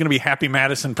 Sounds like it's going to be Happy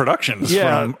Madison Productions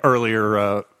from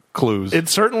earlier clues. It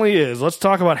certainly is. Let's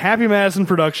talk about Happy Madison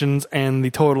Productions and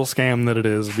the total scam that it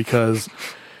is, because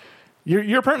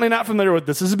you're apparently not familiar with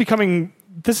this.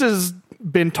 This has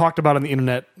been talked about on the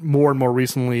internet more and more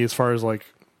recently, as far as like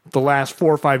the last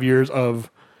 4 or 5 years of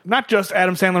not just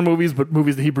Adam Sandler movies, but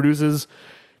movies that he produces.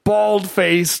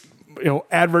 Bald-faced,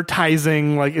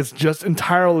 advertising, like it's just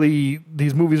entirely,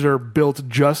 these movies are built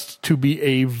just to be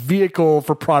a vehicle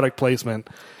for product placement.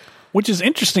 Which is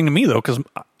interesting to me, though, because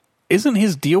isn't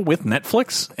his deal with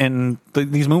Netflix, and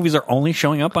these movies are only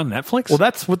showing up on Netflix? Well,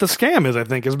 that's what the scam is, I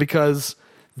think, is because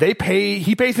he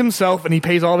pays himself and he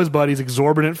pays all of his buddies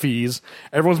exorbitant fees.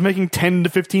 Everyone's making $10 to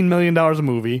 $15 million a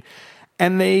movie,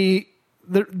 and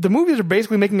the movies are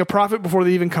basically making a profit before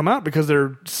they even come out because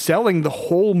they're selling the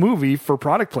whole movie for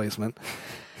product placement.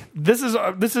 This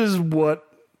is what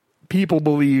people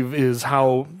believe is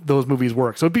how those movies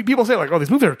work. So people say like, "Oh,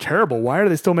 these movies are terrible. Why are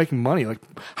they still making money? Like,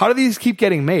 how do these keep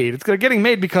getting made?" They're getting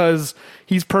made because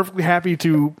he's perfectly happy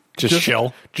to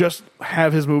just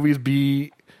have his movies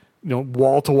be,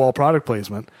 wall to wall product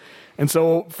placement. And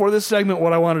so for this segment,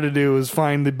 what I wanted to do is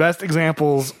find the best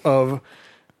examples of.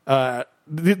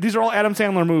 These are all Adam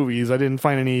Sandler movies. I didn't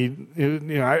find any.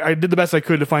 I did the best I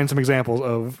could to find some examples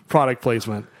of product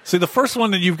placement. See, the first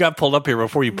one that you've got pulled up here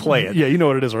before you play it. Yeah, you know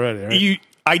what it is already, right?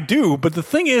 I do, but the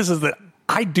thing is that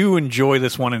I do enjoy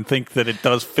this one and think that it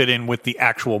does fit in with the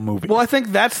actual movie. Well, I think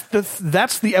that's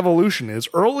the evolution. Is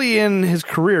early in his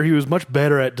career, he was much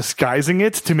better at disguising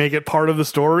it to make it part of the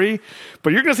story.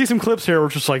 But you're going to see some clips here where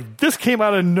it's just like, this came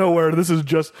out of nowhere. This is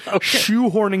just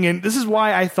shoehorning in. This is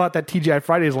why I thought that TGI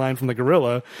Fridays line from the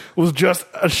Gorilla was just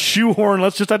a shoehorn.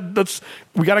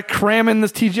 We got to cram in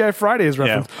this TGI Fridays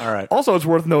reference. Yeah, all right. Also, it's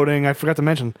worth noting, I forgot to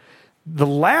mention, the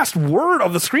last word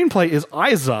of the screenplay is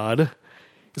Izod.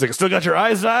 He's like, "I still got your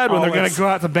eyes on," when they're going to go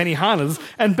out to Benihana's.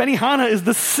 And Benihana is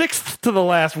the 6th to the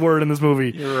last word in this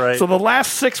movie. You're right. So the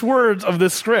last 6 words of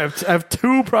this script have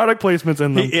 2 product placements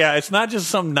in them. Yeah, it's not just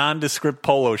some nondescript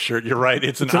polo shirt. You're right.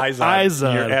 It's an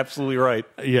Izod. You're absolutely right.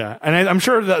 Yeah, and I'm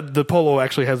sure that the polo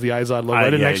actually has the Izod logo. I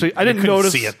didn't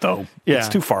notice. See it though. Yeah. It's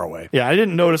too far away. Yeah, I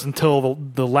didn't notice until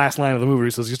the last line of the movie.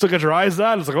 He says, "You still got your eyes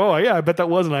on?" It's like, oh yeah, I bet that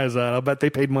was an Izod. I'll bet they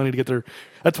paid money to get their.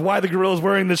 That's why the Gorilla's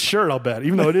wearing this shirt. I'll bet,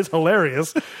 even though it is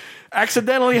hilarious.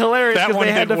 Accidentally hilarious. That one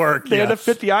did work. They had to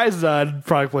fit the Izod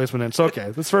product placement in. So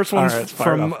okay, this first one's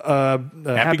from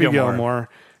Happy Gilmore.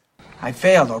 I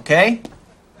failed. Okay.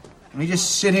 Let me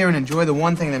just sit here and enjoy the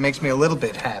one thing that makes me a little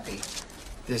bit happy.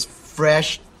 This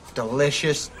fresh,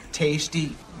 delicious,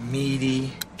 tasty,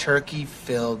 meaty,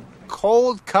 turkey-filled,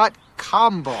 cold-cut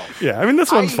combo. Yeah, I mean,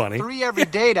 this one's I eat funny. 3 every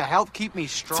day to help keep me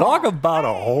strong. Talk about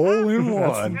a hole in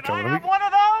one. Can I have one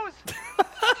of those?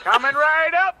 Coming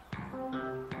right up.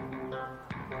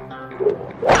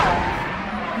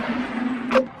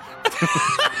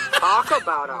 Talk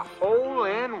about a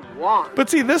hole-in-one. But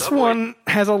see, this one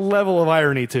has a level of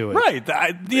irony to it. Right.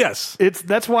 Yes.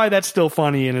 That's why that's still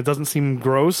funny and it doesn't seem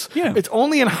gross. Yeah. It's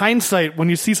only in hindsight when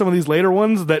you see some of these later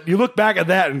ones that you look back at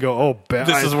that and go, oh,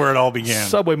 This is where it all began.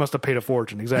 Subway must have paid a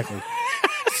fortune. Exactly.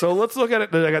 So let's look at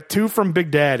it. I got 2 from Big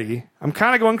Daddy. I'm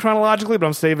kind of going chronologically, but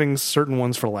I'm saving certain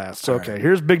ones for last. So, okay,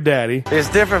 here's Big Daddy. It's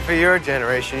different for your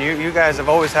generation. You guys have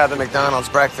always had the McDonald's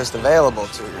breakfast available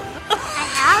to you.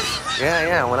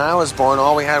 Yeah. When I was born,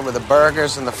 all we had were the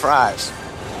burgers and the fries.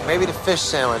 Maybe the fish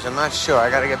sandwich. I'm not sure. I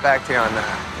got to get back to you on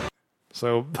that.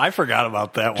 So I forgot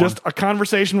about that one. just a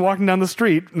conversation walking down the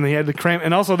street, and they had to cram.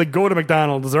 And also, they go to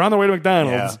McDonald's. They're on their way to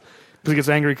McDonald's. Yeah. Because he gets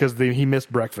angry because he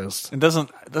missed breakfast. And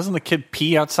doesn't the kid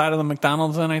pee outside of the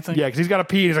McDonald's then, I think? Yeah, because he's got to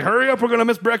pee. He's like, hurry up, we're going to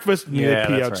miss breakfast. And they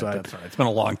pee that's outside. right. That's right. It's been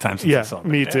a long time since I saw Yeah, that.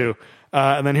 me too.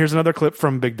 And then here's another clip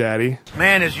from Big Daddy.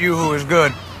 Man, is Yoo-hoo is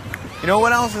good. You know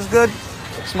what else is good?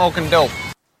 Smoking dope.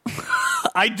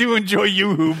 I do enjoy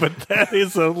Yoo-Hoo, but that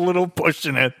is a little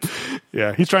pushing it.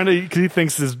 Yeah, he's trying to, because he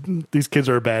thinks these kids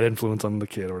are a bad influence on the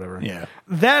kid or whatever. Yeah.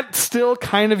 That still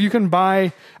kind of you can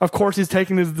buy. Of course, he's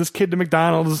taking this kid to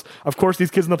McDonald's. Of course, these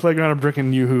kids in the playground are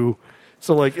drinking Yoo-Hoo.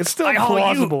 So, like, it's still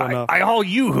plausible enough. I haul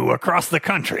Yoo-Hoo across the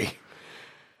country.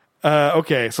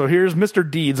 Okay, so here's Mr.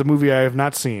 Deeds, a movie I have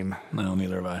not seen. No,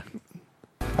 neither have I.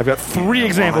 I've got 3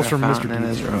 examples from Mr. in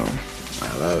Deeds. his room.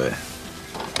 I love it.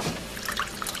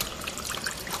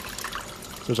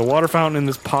 There's a water fountain in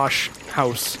this posh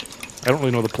house. I don't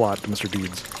really know the plot to Mr.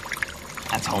 Deeds.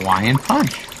 That's Hawaiian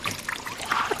Punch.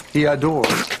 He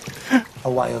adores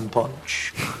Hawaiian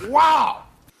Punch. Wow!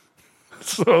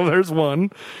 So there's one.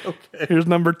 Okay. Here's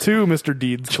number 2, Mr.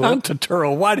 Deeds. John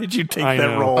Turturro, why did you take I that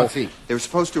know. role? See, they were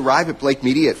supposed to arrive at Blake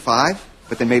Media at 5,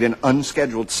 but they made an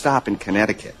unscheduled stop in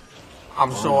Connecticut.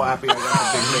 I'm so happy I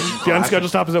got the big The unscheduled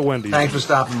stop is at Wendy's. Thanks for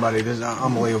stopping, buddy. This is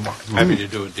unbelievable. Happy to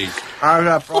do it, Dean. How's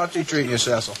that frosty treating you,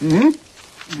 Cecil?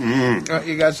 Mm-hmm.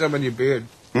 You got some in your beard.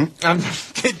 I'm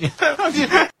just kidding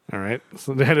you. All right.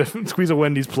 So they had to squeeze a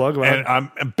Wendy's plug. And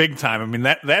I'm big time. I mean,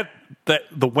 that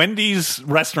the Wendy's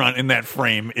restaurant in that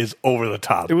frame is over the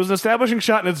top. It was an establishing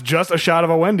shot, and it's just a shot of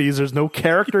a Wendy's. There's no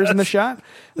characters in the shot.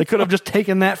 They could have just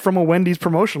taken that from a Wendy's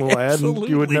promotional ad, and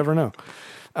you would never know.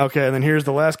 Okay, and then here's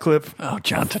the last clip. Oh,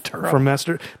 John Turturro. From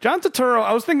Master. John Turturro,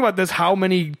 I was thinking about this, how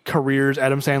many careers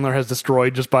Adam Sandler has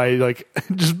destroyed just by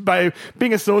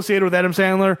being associated with Adam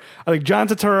Sandler. I think John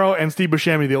Turturro and Steve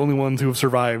Buscemi are the only ones who have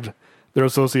survived their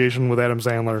association with Adam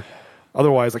Sandler.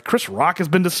 Otherwise, like Chris Rock has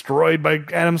been destroyed by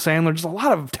Adam Sandler. Just a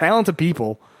lot of talented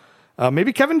people.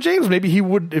 Maybe Kevin James, maybe he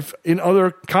would, if in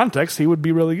other contexts, he would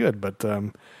be really good. But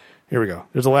here we go.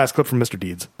 Here's the last clip from Mr.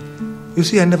 Deeds. You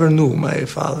see, I never knew my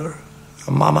father.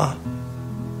 Mama,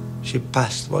 she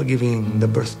passed while giving the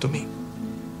birth to me.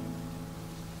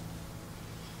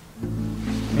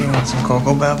 You want some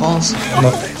Cocoa Pebbles?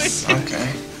 No thanks.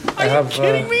 Okay. Are you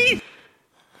kidding me?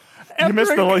 You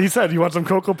missed he said, you want some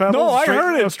Cocoa Pebbles? No, I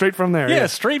heard it. Straight from there. Yeah,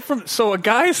 straight from. So a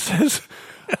guy says,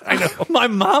 I know, my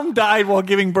mom died while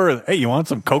giving birth. Hey, you want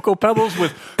some Cocoa Pebbles?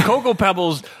 With Cocoa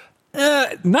Pebbles,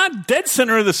 not dead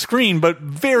center of the screen, but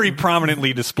very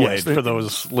prominently displayed for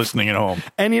those listening at home.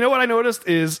 And you know what I noticed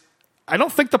is, I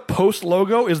don't think the Post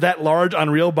logo is that large on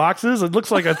real boxes. It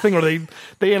looks like a thing where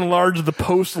they enlarge the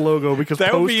Post logo because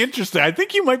that would be interesting. I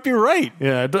think you might be right.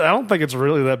 Yeah, I don't think it's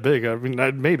really that big. I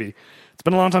mean, maybe. It's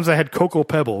been a long time since I had Cocoa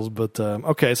Pebbles, but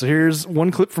okay. So here's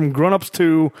one clip from Grown Ups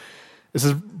 2. This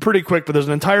is pretty quick, but there's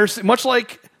an entire, much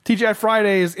like TGI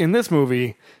Fridays in this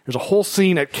movie, there's a whole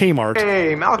scene at Kmart.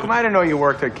 Hey, Malcolm, I didn't know you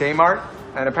worked at Kmart.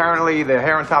 And apparently the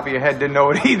hair on top of your head didn't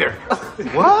know it either.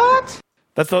 What?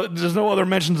 There's no other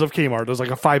mentions of Kmart. There's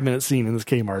like a 5-minute scene in this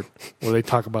Kmart where they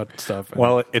talk about stuff.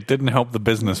 Well, it didn't help the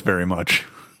business very much.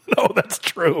 No, that's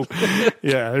true.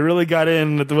 Yeah, it really got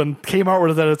in when Kmart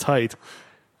was at its height.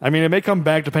 I mean, it may come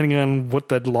back depending on what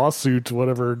that lawsuit,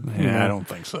 whatever. Yeah, I don't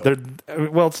think so.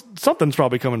 Well, something's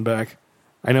probably coming back.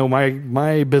 I know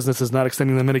my business is not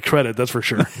extending them any credit, that's for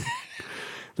sure.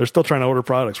 They're still trying to order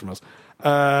products from us.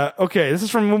 Okay, this is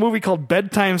from a movie called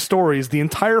Bedtime Stories. The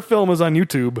entire film is on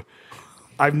YouTube.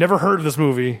 I've never heard of this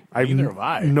movie. Neither have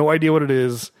I. No idea what it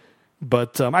is.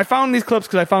 But I found these clips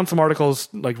because I found some articles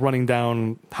like running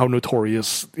down how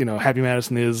notorious Happy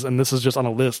Madison is, and this is just on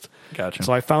a list. Gotcha.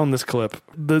 So I found this clip.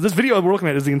 This video we're looking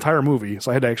at is the entire movie,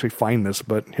 so I had to actually find this.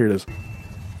 But here it is.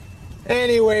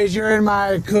 Anyways, you're in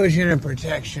my cushion of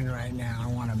protection right now. I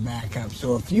want to back up.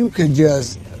 So if you could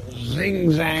just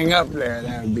zing-zang up there,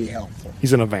 that would be helpful.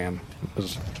 He's in a van.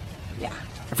 Yeah.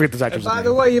 I forget this actor's By name.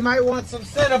 the way, you might want some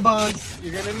Cinnabons.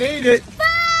 You're going to need it.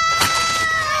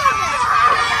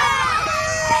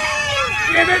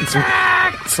 Give it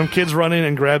back! Some kids run in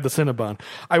and grab the Cinnabon.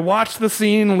 I watched the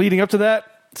scene leading up to that.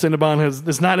 Cinnabon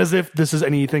it's not as if this has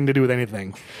anything to do with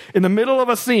anything. In the middle of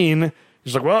a scene,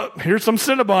 he's like, well, here's some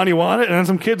Cinnabon, you want it? And then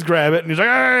some kids grab it, and he's like,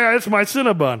 hey, it's my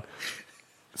Cinnabon.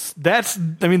 That's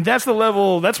the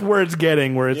level, that's where it's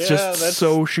getting, where it's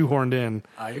so shoehorned in.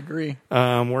 I agree.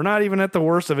 We're not even at the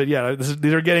worst of it yet.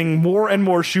 These are getting more and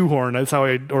more shoehorned. That's how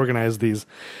I organize these.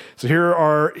 So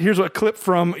here's a clip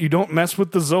from You Don't Mess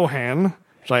with the Zohan,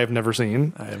 which I have never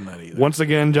seen. I have not either. Once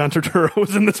again, John Turturro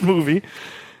was in this movie.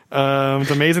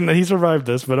 It's amazing that he survived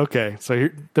this, but okay. So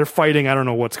they're fighting. I don't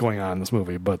know what's going on in this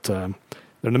movie, but they're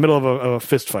in the middle of a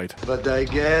fist fight. But I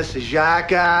guess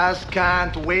Jackass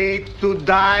can't wait to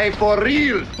die for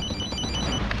real.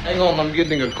 Hang on, I'm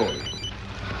getting a call.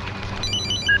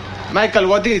 Michael,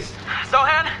 what is?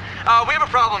 Zohan, we have a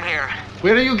problem here.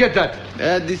 Where do you get that?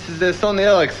 This is the Sony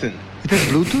Ericsson. It has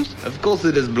Bluetooth? Of course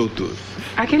it is Bluetooth.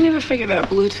 I can never figure that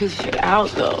Bluetooth shit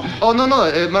out, though. Oh, no,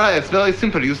 Mariah, it's very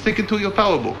simple. You stick it to your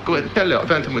power book. Go ahead, tell her.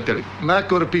 Phantom will tell you.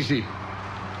 Mac or a PC?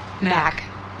 Mac.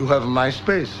 You have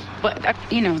MySpace. But,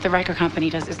 the record company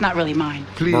does. It's not really mine.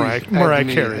 Please, Mariah add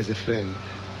me Carey. as a friend.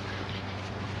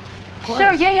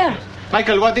 Sure, yeah.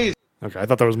 Michael, what is? Okay, I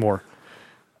thought there was more.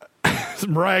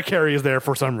 Mariah Carey is there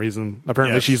for some reason.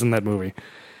 Apparently, Yes. she's in that movie.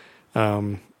 Oh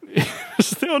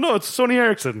no, it's Sony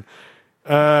Ericsson.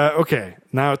 Okay,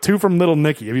 now 2 from Little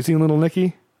Nicky. Have you seen Little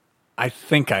Nicky? I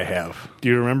think I have. Do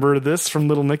you remember this from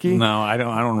Little Nicky? No, I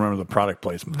don't remember the product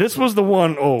placement. This was the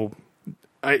one.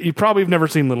 You probably have never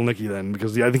seen Little Nicky then,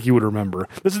 because I think you would remember.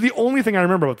 This is the only thing I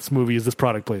remember about this movie is this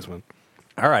product placement.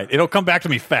 All right, it'll come back to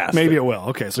me fast. Maybe it will.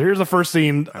 Okay, so here's the first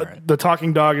scene. right. The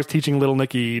talking dog is teaching Little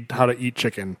Nicky how to eat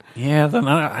chicken. Yeah, then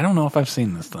I don't know if I've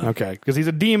seen this then. Okay, because he's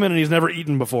a demon and he's never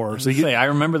eaten before. So I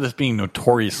remember this being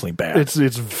notoriously bad. it's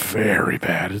very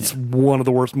bad. It's one of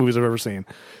the worst movies I've ever seen.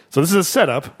 So this is a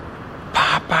setup.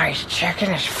 Popeye's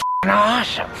chicken is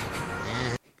awesome.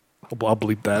 I'll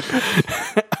bleep that.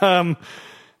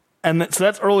 So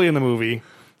that's early in the movie.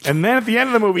 And then at the end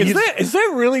of the movie, is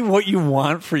that really what you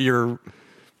want for your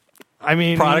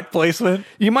product placement?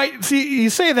 You might see, you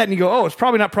say that and you go, oh, it's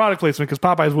probably not product placement because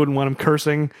Popeyes wouldn't want him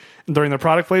cursing during their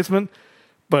product placement.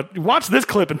 But watch this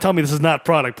clip and tell me this is not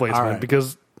product placement, All right.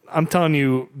 because I'm telling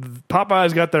you,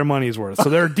 Popeyes got their money's worth. So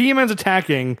there are demons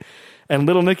attacking, and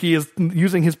Little Nicky is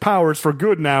using his powers for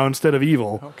good now instead of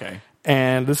evil. Okay.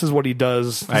 And this is what he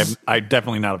does. I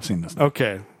definitely not have seen this.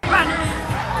 Okay.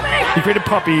 He created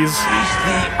puppies.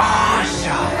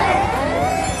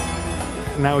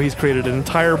 Now he's created an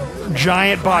entire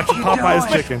giant box of Popeye's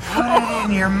chicken. Put it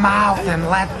in your mouth and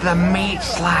let the meat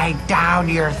slide down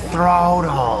your throat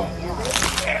hole.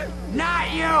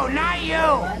 Not you!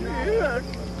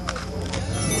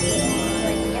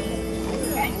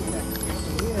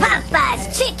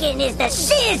 Popeye's chicken is the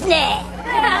shiznit.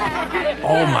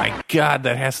 Oh my God,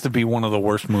 that has to be one of the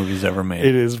worst movies ever made.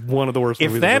 It is one of the worst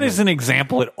movies If that ever is made. an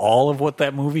example at all of what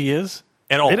that movie is,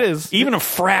 at all, It is. even a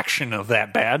fraction of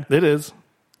that bad, It is.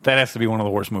 that has to be one of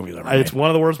the worst movies ever made. It's one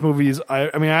of the worst movies.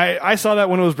 I saw that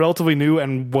when it was relatively new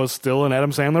and was still an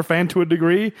Adam Sandler fan to a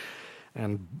degree.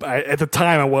 And at the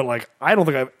time, I went like, I don't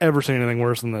think I've ever seen anything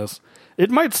worse than this.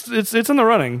 It's in the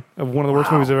running of one of the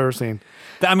worst movies I've ever seen.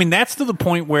 I mean, that's to the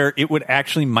point where it would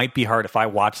actually might be hard if I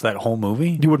watched that whole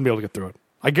movie. You wouldn't be able to get through it.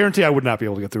 I guarantee I would not be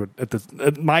able to get through it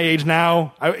at my age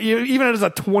now. Even as a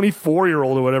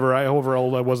 24-year-old or whatever, however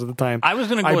old I was at the time. I was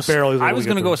going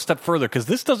to go a step further because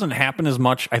this doesn't happen as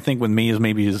much, I think, with me as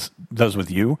maybe as does with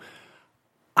you.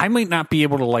 I might not be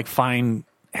able to find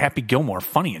Happy Gilmore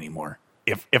funny anymore.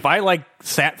 If I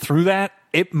sat through that,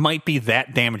 it might be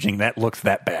that damaging. That looks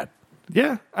that bad.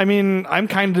 Yeah, I mean, I'm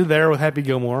kind of there with Happy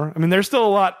Gilmore. I mean, there's still a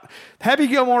lot. Happy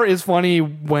Gilmore is funny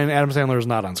when Adam Sandler is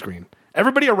not on screen.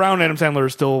 Everybody around Adam Sandler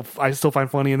I still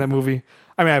find funny in that movie.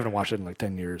 I mean, I haven't watched it in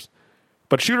 10 years.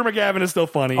 But Shooter McGavin is still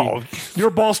funny. Oh. Your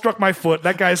ball struck my foot.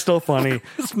 That guy's still funny.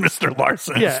 Mr.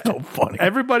 Larson is still funny.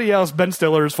 Everybody else, Ben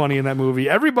Stiller is funny in that movie.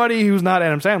 Everybody who's not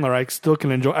Adam Sandler, I still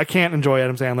can enjoy. I can't enjoy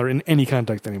Adam Sandler in any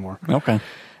context anymore. Okay.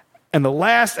 And the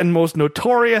last and most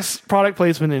notorious product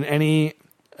placement in any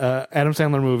Adam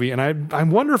Sandler movie, and I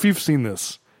wonder if you've seen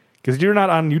this because you're not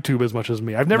on YouTube as much as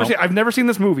me. I've never seen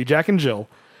this movie, Jack and Jill.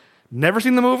 Never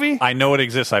seen the movie. I know it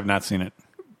exists. I've not seen it.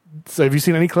 So have you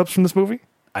seen any clips from this movie?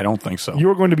 I don't think so. You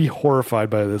are going to be horrified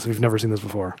by this if you've never seen this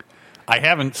before. I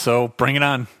haven't, so bring it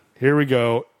on. Here we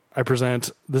go. I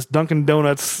present this Dunkin'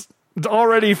 Donuts. It's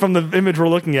already from the image we're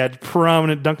looking at,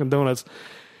 prominent Dunkin' Donuts.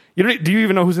 Do you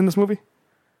even know who's in this movie?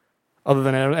 Other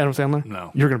than Adam Sandler?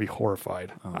 No. You're going to be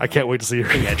horrified. I can't wait to see her.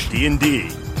 HD&D.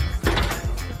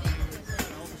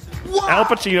 Al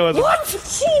Pacino as What?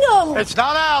 Pacino! It's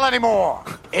not Al anymore.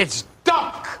 It's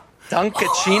Dunk.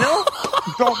 Dunkachino?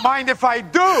 Don't mind if I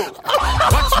do.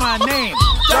 What's my name?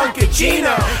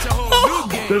 Dunkachino.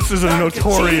 This is a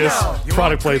notorious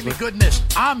product placement. Goodness,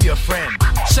 I'm your friend.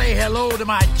 Say hello to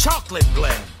my chocolate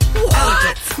blend.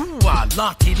 What?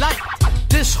 Lottie light.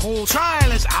 This whole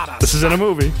trial is out of This is in a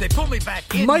movie. They pull me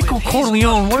back in Michael with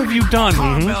Corleone, what have you done?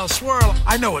 Caramel swirl.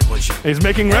 I know it was you. He's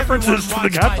making references to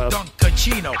Everyone the wants my Godfather.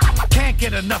 Dunkachino. Can't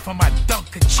get enough of my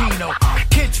Dunkachino.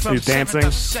 Kids from He's 7 dancing.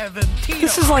 to 17.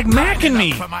 This is like Mac and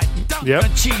Me. For my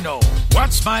Dunkachino.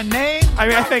 What's my name? I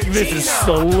mean, I think this is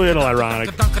a little ironic.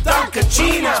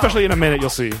 Dunkachino. Especially in a minute, you'll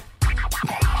see.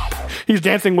 He's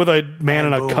dancing with a man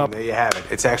in a Boom, cup. there you have it.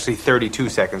 It's actually 32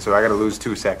 seconds, so I got to lose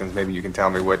 2 seconds. Maybe you can tell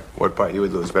me what part you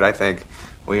would lose, but I think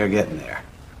we are getting there.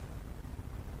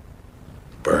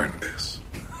 Burn this.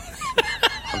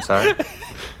 I'm sorry?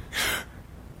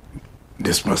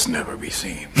 This must never be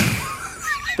seen.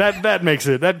 That makes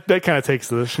it. That kind of takes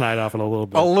the schneid off it a little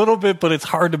bit. A little bit, but it's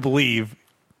hard to believe.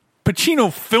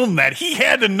 Pacino filmed that. He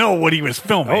had to know what he was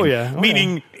filming. Oh, yeah.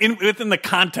 Meaning, within the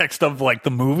context of like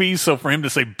the movie, so for him to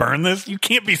say "burn this," you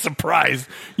can't be surprised.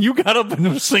 You got up and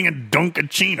was singing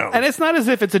Dunkachino. And it's not as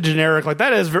if it's a generic, like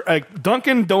that is like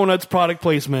Dunkin' Donuts product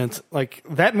placement. Like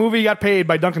that movie got paid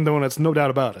by Dunkin' Donuts, no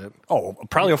doubt about it. Oh,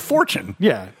 probably a fortune.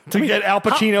 Yeah, to get Al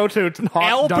Pacino to hawk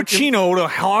Al Dunkin', Pacino to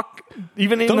hawk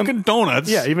even in Dunkin' Donuts.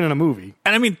 Yeah, even in a movie.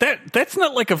 And I mean that's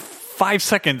not like a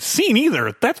 5-second scene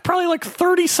either. That's probably like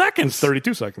 30 seconds. It's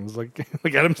 32 seconds, like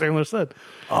Adam Sandler said.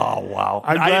 Oh wow!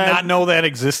 I'm I glad- did not know that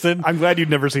existed. I'm glad you'd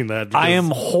never seen that. I because am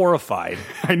horrified.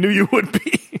 I knew you would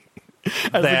be.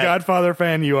 As the That- Godfather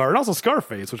fan you are, and also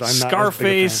Scarface, which I'm not.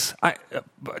 Scarface,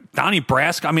 Donnie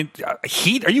Brasco. I mean,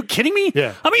 Heat. Are you kidding me?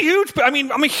 Yeah. I'm a huge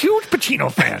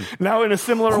Pacino fan. Now, in a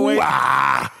similar way,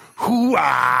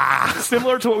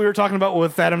 similar to what we were talking about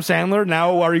with Adam Sandler.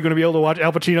 Now, are you going to be able to watch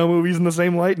Al Pacino movies in the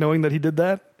same light, knowing that he did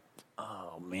that?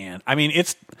 Oh man, I mean,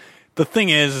 it's the thing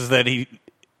is that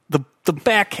the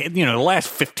back, the last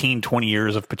 15, 20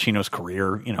 years of Pacino's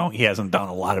career, he hasn't done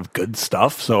a lot of good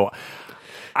stuff. So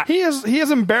He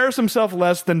has embarrassed himself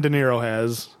less than De Niro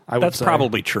has. I would that's say.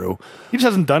 probably true. He just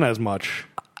hasn't done as much.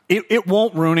 It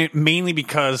won't ruin it, mainly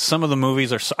because some of the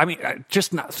movies are.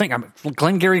 Just not think.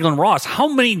 Glenn Ross. How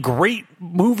many great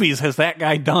movies has that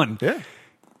guy done? Yeah.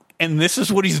 And this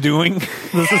is what he's doing at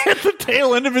the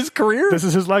tail end of his career. This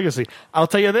is his legacy. I'll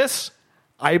tell you this.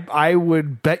 I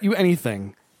would bet you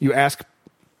anything. You ask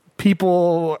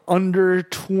people under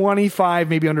 25,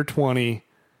 maybe under 20,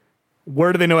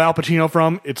 where do they know Al Pacino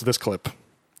from? It's this clip.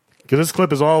 Because this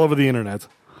clip is all over the internet.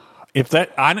 This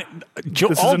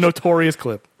is a notorious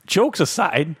clip. Jokes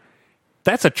aside,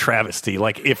 that's a travesty.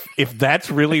 Like if that's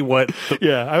really what.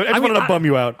 I wanted to bum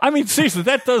you out. I mean, seriously,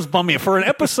 that does bum me for an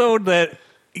episode that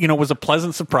was a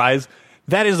pleasant surprise.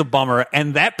 That is a bummer.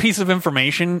 And that piece of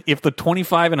information, if the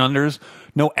 25 and unders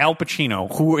know Al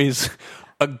Pacino, who is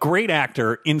a great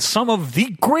actor in some of the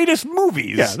greatest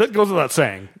movies. Yeah, that goes without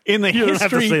saying. In the you history.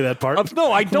 don't have to say that part.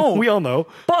 No, I don't. We all know.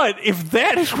 But if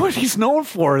that is what he's known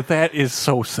for, that is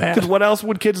so sad. Because what else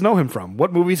would kids know him from?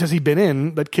 What movies has he been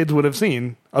in that kids would have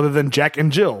seen other than Jack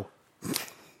and Jill?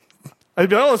 I'd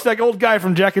be, it's that old guy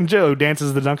from Jack and Jill who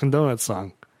dances the Dunkin' Donuts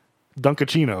song.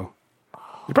 Dunkachino.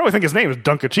 You probably think his name is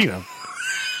Dunkachino.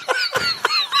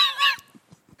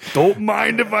 Don't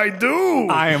mind if I do.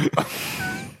 I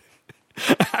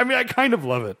mean, I kind of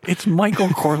love it. It's Michael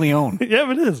Corleone. Yeah,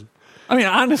 it is. I mean,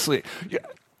 honestly,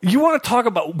 you want to talk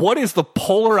about what is the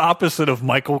polar opposite of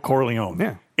Michael Corleone?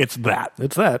 Yeah. It's that.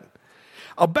 It's that.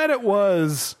 I'll bet it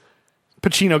was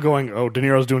Pacino going, De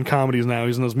Niro's doing comedies now.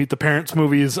 He's in those Meet the Parents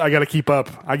movies. I got to keep up.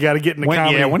 I got to get into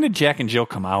comedy. Yeah, when did Jack and Jill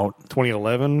come out?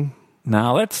 2011.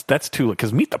 No, that's too late,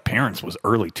 because Meet the Parents was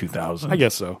early 2000. I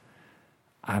guess so.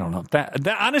 I don't know. That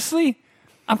honestly,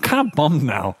 I'm kind of bummed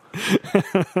now.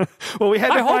 Well, we had.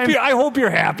 I hope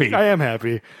you're happy. I am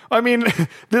happy. I mean,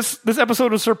 this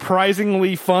episode was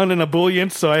surprisingly fun and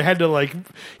ebullient, so I had to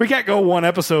we can't go one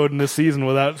episode in this season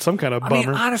without some kind of bummer. I mean,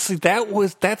 honestly, that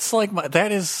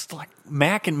is like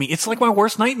Mac and Me. It's like my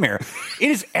worst nightmare.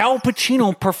 It is Al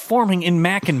Pacino performing in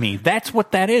Mac and Me. That's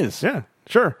what that is. Yeah,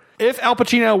 sure. If Al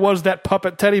Pacino was that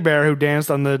puppet teddy bear who danced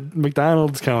on the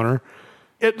McDonald's counter,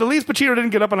 at least Pacino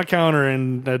didn't get up on a counter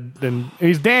and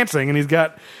he's dancing, and he's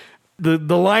got the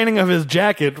lining of his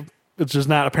jacket, it's just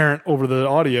not apparent over the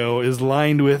audio, is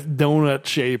lined with donut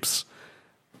shapes.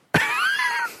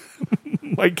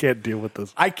 I can't deal with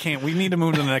this. I can't. We need to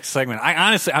move to the next segment. I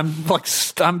honestly,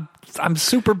 I'm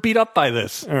super beat up by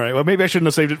this. All right. Well, maybe I shouldn't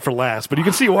have saved it for last, but you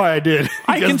can see why I did.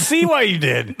 I can see why you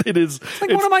did. It's like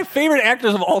one of my favorite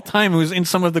actors of all time, who's in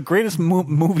some of the greatest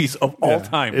movies of all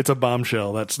time. It's a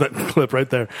bombshell. That's that clip right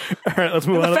there. All right, let's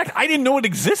move on. The fact I didn't know it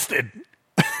existed.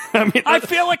 I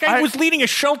feel like I was leading a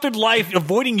sheltered life,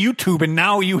 avoiding YouTube, and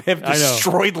now you have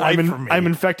destroyed life for me. I'm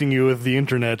infecting you with the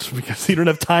internet because you don't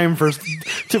have time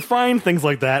to find things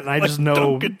like that, and I just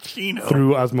know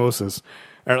through osmosis.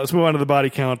 All right, let's move on to the body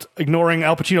count. Ignoring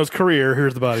Al Pacino's career,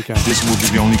 here's the body count. This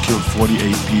movie, we only killed 48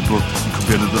 people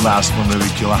compared to the last one where we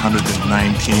killed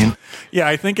 119. Yeah,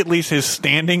 I think at least his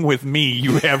standing with me,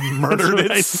 you have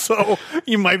murdered it, so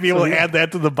you might be able to add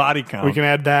that to the body count. We can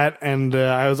add that, and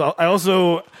I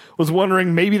also was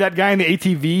wondering maybe that guy in the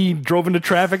ATV drove into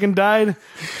traffic and died.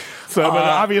 So, but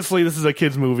obviously, this is a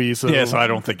kid's movie. So I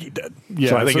don't think he did.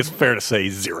 Yeah, so I think it's fair to say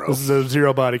 0. This is a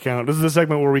 0 body count. This is a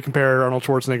segment where we compare Arnold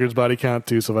Schwarzenegger's body count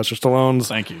to Sylvester Stallone's.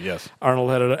 Thank you, yes.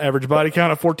 Arnold had an average body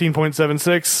count of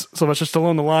 14.76. Sylvester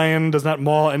Stallone, the Lion, does not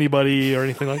maul anybody or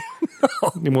anything like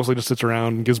that. He mostly just sits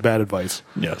around and gives bad advice.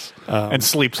 Yes. And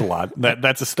sleeps a lot.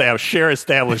 That's established. Cher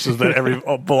establishes that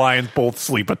the Lions both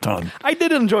sleep a ton. I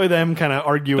did enjoy them kind of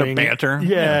arguing. The banter.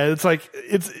 Yeah, it's like,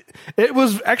 it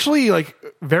was actually like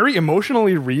very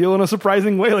emotionally real in a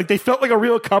surprising way. Like they felt like a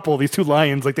real couple, these two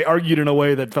lions. Like they argued in a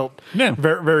way that felt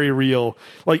very, very real.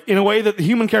 Like in a way that the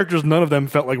human characters, none of them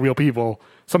felt like real people.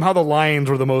 Somehow the lions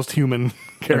were the most human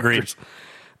characters.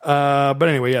 But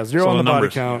anyway, 0 on the body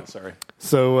count. Yeah, sorry.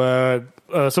 So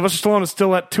Sylvester Stallone is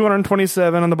still at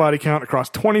 227 on the body count across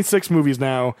 26 movies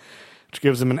now, which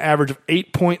gives him an average of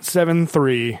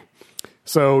 8.73.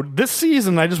 So this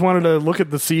season, I just wanted to look at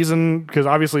the season because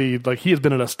obviously, like he has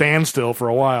been at a standstill for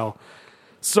a while.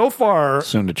 So far,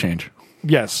 soon to change.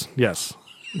 Yes,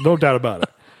 no doubt about it.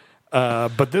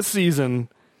 But this season,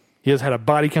 he has had a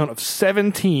body count of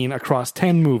 17 across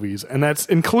 10 movies, and that's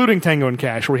including Tango and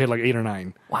Cash, where he had like 8 or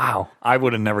 9. Wow, I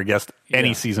would have never guessed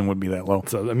any season would be that low.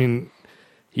 So I mean,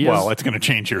 it's going to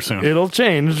change here soon. It'll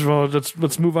change. Well,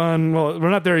 let's move on. Well, we're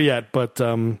not there yet, but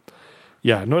no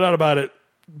doubt about it.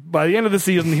 By the end of the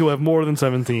season, he will have more than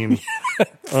 17.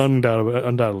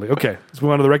 Undoubtedly. Okay, let's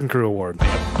move on to the Wrecking Crew Award.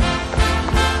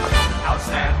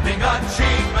 Outstanding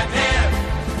achievement here.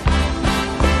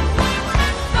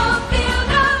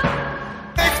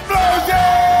 Explosion!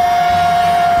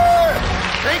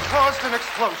 They caused an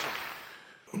explosion.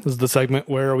 This is the segment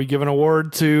where we give an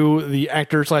award to the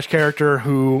actor/character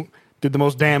who did the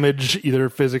most damage, either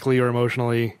physically or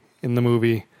emotionally, in the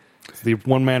movie. It's the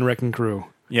one-man Wrecking Crew.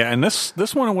 Yeah, and this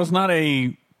one was not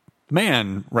a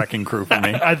man Wrecking Crew for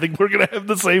me. I think we're going to have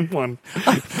the same one.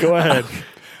 Go ahead.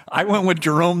 I went with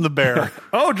Jerome the Bear.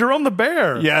 Oh, Jerome the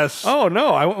Bear. Yes. Oh, no,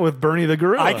 I went with Bernie the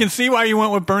Gorilla. I can see why you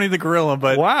went with Bernie the Gorilla,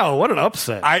 but... Wow, what an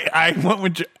upset. I went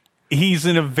with... He's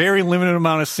in a very limited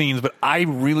amount of scenes, but I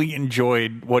really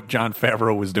enjoyed what Jon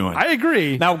Favreau was doing. I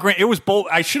agree. Now, it was both.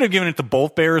 I should have given it to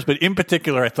both Bears, but in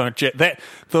particular, I thought that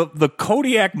the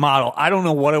Kodiak model. I don't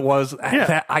know what it was.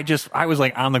 Yeah. I was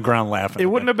like on the ground laughing. It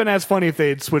wouldn't have been as funny if they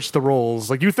had switched the roles.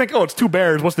 Like you think, oh, it's 2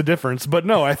 bears. What's the difference? But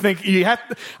no, I think you have.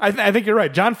 I think you're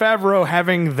right. Jon Favreau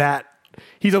having that.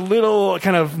 He's a little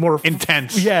kind of more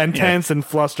intense. And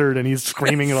flustered, and he's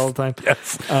screaming it all the time.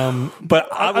 Yes. But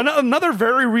another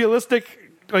very realistic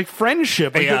like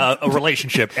friendship, like a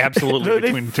relationship, absolutely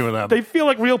between the two of them. They feel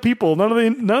like real people. None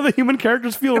of the human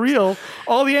characters feel real.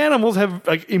 All the animals have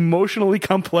like emotionally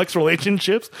complex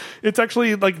relationships. It's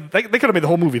actually like they could have made the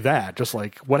whole movie that just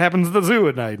like what happens at the zoo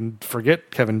at night and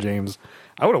forget Kevin James.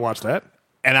 I would have watched that.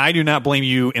 And I do not blame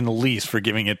you in the least for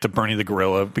giving it to Bernie the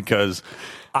Gorilla because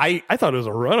I thought it was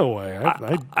a runaway.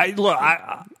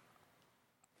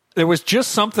 There was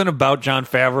just something about Jon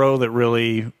Favreau that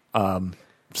really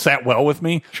sat well with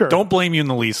me. Sure. Don't blame you in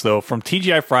the least, though. From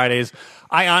TGI Fridays,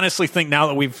 I honestly think now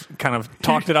that we've kind of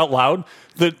talked it out loud,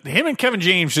 that him and Kevin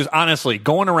James just honestly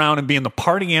going around and being the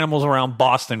party animals around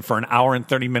Boston for an hour and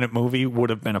 30-minute movie would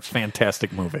have been a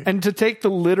fantastic movie. And to take the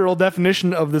literal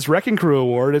definition of this Wrecking Crew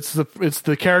award, it's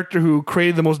the character who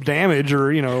created the most damage,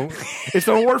 or it's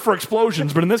an award for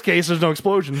explosions. But in this case, there's no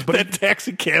explosions. But that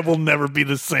taxi cab will never be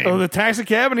the same. Oh, the taxi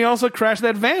cab, and he also crashed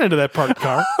that van into that parked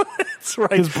car. That's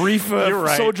right. His brief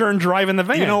sojourn driving the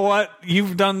van. You know what?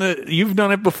 You've done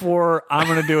it before. I'm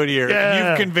going to do it here. Yeah.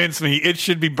 You've convinced me. It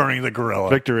should be Bernie the Gorilla.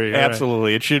 Victory.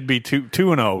 Absolutely. Right. It should be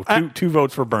 2-0. Two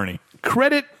votes for Bernie.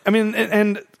 Credit. I mean,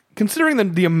 and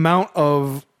considering the amount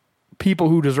of people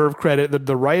who deserve credit,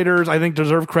 the writers, I think,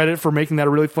 deserve credit for making that a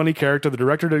really funny character. The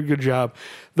director did a good job.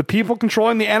 The people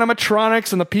controlling the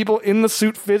animatronics and the people in the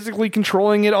suit physically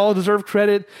controlling it all deserve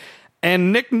credit.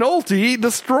 And Nick Nolte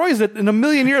destroys it. In a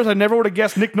million years, I never would have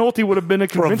guessed Nick Nolte would have been a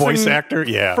convincing voice actor,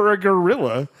 yeah, for a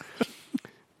gorilla.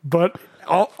 But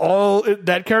all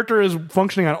that character is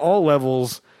functioning on all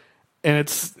levels, and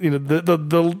it's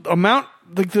the amount,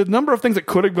 the number of things that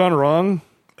could have gone wrong.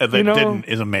 That didn't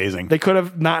is amazing. They could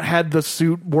have not had the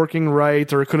suit working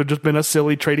right, or it could have just been a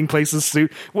silly Trading Places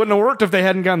suit. Wouldn't have worked if they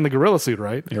hadn't gotten the gorilla suit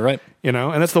right. You're right. And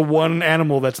that's the one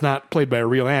animal that's not played by a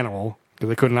real animal. Because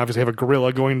they couldn't obviously have a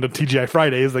gorilla going to TGI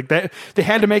Fridays like that. They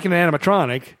had to make an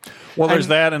animatronic. Well, there's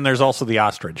that, and there's also the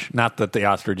ostrich. Not that the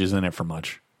ostrich is in it for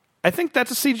much. I think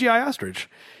that's a CGI ostrich.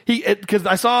 Because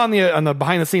I saw on the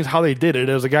behind the scenes how they did it.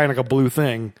 It was a guy in like a blue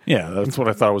thing. Yeah, that's what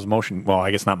I thought was motion. Well, I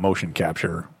guess not motion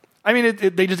capture. I mean,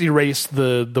 they just erased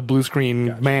the blue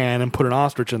screen man and put an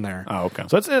ostrich in there. Oh, okay.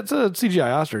 So it's a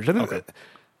CGI ostrich. I think. Okay.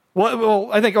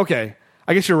 Well, I think okay.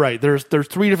 I guess you're right. There's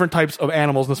three different types of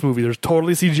animals in this movie. There's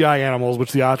totally CGI animals,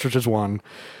 which the ostrich is one.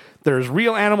 There's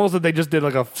real animals that they just did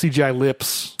like a CGI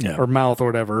lips or mouth or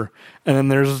whatever. And then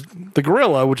there's the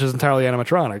gorilla, which is entirely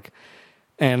animatronic.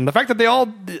 And the fact that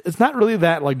it's not really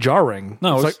that like jarring.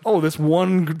 No, it's like, this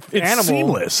one it's animal.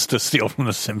 seamless to steal from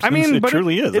The Simpsons. I mean, it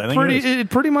truly is. It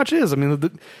pretty much is. I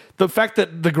mean, the fact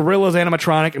that the gorilla is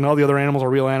animatronic and all the other animals are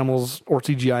real animals or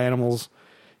CGI animals.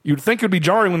 You'd think it would be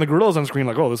jarring when the gorilla's on screen,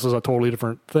 like, this is a totally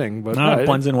different thing. But no, it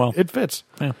blends in well. It fits.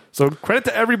 Yeah. So credit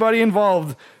to everybody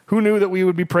involved. Who knew that we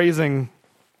would be praising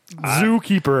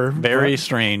Zookeeper? Very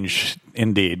strange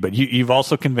indeed. But you've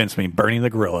also convinced me. Bernie the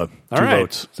gorilla. All 2 right.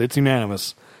 votes. So it's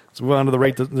unanimous. So we're on to the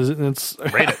rate. Let's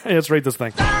rate this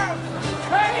thing.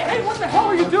 Hey, what the hell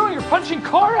are you doing? You're punching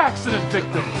car accident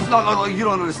victims. No, you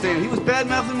don't understand. He was bad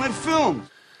mouthing my film.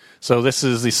 So this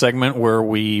is the segment where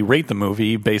we rate the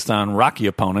movie based on Rocky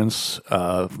opponents,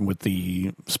 with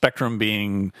the spectrum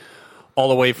being all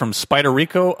the way from Spider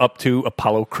Rico up to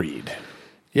Apollo Creed.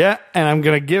 Yeah, and I'm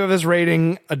going to give this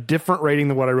rating a different rating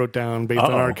than what I wrote down based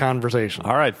on our conversation.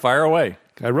 All right, fire away.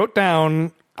 I wrote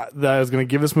down that I was going to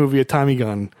give this movie a Tommy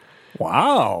gun.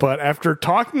 Wow. But after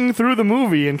talking through the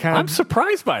movie and I'm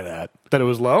surprised by that. That it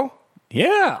was low?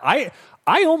 Yeah,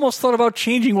 I almost thought about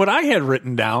changing what I had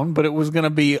written down, but it was going to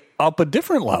be up a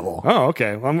different level. Oh,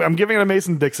 okay. Well, I'm giving it a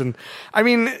Mason-Dixon. I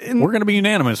mean... We're going to be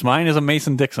unanimous. Mine is a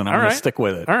Mason-Dixon. I'm going to stick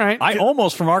with it. All right. I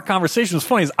almost, from our conversation, it's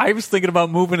funny, I was thinking about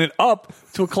moving it up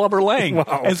to a Clubber Lang.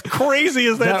 Wow. As crazy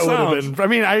as that sounds. Been, I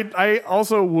mean, I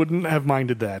also wouldn't have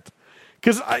minded that.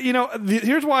 Because,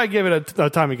 here's why I give it a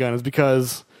Tommy gun, is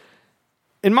because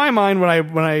in my mind, when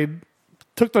I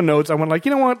took the notes, I went like,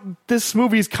 you know what? This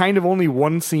movie is kind of only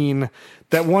one scene.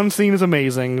 That one scene is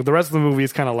amazing. The rest of the movie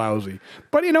is kind of lousy.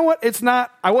 But you know what? It's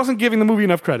not. I wasn't giving the movie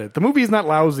enough credit. The movie is not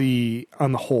lousy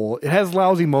on the whole. It has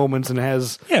lousy moments and it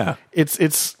has. Yeah. It's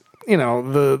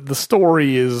the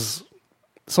story is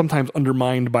sometimes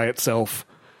undermined by itself.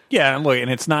 Yeah, and look, and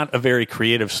it's not a very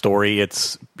creative story.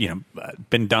 It's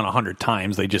been done 100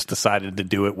 times. They just decided to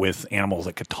do it with animals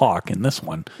that could talk in this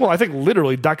one. Well, I think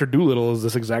literally Dr. Dolittle is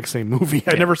this exact same movie.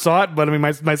 I never saw it, but I mean,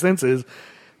 my sense is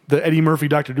the Eddie Murphy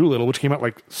Dr. Dolittle, which came out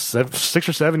like 6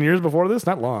 or 7 years before this,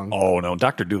 not long. Oh no,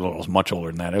 Dr. Dolittle was much older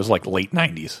than that. It was like late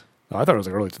 90s. Oh, I thought it was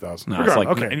like early 2000s. No, it's like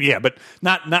okay, yeah, but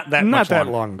not that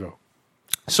long ago.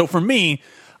 So for me,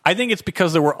 I think it's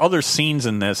because there were other scenes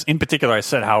in this. In particular, I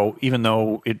said how even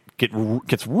though it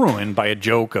gets ruined by a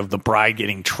joke of the bride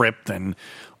getting tripped and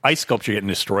ice sculpture getting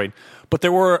destroyed, but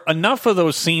there were enough of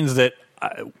those scenes that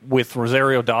with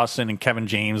Rosario Dawson and Kevin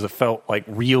James that felt like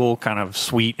real kind of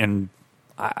sweet and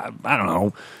I don't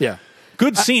know. Yeah.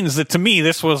 Good scenes that to me,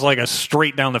 this was like a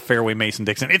straight down the fairway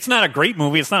Mason-Dixon. It's not a great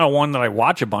movie. It's not a one that I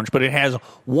watch a bunch, but it has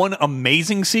one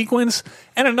amazing sequence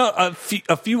and a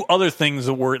few other things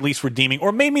that were at least redeeming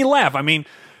or made me laugh. I mean,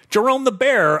 Jerome the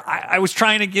Bear, I was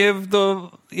trying to give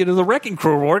the Wrecking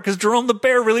Crew award because Jerome the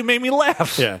Bear really made me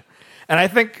laugh. Yeah. And I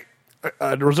think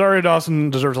Rosario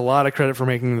Dawson deserves a lot of credit for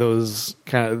making those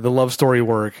kind of the love story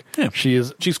work. Yeah.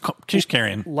 She's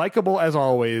carrying. Likable as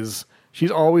always. She's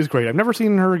always great. I've never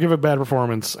seen her give a bad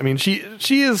performance. I mean, she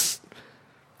is.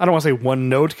 I don't want to say one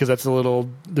note because that's a little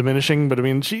diminishing, but I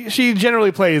mean, she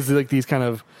generally plays like these kind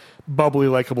of bubbly,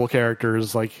 likable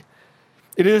characters. Like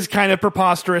it is kind of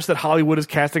preposterous that Hollywood is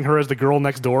casting her as the girl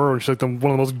next door, or she's like one of the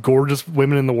most gorgeous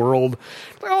women in the world.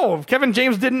 Like, oh, Kevin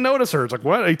James didn't notice her. It's like,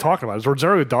 what are you talking about? It's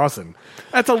Rosario Dawson.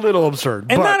 That's a little absurd.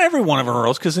 And but not every one of her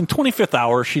roles, because in 25th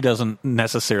Hour, she doesn't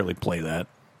necessarily play that.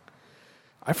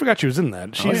 I forgot she was in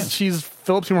that. She's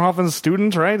Philip Seymour Hoffman's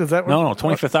student, right? Is that what? No,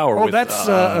 25th Hour. Oh, with, that's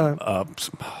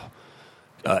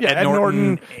Ed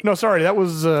Norton. No, sorry, that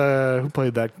was who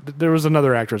played that. There was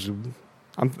another actress.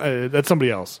 That's somebody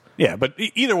else. Yeah, but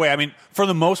either way, I mean, for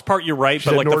the most part, you're right.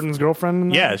 But like Norton's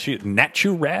girlfriend. Yeah, she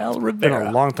Natural Rivera. Been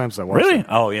a long time since I watched. Really? It.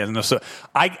 Oh yeah. No, so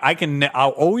I'll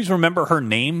always remember her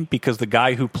name because the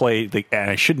guy who played and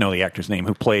I should know the actor's name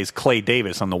who plays Clay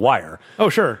Davis on The Wire. Oh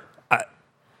sure.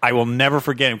 I will never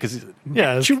forget him because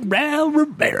Natural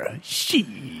Rivera.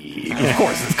 Of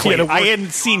course, it's Clay. I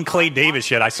hadn't seen Clay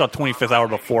Davis yet. I saw 25th Hour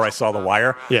before I saw The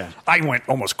Wire. Yeah, I went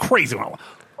almost crazy. Oh,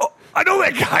 I know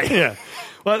that guy. Yeah.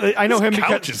 Well, I know him because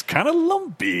couch is kind of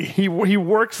lumpy. He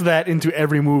works that into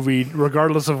every movie,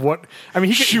 regardless of what. I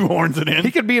mean, he shoehorns it in. He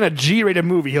could be in a G-rated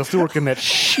movie. He'll still work in that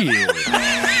shit.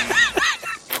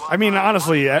 I mean,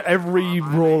 honestly, every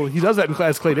role he does that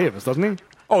as Clay Davis, doesn't he?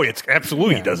 Oh, it's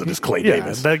absolutely he does it as Clay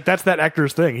Davis. That's that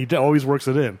actor's thing. He always works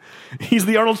it in. He's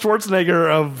the Arnold Schwarzenegger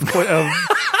of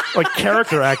like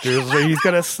character actors. Where he's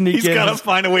got to sneak in. He's got to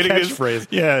find a way to get his phrase.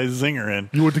 Yeah, his zinger in.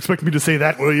 You wouldn't expect me to say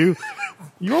that, will you?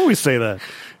 You always say that.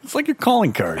 It's like your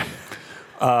calling card.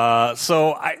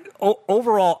 Overall,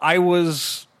 I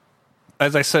was,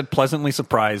 as I said, pleasantly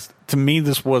surprised. To me,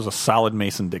 this was a solid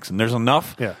Mason-Dixon. There's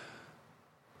enough. Yeah.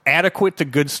 Adequate to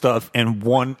good stuff and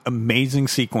one amazing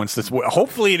sequence that's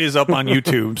hopefully it is up on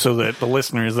YouTube so that the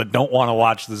listeners that don't want to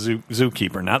watch the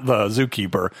Zookeeper, not the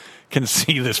Zookeeper, can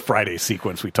see this Friday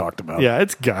sequence we talked about. Yeah,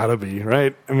 it's gotta be,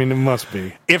 right? I mean, it must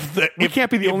be. We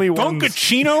can't be the only one.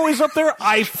 Dunkachino is up there.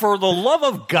 For the love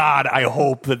of God, I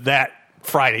hope that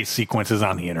Friday sequence is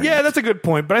on the internet. Yeah, that's a good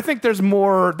point. But I think there's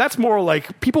more. That's more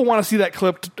like people want to see that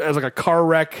clip as like a car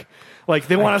wreck. Like,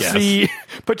 they want to see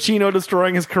Pacino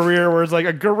destroying his career, whereas, like,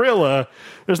 a gorilla,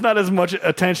 there's not as much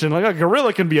attention. Like, a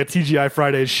gorilla can be a TGI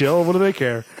Fridays shill. What do they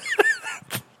care?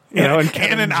 You know,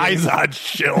 and an Izod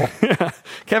shill. Yeah.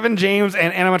 Kevin James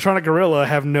and animatronic gorilla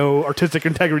have no artistic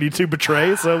integrity to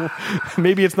betray, so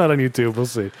maybe it's not on YouTube. We'll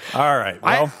see. All right.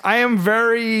 Well,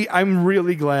 I'm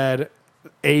really glad,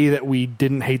 A, that we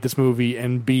didn't hate this movie,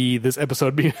 and B, this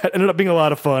episode ended up being a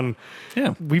lot of fun.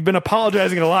 Yeah. We've been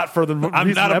apologizing a lot for the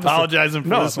I'm not apologizing for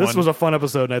this one. This was a fun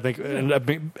episode, and I think it ended up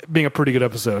being a pretty good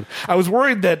episode. I was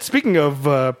worried that, speaking of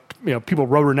people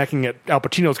rubbernecking at Al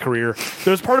Pacino's career,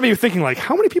 there's part of me thinking, like,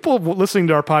 how many people listening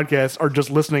to our podcast are just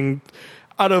listening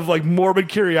out of, like, morbid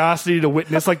curiosity to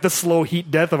witness, like, the slow heat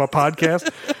death of a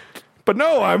podcast? But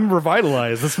no, I'm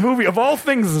revitalized. This movie, of all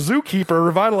things, Zookeeper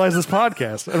revitalized this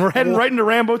podcast. And we're heading right into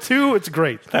Rambo 2. It's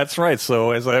great. That's right.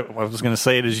 So, as I was going to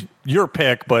say, it is your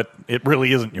pick, but it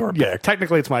really isn't your pick.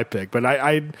 Technically, it's my pick. But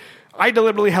I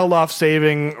deliberately held off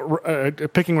picking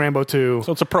Rambo 2.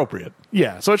 So it's appropriate.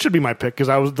 Yeah, so it should be my pick because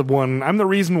I was the one. I'm the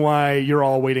reason why you're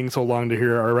all waiting so long to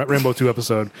hear our Rambo 2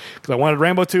 episode. Because I wanted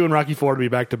Rambo 2 and Rocky 4 to be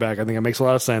back-to-back. I think it makes a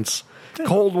lot of sense. Yeah.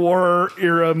 Cold War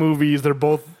era movies, they're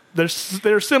both... They're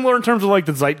similar in terms of like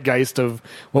the zeitgeist of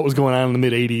what was going on in the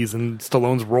mid '80s and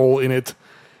Stallone's role in it.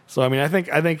 So I mean, I think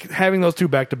having those two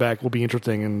back to back will be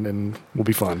interesting and will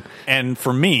be fun. And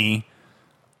for me,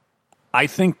 I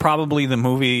think probably the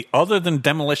movie, other than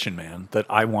Demolition Man, that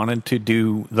I wanted to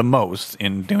do the most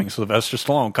in doing Sylvester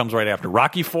Stallone comes right after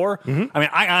Rocky IV. Mm-hmm. I mean,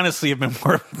 I honestly have been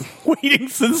waiting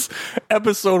since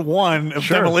episode 1 of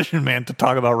Demolition Man to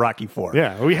talk about Rocky IV.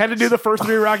 Yeah, we had to do the first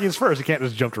 3 Rockies first. You can't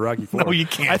just jump to Rocky IV. No, you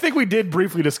can't. I think we did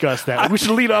briefly discuss that. We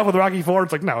should lead off with Rocky IV.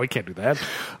 It's like, no, we can't do that.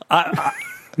 I'm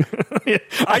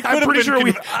pretty sure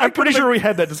we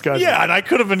had that discussion. Yeah, and I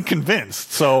could have been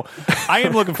convinced. So I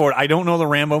am looking forward. I don't know the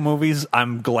Rambo movies.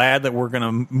 I'm glad that we're going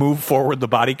to move forward the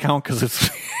body count because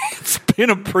it's been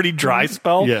a pretty dry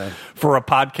spell for a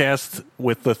podcast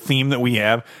with the theme that we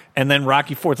have. And then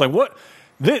Rocky IV. It's like, what?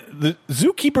 The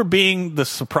Zookeeper being the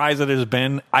surprise that it has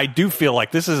been, I do feel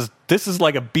like this is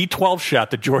like a B12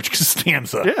 shot to George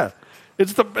Costanza. Yeah.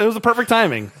 It was the perfect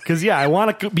timing because I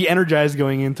want to be energized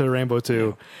going into Rambo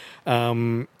 2.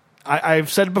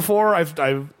 I've said it before.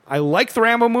 I like the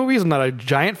Rambo movies. I'm not a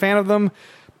giant fan of them,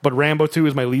 but Rambo 2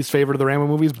 is my least favorite of the Rambo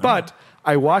movies. But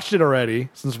I watched it already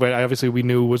since obviously we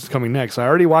knew what was coming next. I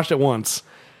already watched it once,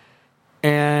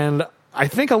 and I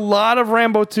think a lot of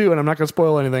Rambo 2, and I'm not going to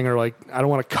spoil anything or I don't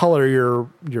want to color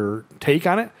your take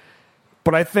on it,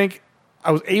 but I think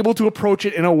I was able to approach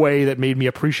it in a way that made me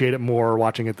appreciate it more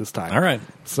watching it this time. All right.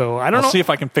 So I don't know. I'll see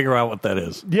if I can figure out what that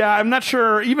is. Yeah, I'm not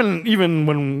sure. Even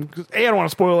when A, I don't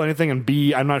want to spoil anything, and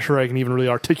B, I'm not sure I can even really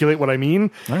articulate what I mean.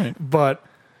 All right. But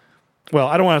well,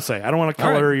 I don't want to say. I don't want to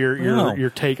color your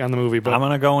take on the movie. But I'm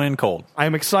going to go in cold.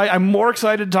 I'm excited. I'm more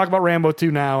excited to talk about Rambo 2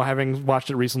 now, having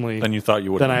watched it recently. Than you thought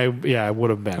you would. I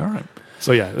would have been. All right.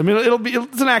 So yeah, I mean,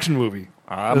 it's an action movie.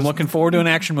 I'm looking forward to an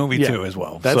action movie too as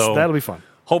well. That'll be fun.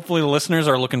 hopefully the listeners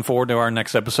are looking forward to our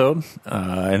next episode.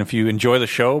 And if you enjoy the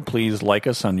show, please like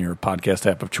us on your podcast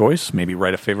app of choice. Maybe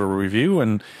write a favorite review,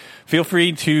 and feel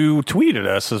free to tweet at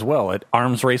us as well at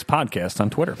Arms Race Podcast on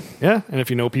Twitter. Yeah, and if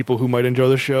you know people who might enjoy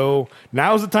the show,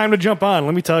 now's the time to jump on.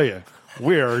 Let me tell you,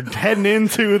 we're heading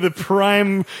into the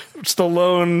prime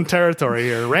Stallone territory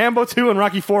here. Rambo 2 and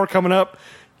Rocky 4 coming up.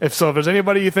 If there's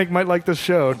anybody you think might like this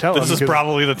show, tell them. This is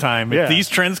probably the time. If these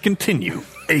trends continue.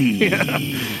 Yeah.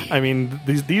 I mean,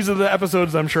 these are the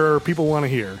episodes I'm sure people want to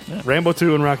hear. Yeah. Rambo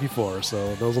 2 and Rocky 4.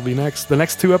 So those will be the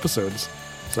next 2 episodes.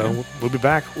 So we'll be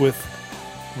back with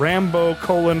Rambo: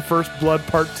 First Blood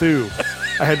Part 2.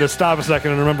 I had to stop a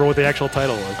second and remember what the actual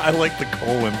title was. I like the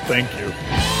colon. Thank you.